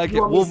like it.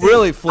 We'll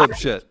really flip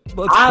shit.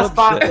 I'll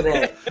sponsor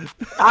that.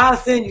 I'll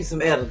send you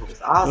some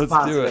edibles. I'll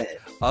sponsor that.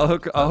 I'll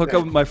hook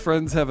up. My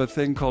friends have a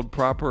thing called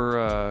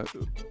proper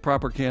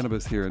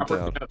cannabis here in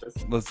town.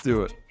 Let's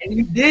do it. And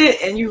you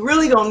did, and you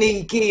really don't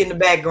need Key in the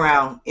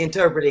background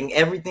interpreting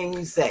everything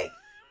you say.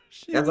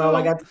 That's all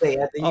I got to say.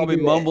 I'll be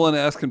mumbling,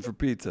 asking for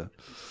pizza.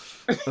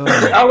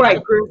 All right,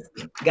 Chris.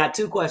 Got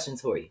two questions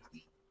for you.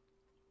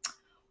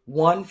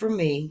 One from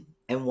me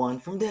and one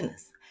from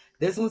Dennis.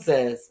 This one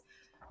says,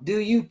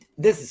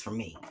 this is for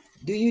me.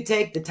 Do you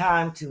take the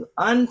time to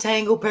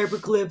untangle paper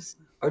clips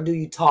or do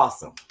you toss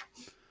them?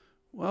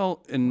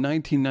 Well, in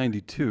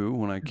 1992,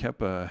 when I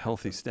kept a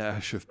healthy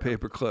stash of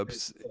paper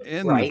clips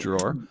in the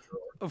drawer,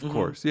 of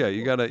course, yeah,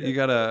 you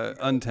gotta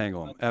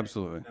untangle them.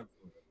 Absolutely.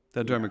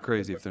 That drive me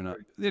crazy if they're not.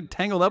 They're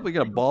tangled up. We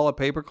got a ball of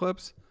paper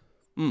clips.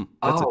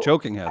 That's a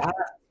choking hazard.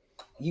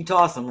 You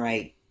toss them,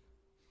 right?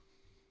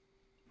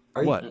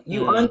 What?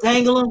 You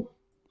untangle them?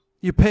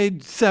 You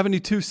paid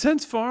 72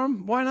 cents for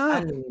them. Why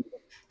not?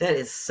 That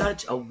is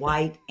such a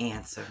white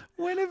answer.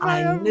 When have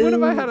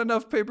I had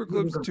enough paper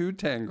clips to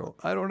tangle?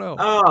 I don't know.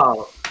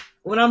 Oh,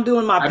 when I'm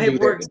doing my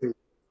paperwork,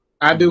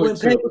 I do when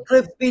it too. paper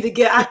clips be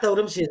together, I throw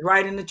them shit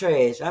right in the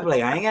trash. I be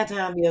like, I ain't got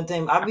time to be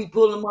untangled. I be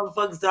pulling them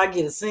motherfuckers till I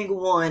get a single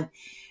one.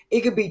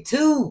 It could be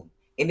two,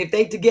 and if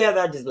they together,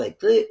 I just like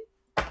click.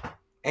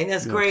 And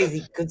that's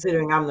crazy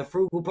considering I'm the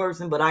frugal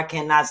person, but I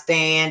cannot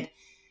stand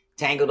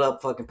tangled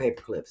up fucking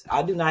paper clips.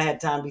 I do not have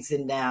time to be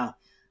sitting down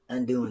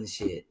undoing the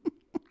shit.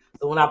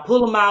 So when I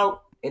pull them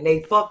out and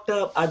they fucked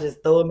up, I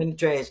just throw them in the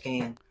trash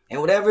can.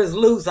 And whatever is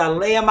loose, I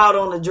lay them out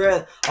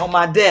on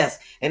my desk,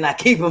 and I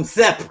keep them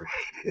separate.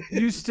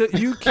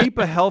 You keep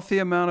a healthy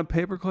amount of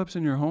paper clips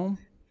in your home?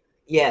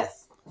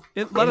 Yes.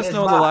 Let us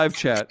know in the live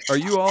chat. Are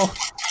you all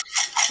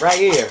right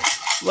here?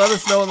 Let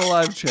us know in the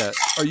live chat.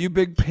 Are you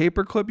big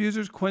paperclip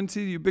users,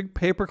 Quincy? You big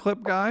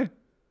paperclip guy?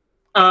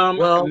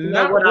 Well,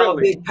 not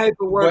really. Big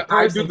paperwork but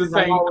I do the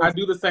same. I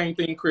do the same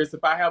thing, Chris.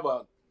 If I have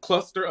a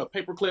cluster of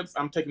paper clips,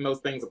 I'm taking those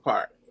things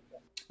apart.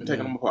 I'm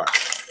taking them apart.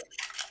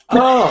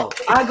 Oh,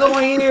 I go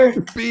in here.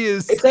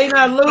 If they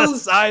not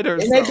loose and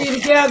they be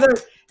together,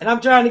 and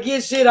I'm trying to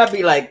get shit, I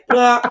be like,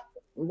 blah,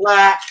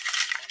 blah.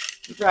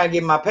 I'm trying to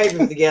get my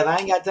papers together. I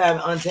ain't got time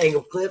to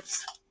untangle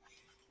clips.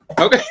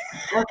 Okay.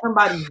 That's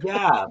somebody's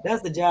job.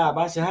 That's the job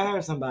I should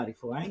hire somebody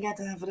for. I ain't got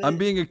time for that. I'm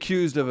being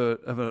accused of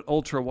an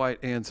ultra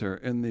white answer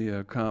in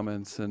the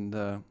comments, and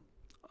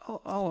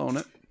I'll own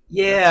it.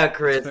 Yeah,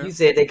 Chris, you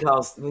said they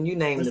cost, when you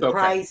named the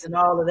price and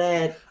all of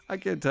that. I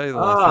can't tell you the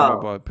last time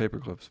I bought paper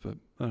clips, but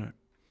all right.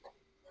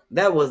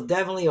 That was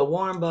definitely a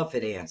Warren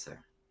Buffett answer.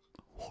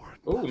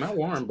 Oh, not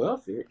Warren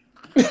Buffett.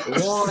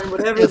 Warren,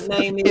 whatever his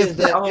name is,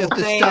 that owns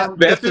Sam.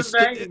 That's his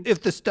name.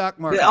 If the stock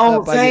market's That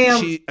owns up,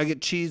 Sam. I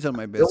get cheese on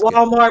my The biscuit.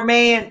 Walmart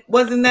man.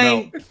 What's his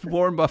name? No,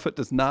 Warren Buffett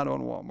does not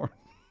own Walmart.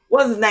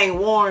 What's his name?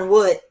 Warren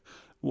what?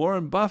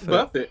 Warren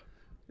Buffett.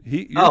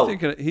 You're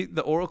thinking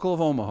the Oracle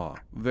of Omaha.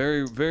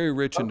 Very, very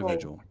rich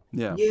individual.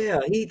 Yeah. Yeah,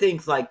 he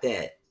thinks like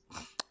that.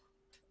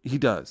 He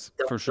does,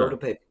 for sure.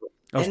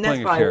 I was and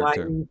playing that's a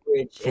character. Why he's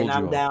rich, and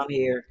I'm down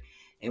here.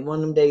 And one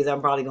of them days,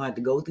 I'm probably gonna have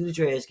to go through the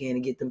trash can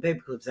and get them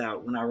paper clips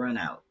out when I run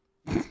out.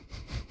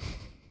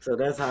 So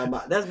that's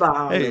about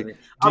how I'm living.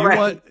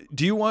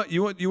 Do you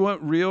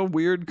want real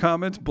weird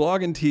comments?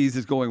 Blog and Tease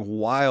is going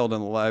wild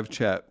in the live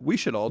chat. We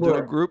should all do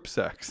a group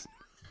sex.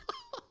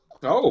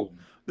 Oh,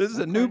 this is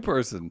a new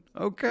person.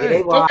 Okay, yeah,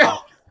 they wild.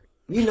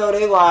 You know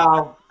they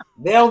wild.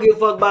 They don't give a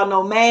fuck about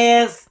no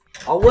mask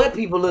or what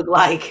people look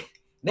like.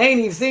 They ain't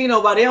even seen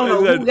nobody. They don't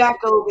know who got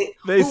COVID.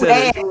 They who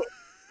had it.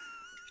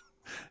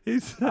 He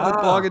said,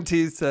 Blog and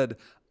Tease said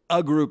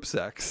a group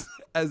sex,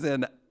 as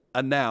in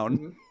a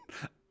noun.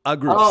 A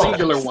group sex.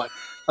 Singular one.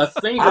 A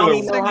singular I don't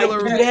even know how you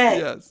do that.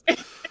 Yes.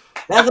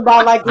 That's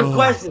about like this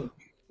question.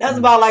 That's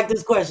about like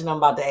this question I'm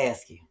about to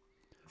ask you.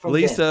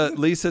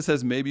 Lisa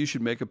says maybe you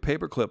should make a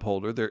paperclip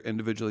holder. They're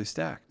individually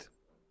stacked.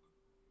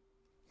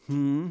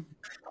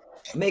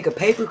 Make a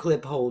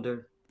paperclip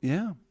holder.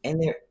 Yeah.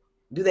 And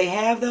do they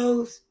have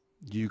those?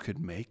 You could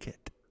make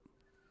it.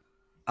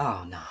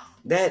 Oh no.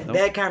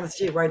 That kind of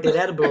shit right there,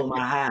 that'll blow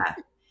my high.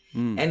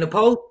 And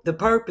the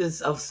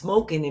purpose of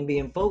smoking and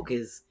being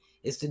focused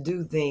is to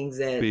do things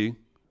that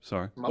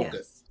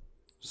Smokest.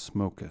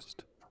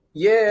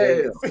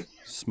 Yes.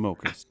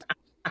 Smokest.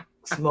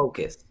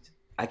 Smokest.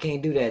 I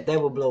can't do that.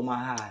 That would blow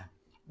my high.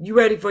 You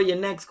ready for your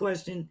next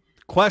question?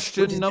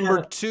 Question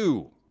number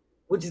 2.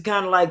 Which is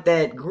kind of like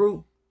that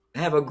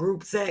have a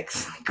group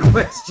sex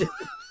question.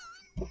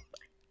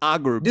 A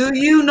group. Do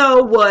you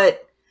know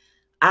what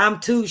I'm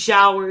 2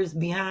 showers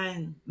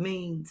behind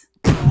means?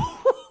 That's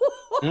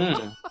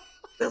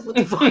what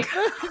the fuck.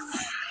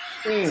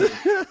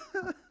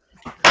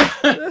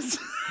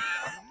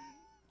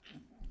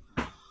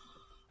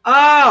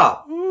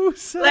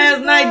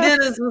 Last night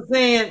Dennis was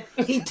saying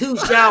he 2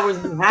 showers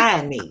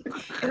behind me.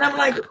 And I'm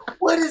like,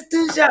 what is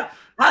 2 showers?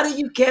 How do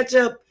you catch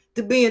up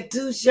to being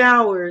 2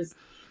 showers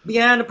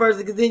behind the person?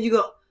 Because then you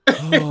go,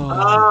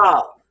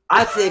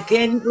 I said,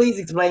 can you please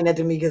explain that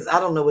to me? Because I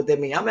don't know what that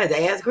means. I'm going to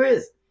have to ask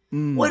Chris.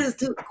 What is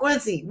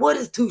Quincy? What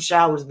is 2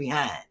 showers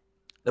behind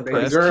the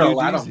person? Girl,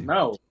 I don't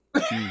know.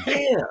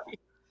 Yeah.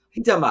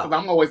 He talking about.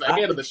 I'm always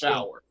ahead of the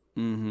shower.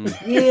 Yeah.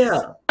 He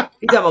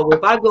talking about, well,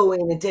 if I go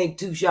in and take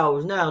 2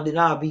 showers now, then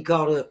I'll be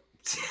caught up.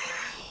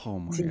 Oh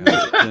my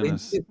God.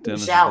 Dennis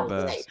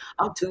showers.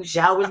 I'm 2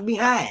 showers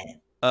behind.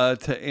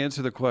 To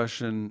answer the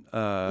question,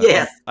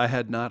 yes. I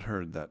had not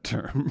heard that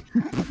term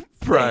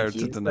prior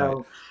to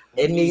tonight.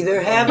 And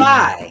neither have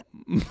I.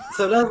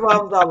 So that's why I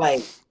was all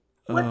like,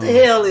 what the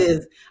hell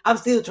is... I'm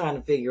still trying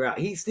to figure out.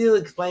 He still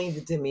explains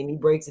it to me and he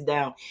breaks it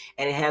down.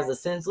 And it has a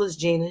senseless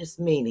genius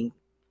meaning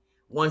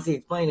once he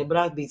explained it. But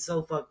I'd be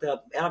so fucked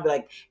up. And I'd be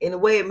like, in a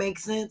way it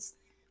makes sense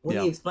when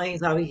he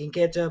explains how he can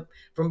catch up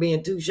from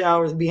being 2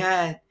 showers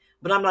behind.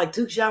 But I'm like,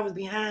 2 showers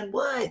behind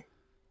what?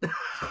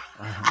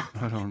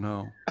 I don't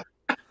know.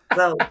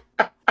 So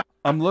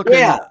I'm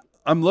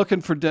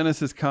looking for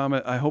Dennis's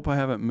comment. I hope I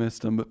haven't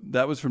missed him, but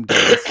that was from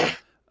Dennis.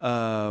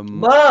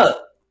 Bug,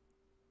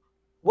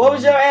 what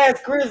was your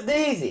ask Chris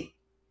Deasy?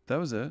 That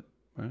was it,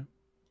 right?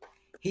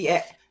 He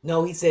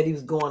said he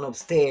was going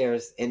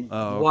upstairs and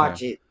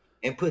watch it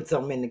and put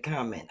something in the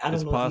comment. I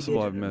don't know. It's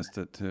possible I've missed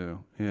it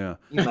too. Yeah.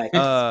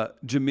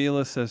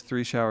 Jamila says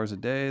 3 showers a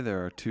day. They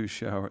are 2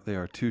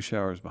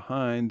 showers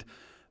behind.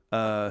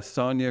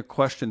 Sonia,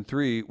 question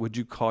 3: would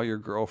you call your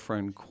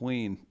girlfriend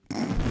Queen?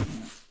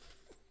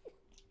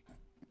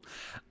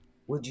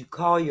 Would you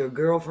call your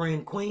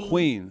girlfriend Queen?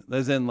 Queen,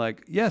 as in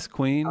like, yes,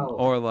 Queen,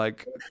 or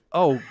like,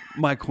 oh,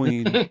 my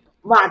Queen.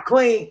 My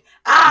Queen.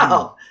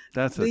 Oh,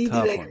 that's a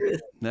tough one.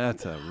 Chris?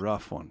 That's a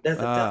rough one. That's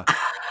a tough.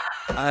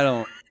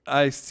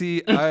 I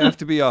have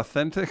to be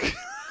authentic.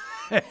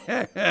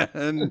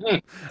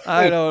 And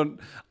I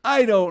don't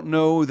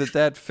know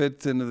that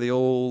fits into the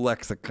old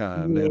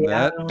lexicon.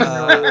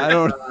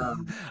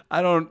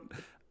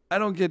 I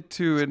don't get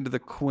too into the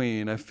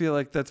Queen. I feel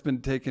like that's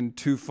been taken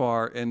too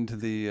far into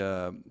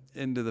the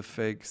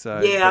fake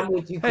side. Yeah, I'm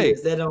with you,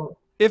 Chris. Hey,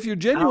 if you're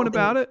genuine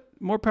about it,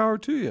 more power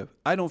to you.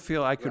 I don't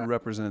feel I could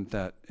represent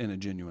that in a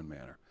genuine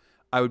manner.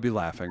 I would be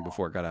laughing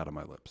before it got out of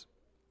my lips.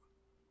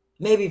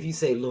 Maybe if you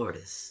say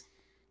Lourdes.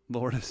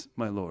 Lourdes,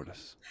 my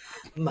Lourdes.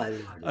 My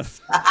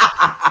Lourdes.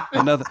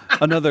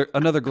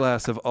 another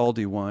glass of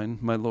Aldi wine,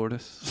 my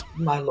Lourdes.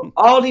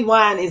 Aldi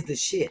wine is the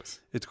shit.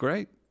 It's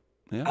great.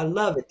 Yeah. I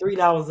love it.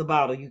 $3 a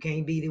bottle. You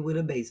can't beat it with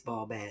a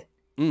baseball bat.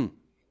 And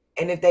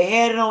if they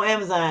had it on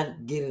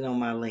Amazon, get it on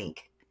my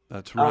link.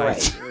 That's right. All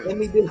right. Let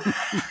me do.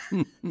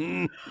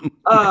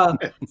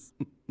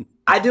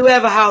 I do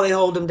have a how they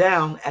hold them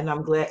down, and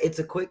I'm glad it's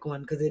a quick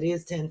one because it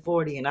is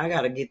 10:40, and I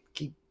gotta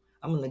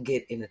I'm gonna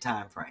get in the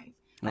time frame.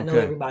 I know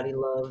everybody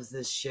loves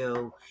this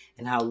show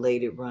and how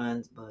late it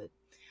runs, but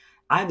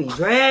I be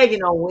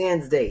dragging on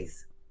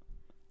Wednesdays,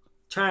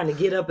 trying to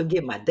get up and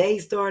get my day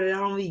started. I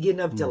don't be getting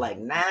up till like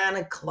 9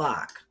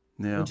 o'clock,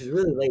 which is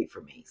really late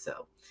for me.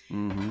 So I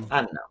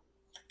don't know.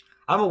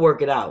 I'm gonna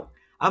work it out.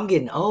 I'm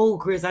getting old,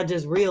 Chris. I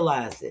just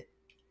realized it.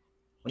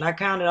 When I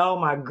counted all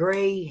my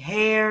gray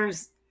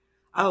hairs,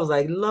 I was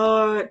like,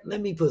 Lord, let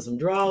me put some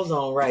drawers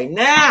on right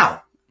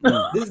now.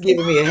 This is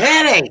giving me a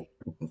headache.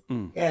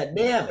 God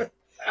damn it.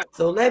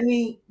 So let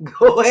me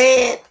go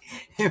ahead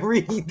and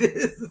read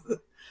this.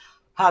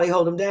 How they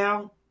hold them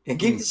down and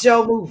keep the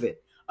show moving.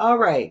 All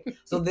right.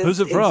 So this Who's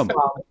it from?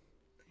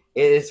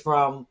 It is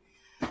from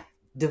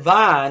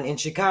Divine in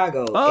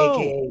Chicago,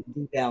 aka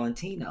D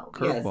Valentino.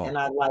 Yes, and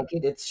I like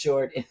it. It's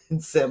short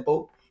and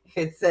simple.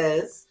 It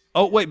says,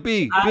 "Oh wait,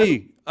 B.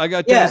 I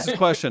got Dennis's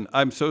question.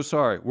 I'm so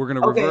sorry. We're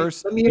gonna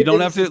reverse. You don't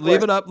have to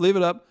leave it up. Leave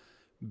it up.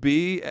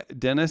 B.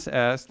 Dennis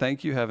asked.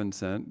 Thank you, Heaven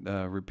Sent.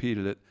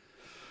 Repeated it.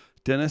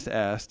 Dennis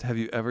asked, "Have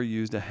you ever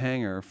used a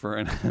hanger for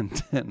an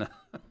antenna?"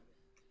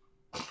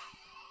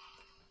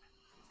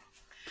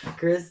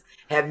 Chris,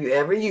 have you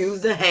ever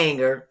used a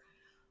hanger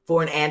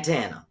for an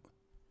antenna?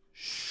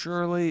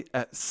 Surely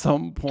at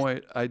some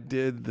point I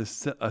did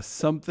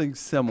something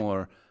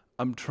similar.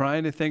 I'm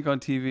trying to think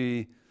on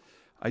TV.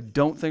 I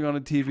don't think on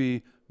a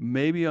TV,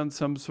 maybe on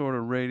some sort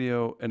of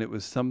radio, and it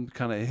was some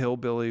kind of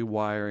hillbilly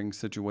wiring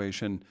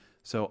situation.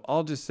 So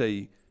I'll just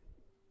say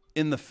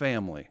in the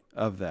family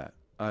of that,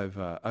 I've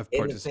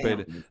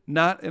participated.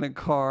 Not in a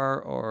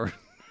car or...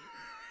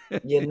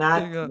 You're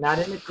not in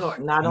the car,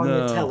 not on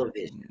your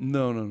television.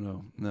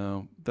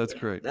 No. That's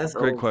great. That's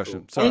great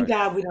question. Sorry. Thank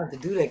God we don't have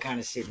to do that kind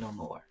of shit no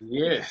more.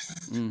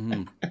 Yes.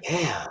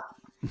 Yeah.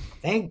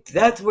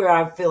 That's where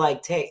I feel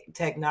like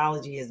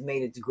technology has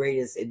made its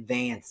greatest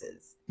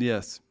advances.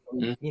 Yes.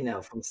 You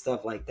know, from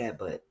stuff like that.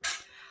 But,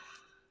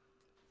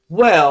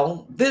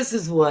 well, this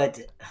is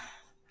what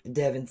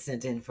Devin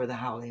sent in for the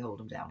How They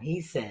Hold 'Em Down. He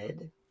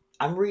said,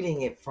 I'm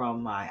reading it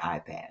from my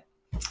iPad.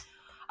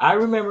 I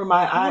remember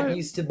my aunt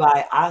used to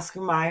buy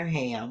Oscar Mayer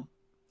ham,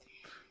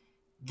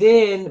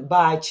 then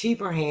buy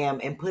cheaper ham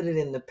and put it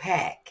in the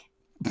pack.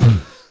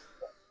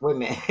 Wait a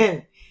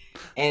minute.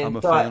 And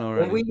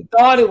we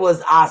thought it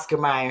was Oscar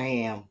Mayer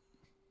ham,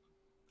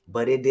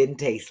 but it didn't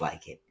taste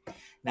like it.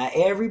 Now,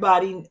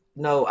 everybody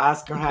know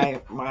Oscar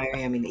Mayer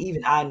ham, and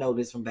even I know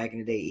this from back in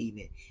the day eating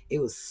it. It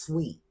was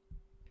sweet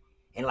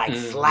and like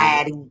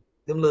sliding.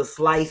 Them little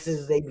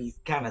slices, they be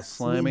kind of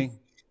slimy.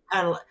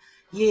 Kind of,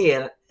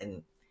 yeah.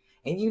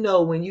 And you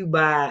know, when you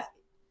buy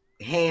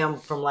ham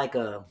from like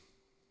a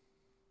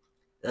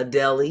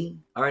deli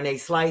or and they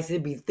slice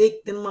it, be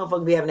thick, then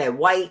motherfucker be having that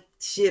white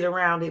shit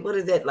around it. What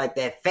is that? Like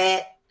that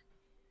fat?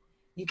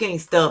 You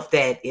can't stuff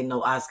that in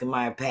no Oscar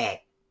Mayer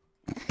pack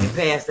and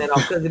pass that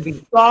off because it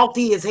be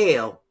salty as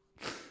hell.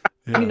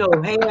 Yeah. You know,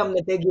 ham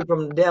that they get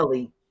from the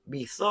deli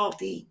be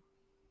salty.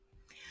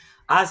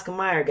 Oscar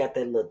Mayer got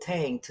that little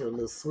tang to a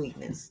little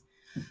sweetness.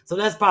 So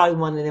that's probably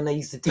one of them that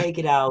used to take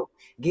it out,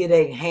 get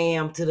a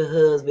ham to the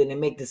husband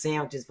and make the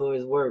sandwiches for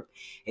his work.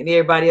 And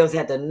everybody else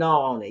had to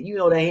gnaw on it. You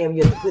know that ham,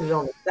 you have to put it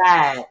on the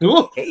side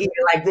and eat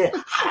it like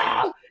this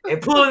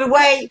and pull it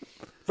away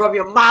from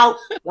your mouth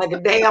like a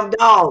damn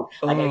dog,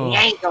 like a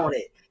yank on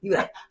it. You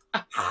like,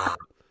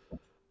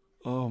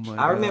 oh my!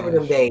 I remember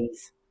them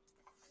days.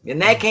 And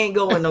that can't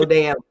go in no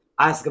damn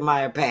Oscar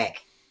Mayer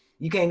pack.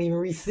 You can't even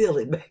reseal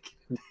it back.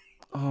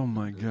 Oh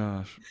my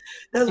gosh.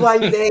 That's why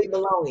you hate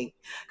bologna.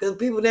 Because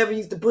people never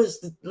used to push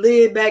the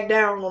lid back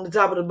down on the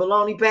top of the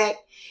bologna pack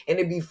and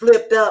it'd be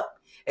flipped up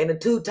and the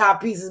two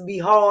top pieces be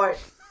hard.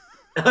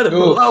 The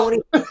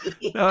bologna.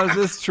 Now, is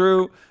this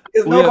true?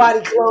 Because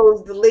nobody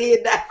closed the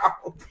lid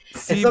down.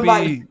 And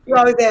you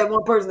always had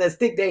one person that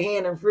stick their hand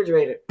in the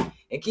refrigerator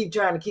and keep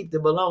trying to keep the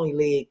bologna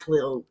lid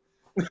closed.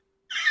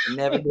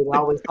 Never did.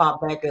 Always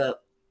pop back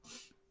up.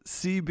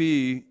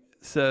 CB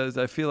says,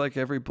 I feel like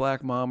every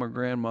black mom or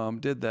grandmom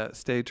did that.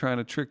 Stay trying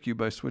to trick you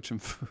by switching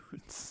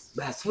foods.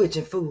 By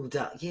switching foods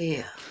out.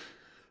 Yeah.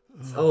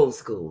 It's old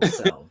school.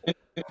 So.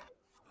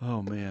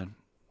 Oh, man.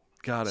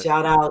 Got it.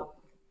 Shout out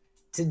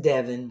to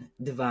Devin,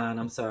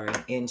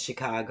 in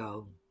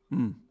Chicago.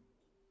 You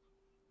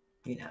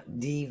know,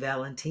 D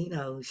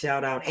Valentino.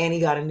 Shout out. And he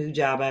got a new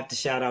job. I have to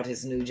shout out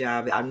his new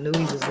job. I knew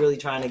he was really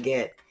trying to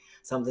get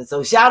something.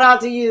 So shout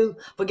out to you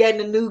for getting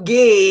a new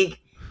gig.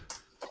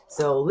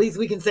 So at least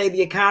we can say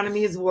the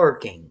economy is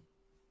working.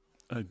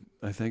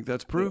 I think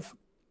that's proof.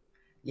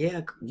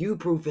 Yeah, you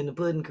proof in the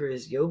pudding,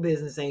 Chris. Your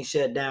business ain't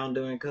shut down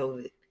during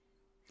COVID.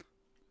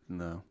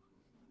 No.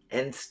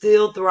 And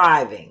still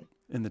thriving.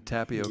 In the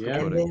tapioca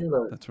pudding. And then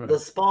look, that's right. The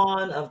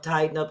spawn of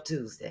Tighten Up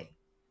Tuesday.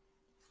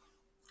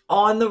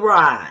 On the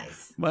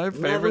rise. My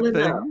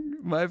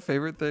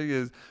favorite thing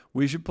is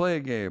we should play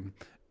a game.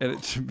 And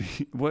it should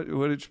be, what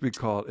it should be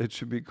called? It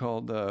should be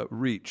called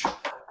Reach.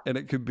 And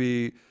it could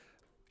be,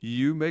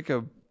 you make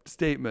a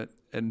statement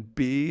and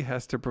B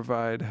has to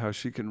provide how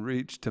she can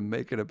reach to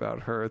make it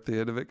about her at the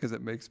end of it, because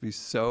it makes me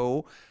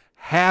so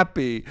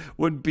happy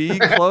when B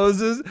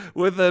closes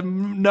with a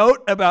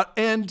note about,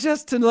 and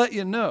just to let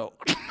you know.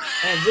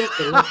 And just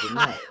to let you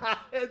know.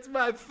 It's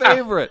my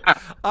favorite.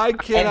 I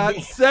cannot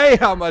say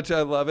how much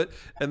I love it.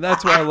 And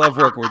that's why I love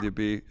working with you,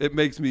 B. It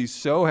makes me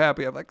so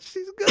happy. I'm like,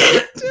 she's going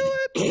to do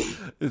it.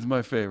 It's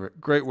my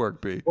favorite. Great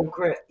work, B. Well,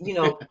 Chris,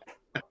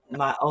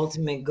 my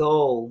ultimate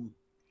goal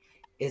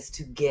is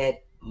to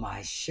get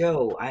my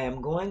show. I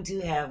am going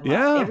to have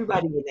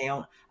everybody in there.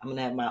 I'm going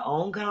to have my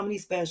own comedy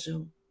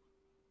special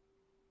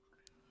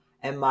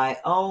and my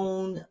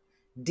own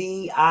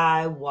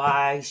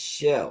DIY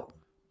show.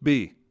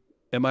 B,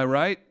 am I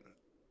right?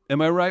 Am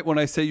I right when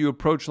I say you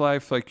approach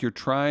life like you're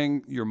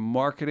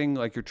marketing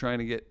like you're trying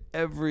to get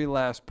every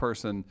last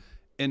person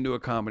into a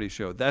comedy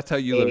show? That's how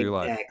you live your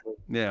life. Exactly.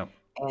 Yeah.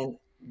 And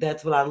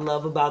that's what I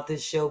love about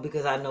this show,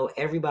 because I know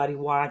everybody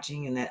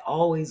watching and that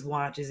always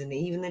watches, and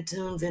even that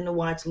tunes in to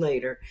watch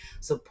later,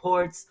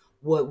 supports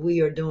what we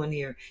are doing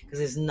here, because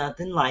there's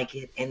nothing like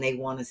it, and they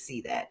want to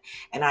see that.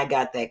 And I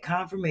got that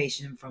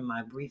confirmation from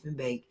my brief and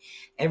bake.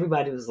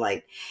 Everybody was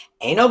like,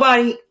 ain't no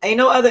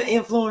other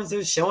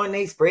influencers showing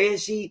their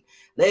spreadsheet,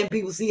 letting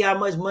people see how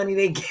much money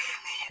they get.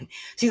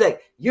 She's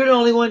like, you're the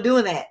only one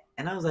doing that.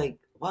 And I was like,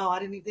 wow, I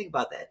didn't even think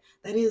about that.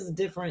 That is a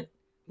different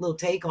little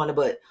take on it,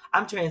 but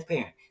I'm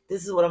transparent.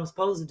 This is what I'm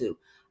supposed to do.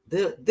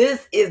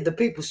 This is the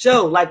people's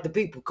show, like the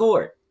people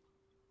court.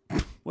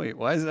 Wait,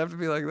 why does it have to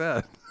be like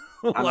that?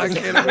 Why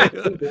can't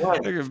it be?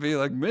 It could be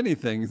like many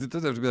things. It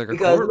doesn't have to be like a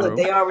courtroom. Because look,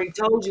 they already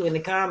told you in the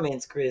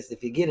comments, Chris,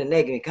 if you get a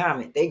negative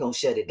comment, they gonna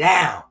shut it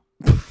down.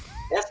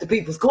 That's the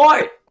people's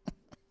court.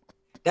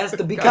 That's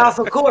the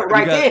Picasso court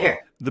right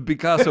there. The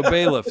Picasso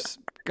bailiffs.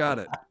 Got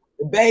it.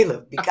 The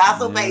bailiff,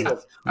 Picasso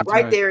bailiffs,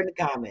 right there in the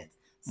comments.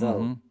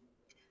 So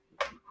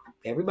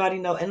everybody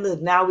know. And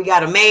look, now we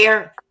got a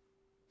mayor.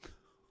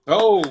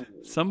 Oh,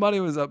 somebody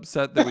was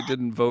upset that we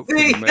didn't vote for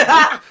the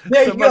mayor.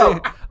 There you go.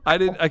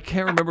 I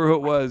can't remember who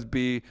it was.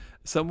 B.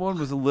 Someone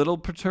was a little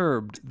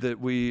perturbed that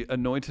we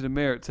anointed a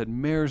mayor. It said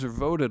mayors are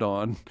voted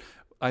on.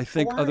 I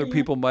think other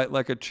people might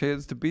like a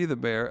chance to be the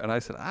mayor. And I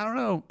said, I don't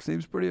know.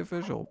 Seems pretty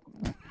official.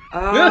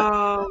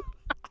 Yeah.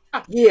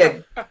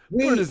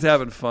 We're just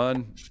having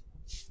fun.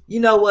 You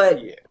know what?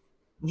 Yeah.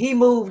 He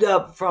moved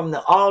up from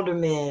the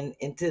alderman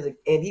and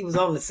he was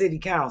on the city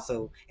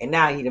council, and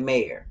now he's the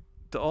mayor.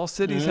 Do all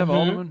cities have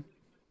aldermen?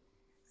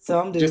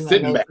 Some do. Just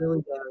sitting back.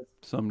 Really does.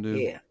 Some do.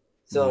 Yeah.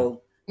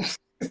 So,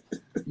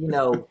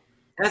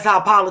 that's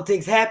how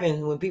politics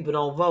happen when people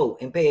don't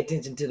vote and pay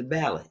attention to the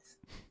ballots.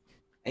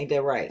 Ain't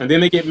that right? And then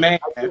they get mad.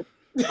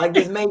 Like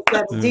this May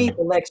 17th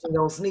election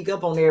gonna sneak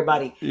up on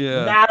everybody.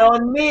 Yeah. Not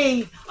on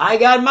me. I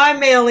got my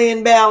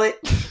mail-in ballot.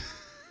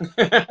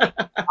 I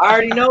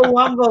already know who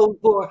I'm voting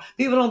for.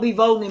 People don't be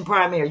voting in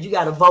primaries. You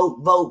got to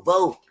vote.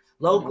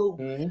 Local,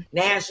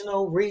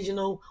 national,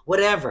 regional,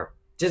 whatever.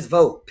 Just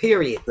vote,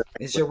 period.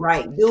 It's your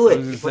right. Do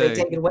it before they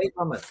take it away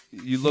from us.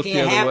 You look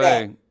the other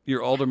way,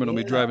 your alderman will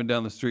be driving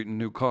down the street in a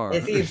new car.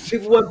 And see, if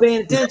people weren't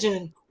paying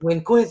attention when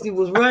Quincy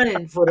was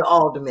running for the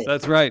alderman.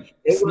 That's right.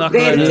 They were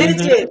paying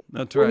attention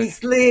That's right. when he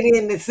slid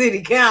in the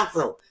city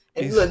council.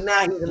 And look,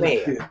 now he's the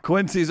mayor.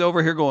 Quincy's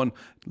over here going,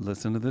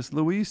 listen to this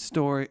Louise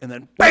story. And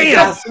then,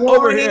 bam,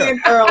 over here.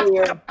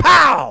 Earlier.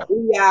 Pow!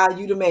 Yeah,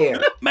 you the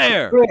mayor.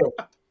 Mayor. Chris,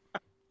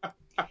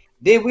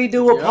 did we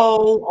do a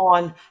poll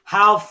on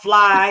how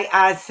fly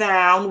I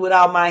sound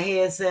without my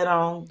headset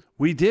on?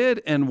 We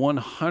did, and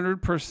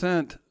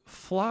 100%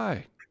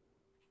 fly.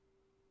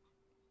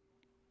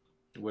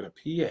 With a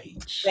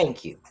PH.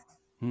 Thank you.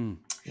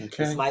 Okay.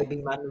 This might be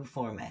my new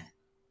format.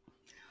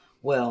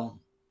 Well,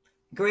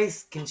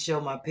 Grace can show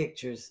my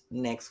pictures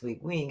next week.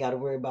 We ain't got to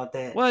worry about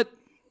that. What?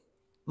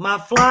 My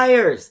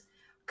flyers.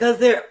 Because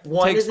they're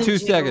one takes is in 2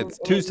 June, seconds.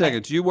 2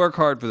 seconds. You work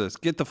hard for this.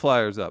 Get the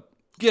flyers up.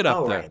 Get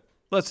up there. Right.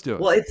 Let's do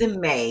it. Well, it's in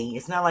May.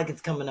 It's not like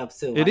it's coming up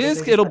soon. It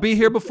is. It'll be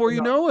here before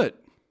you know it.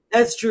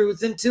 That's true.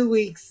 It's in 2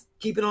 weeks.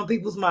 Keep it on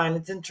people's mind.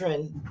 It's in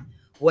Trenton,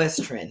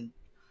 West Trenton.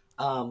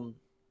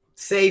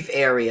 Safe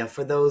area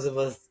for those of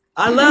us.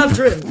 I love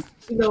Trenton.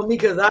 You know me,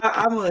 because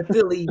I'm a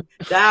Philly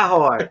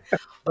diehard.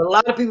 But a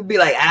lot of people be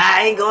like,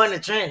 I ain't going to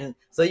Trenton.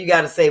 So you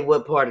got to say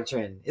what part of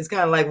Trenton. It's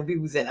kind of like when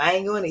people say, I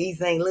ain't going to East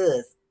St.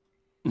 Louis.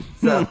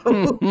 So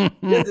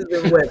this is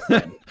in West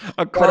Trenton.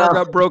 A car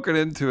got broken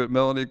into at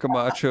Melanie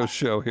Camacho's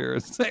show here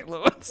in St.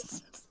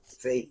 Louis.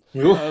 See,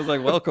 I was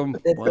like, welcome.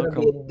 It's going to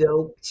be a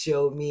dope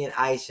show, me and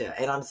Aisha.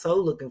 And I'm so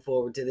looking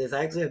forward to this.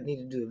 I actually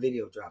need to do a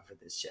video drop for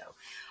this show.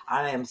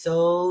 I am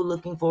so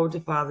looking forward to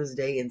Father's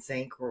Day in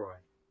St. Croix.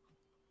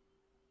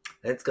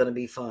 That's going to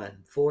be fun.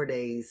 4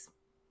 days.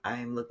 I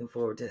am looking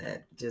forward to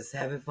that. Just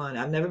having fun.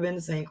 I've never been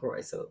to St.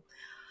 Croix, so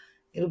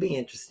it'll be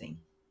interesting.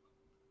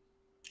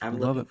 I'm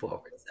looking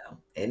forward. So,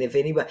 and if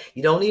anybody,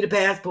 you don't need a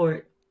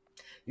passport.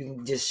 You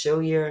can just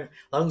show as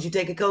long as you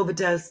take a COVID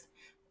test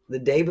the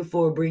day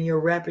before, bring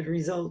your rapid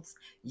results.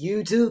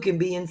 You too can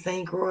be in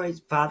St. Croix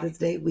Father's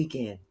Day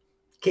weekend.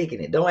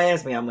 Kicking it. Don't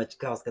ask me how much it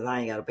costs, because I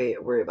ain't got to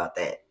worry about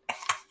that.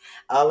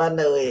 All I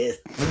know is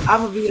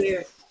I'm going to be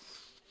there.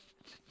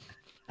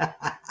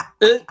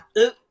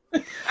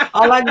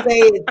 All I can say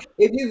is,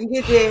 if you can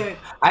get there,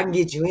 I can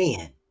get you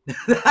in.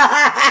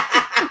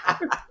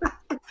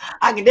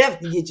 I can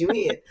definitely get you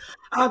in.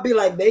 I'll be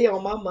like, they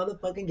on my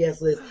motherfucking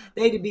guest list.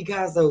 They the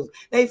Picassos.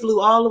 They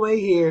flew all the way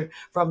here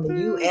from the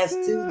U.S.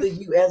 to the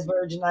U.S.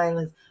 Virgin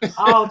Islands.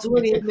 All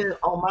 20 of them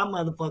on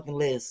my motherfucking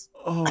list.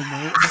 Oh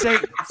man,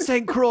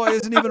 Saint Croix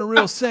isn't even a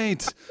real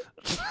saint.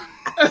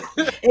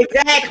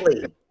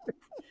 Exactly.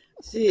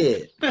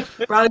 Shit.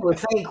 Probably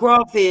with St.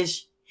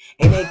 Crawfish,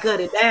 and they cut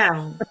it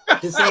down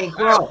to St.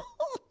 Croix.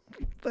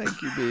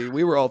 Thank you, B.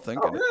 We were all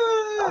thinking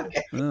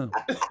it. Yeah.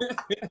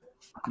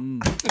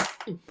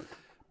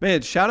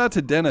 Man, shout out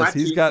to Dennis.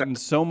 He's gotten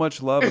so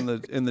much love in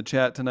the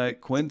chat tonight.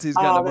 Quincy's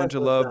gotten a bunch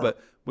of love, but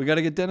we got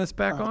to get Dennis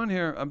back on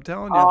here. I'm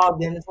telling you. Oh,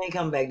 Dennis ain't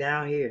coming back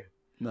down here.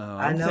 No,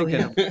 I know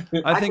him.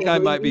 I think I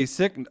might be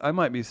sick. I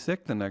might be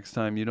sick the next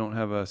time you don't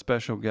have a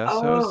special guest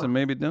host, and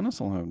maybe Dennis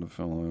will have to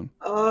fill in.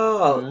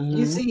 Oh,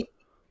 you see,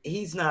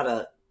 he's not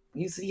a.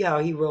 You see how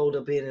he rolled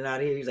up in and out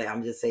of here? He's like,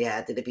 I'm just saying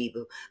hi to the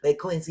people. Let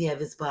Quincy have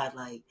his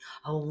spotlight.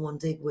 I don't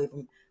want to take away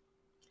from.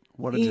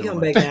 What a he come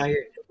back down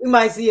here. We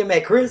might see him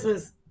at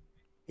Christmas.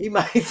 He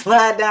might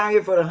slide down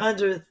here for the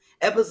 100th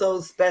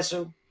episode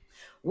special,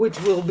 which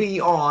will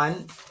be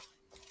on.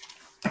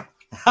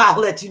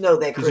 I'll let you know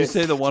that, Chris. Did you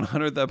say the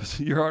 100th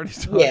episode? You're already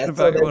talking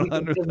about your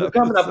 100th episode. We're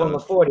coming up on the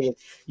 40th.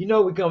 You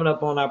know we're coming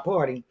up on our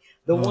party.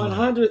 The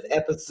 100th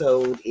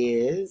episode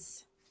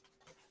is...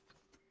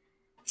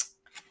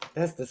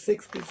 That's the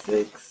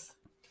 66th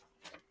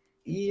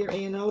year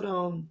in. Hold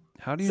on.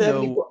 How do you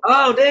know?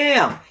 Oh,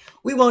 damn.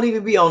 We won't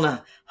even be on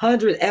the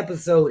 100th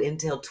episode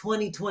until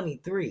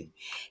 2023.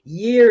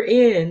 Year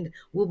end,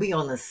 we'll be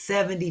on the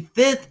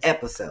 75th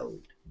episode.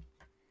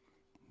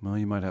 Well,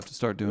 you might have to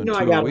start doing 2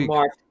 I a week.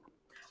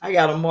 I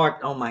got them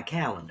marked on my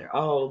calendar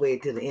all the way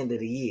to the end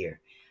of the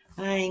year.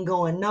 I ain't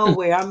going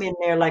nowhere. I'm in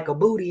there like a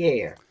booty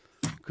hair.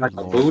 Like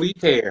a booty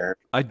hair.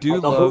 I do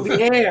like love a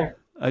booty hair.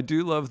 I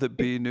do love that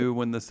B knew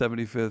when the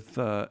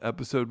 75th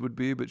episode would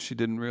be, but she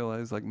didn't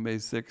realize like May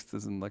 6th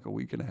is in like a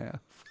week and a half.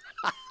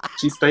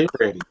 She stayed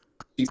ready.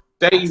 She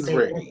stays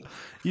ready.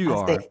 You're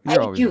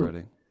always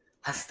ready.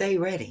 I stay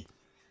ready.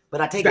 But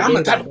I take it I'm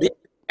day by day.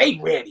 Stay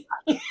ready.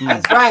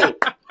 That's right.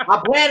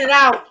 I plan it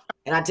out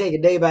and I take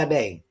it day by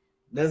day.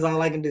 That's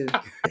all I can do.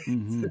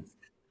 Mm-hmm.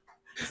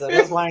 So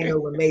that's why I know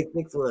when May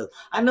 6th was.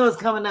 I know it's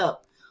coming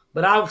up,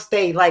 but I'll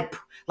stay like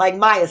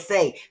Maya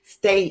say,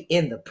 stay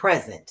in the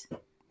present.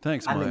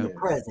 Thanks, Maya. I'm in the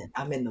present.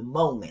 I'm in the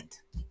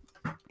moment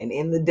and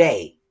in the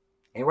day.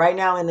 And right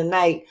now in the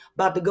night,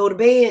 about to go to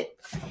bed.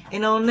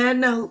 And on that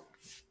note,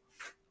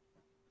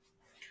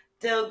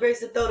 tell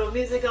Grace to throw the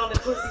music on. The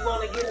pussy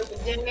want to get up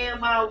and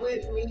jam out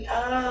with me.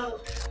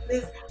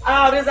 This is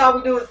how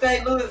we do it.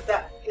 St. Louis.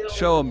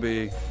 Show him,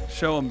 B.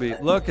 Show him, B.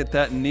 Look at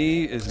that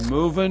knee is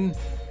moving.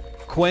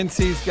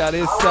 Quincy's got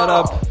his set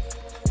up.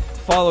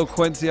 Follow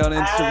Quincy on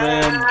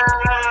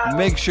Instagram.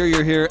 Make sure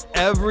you're here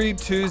every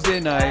Tuesday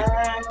night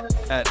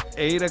at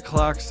 8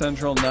 o'clock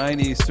Central,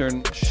 9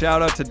 Eastern.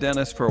 Shout out to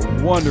Dennis for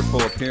a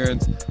wonderful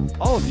appearance.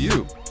 All of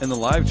you in the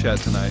live chat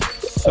tonight.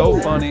 So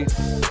funny.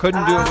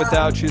 Couldn't do it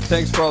without you.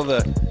 Thanks for all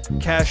the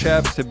cash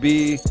apps to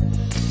be.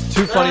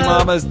 Two Funny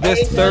Mamas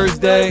this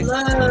Thursday.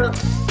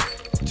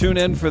 Tune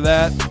in for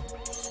that.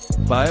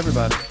 Bye,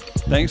 everybody.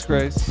 Thanks,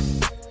 Grace.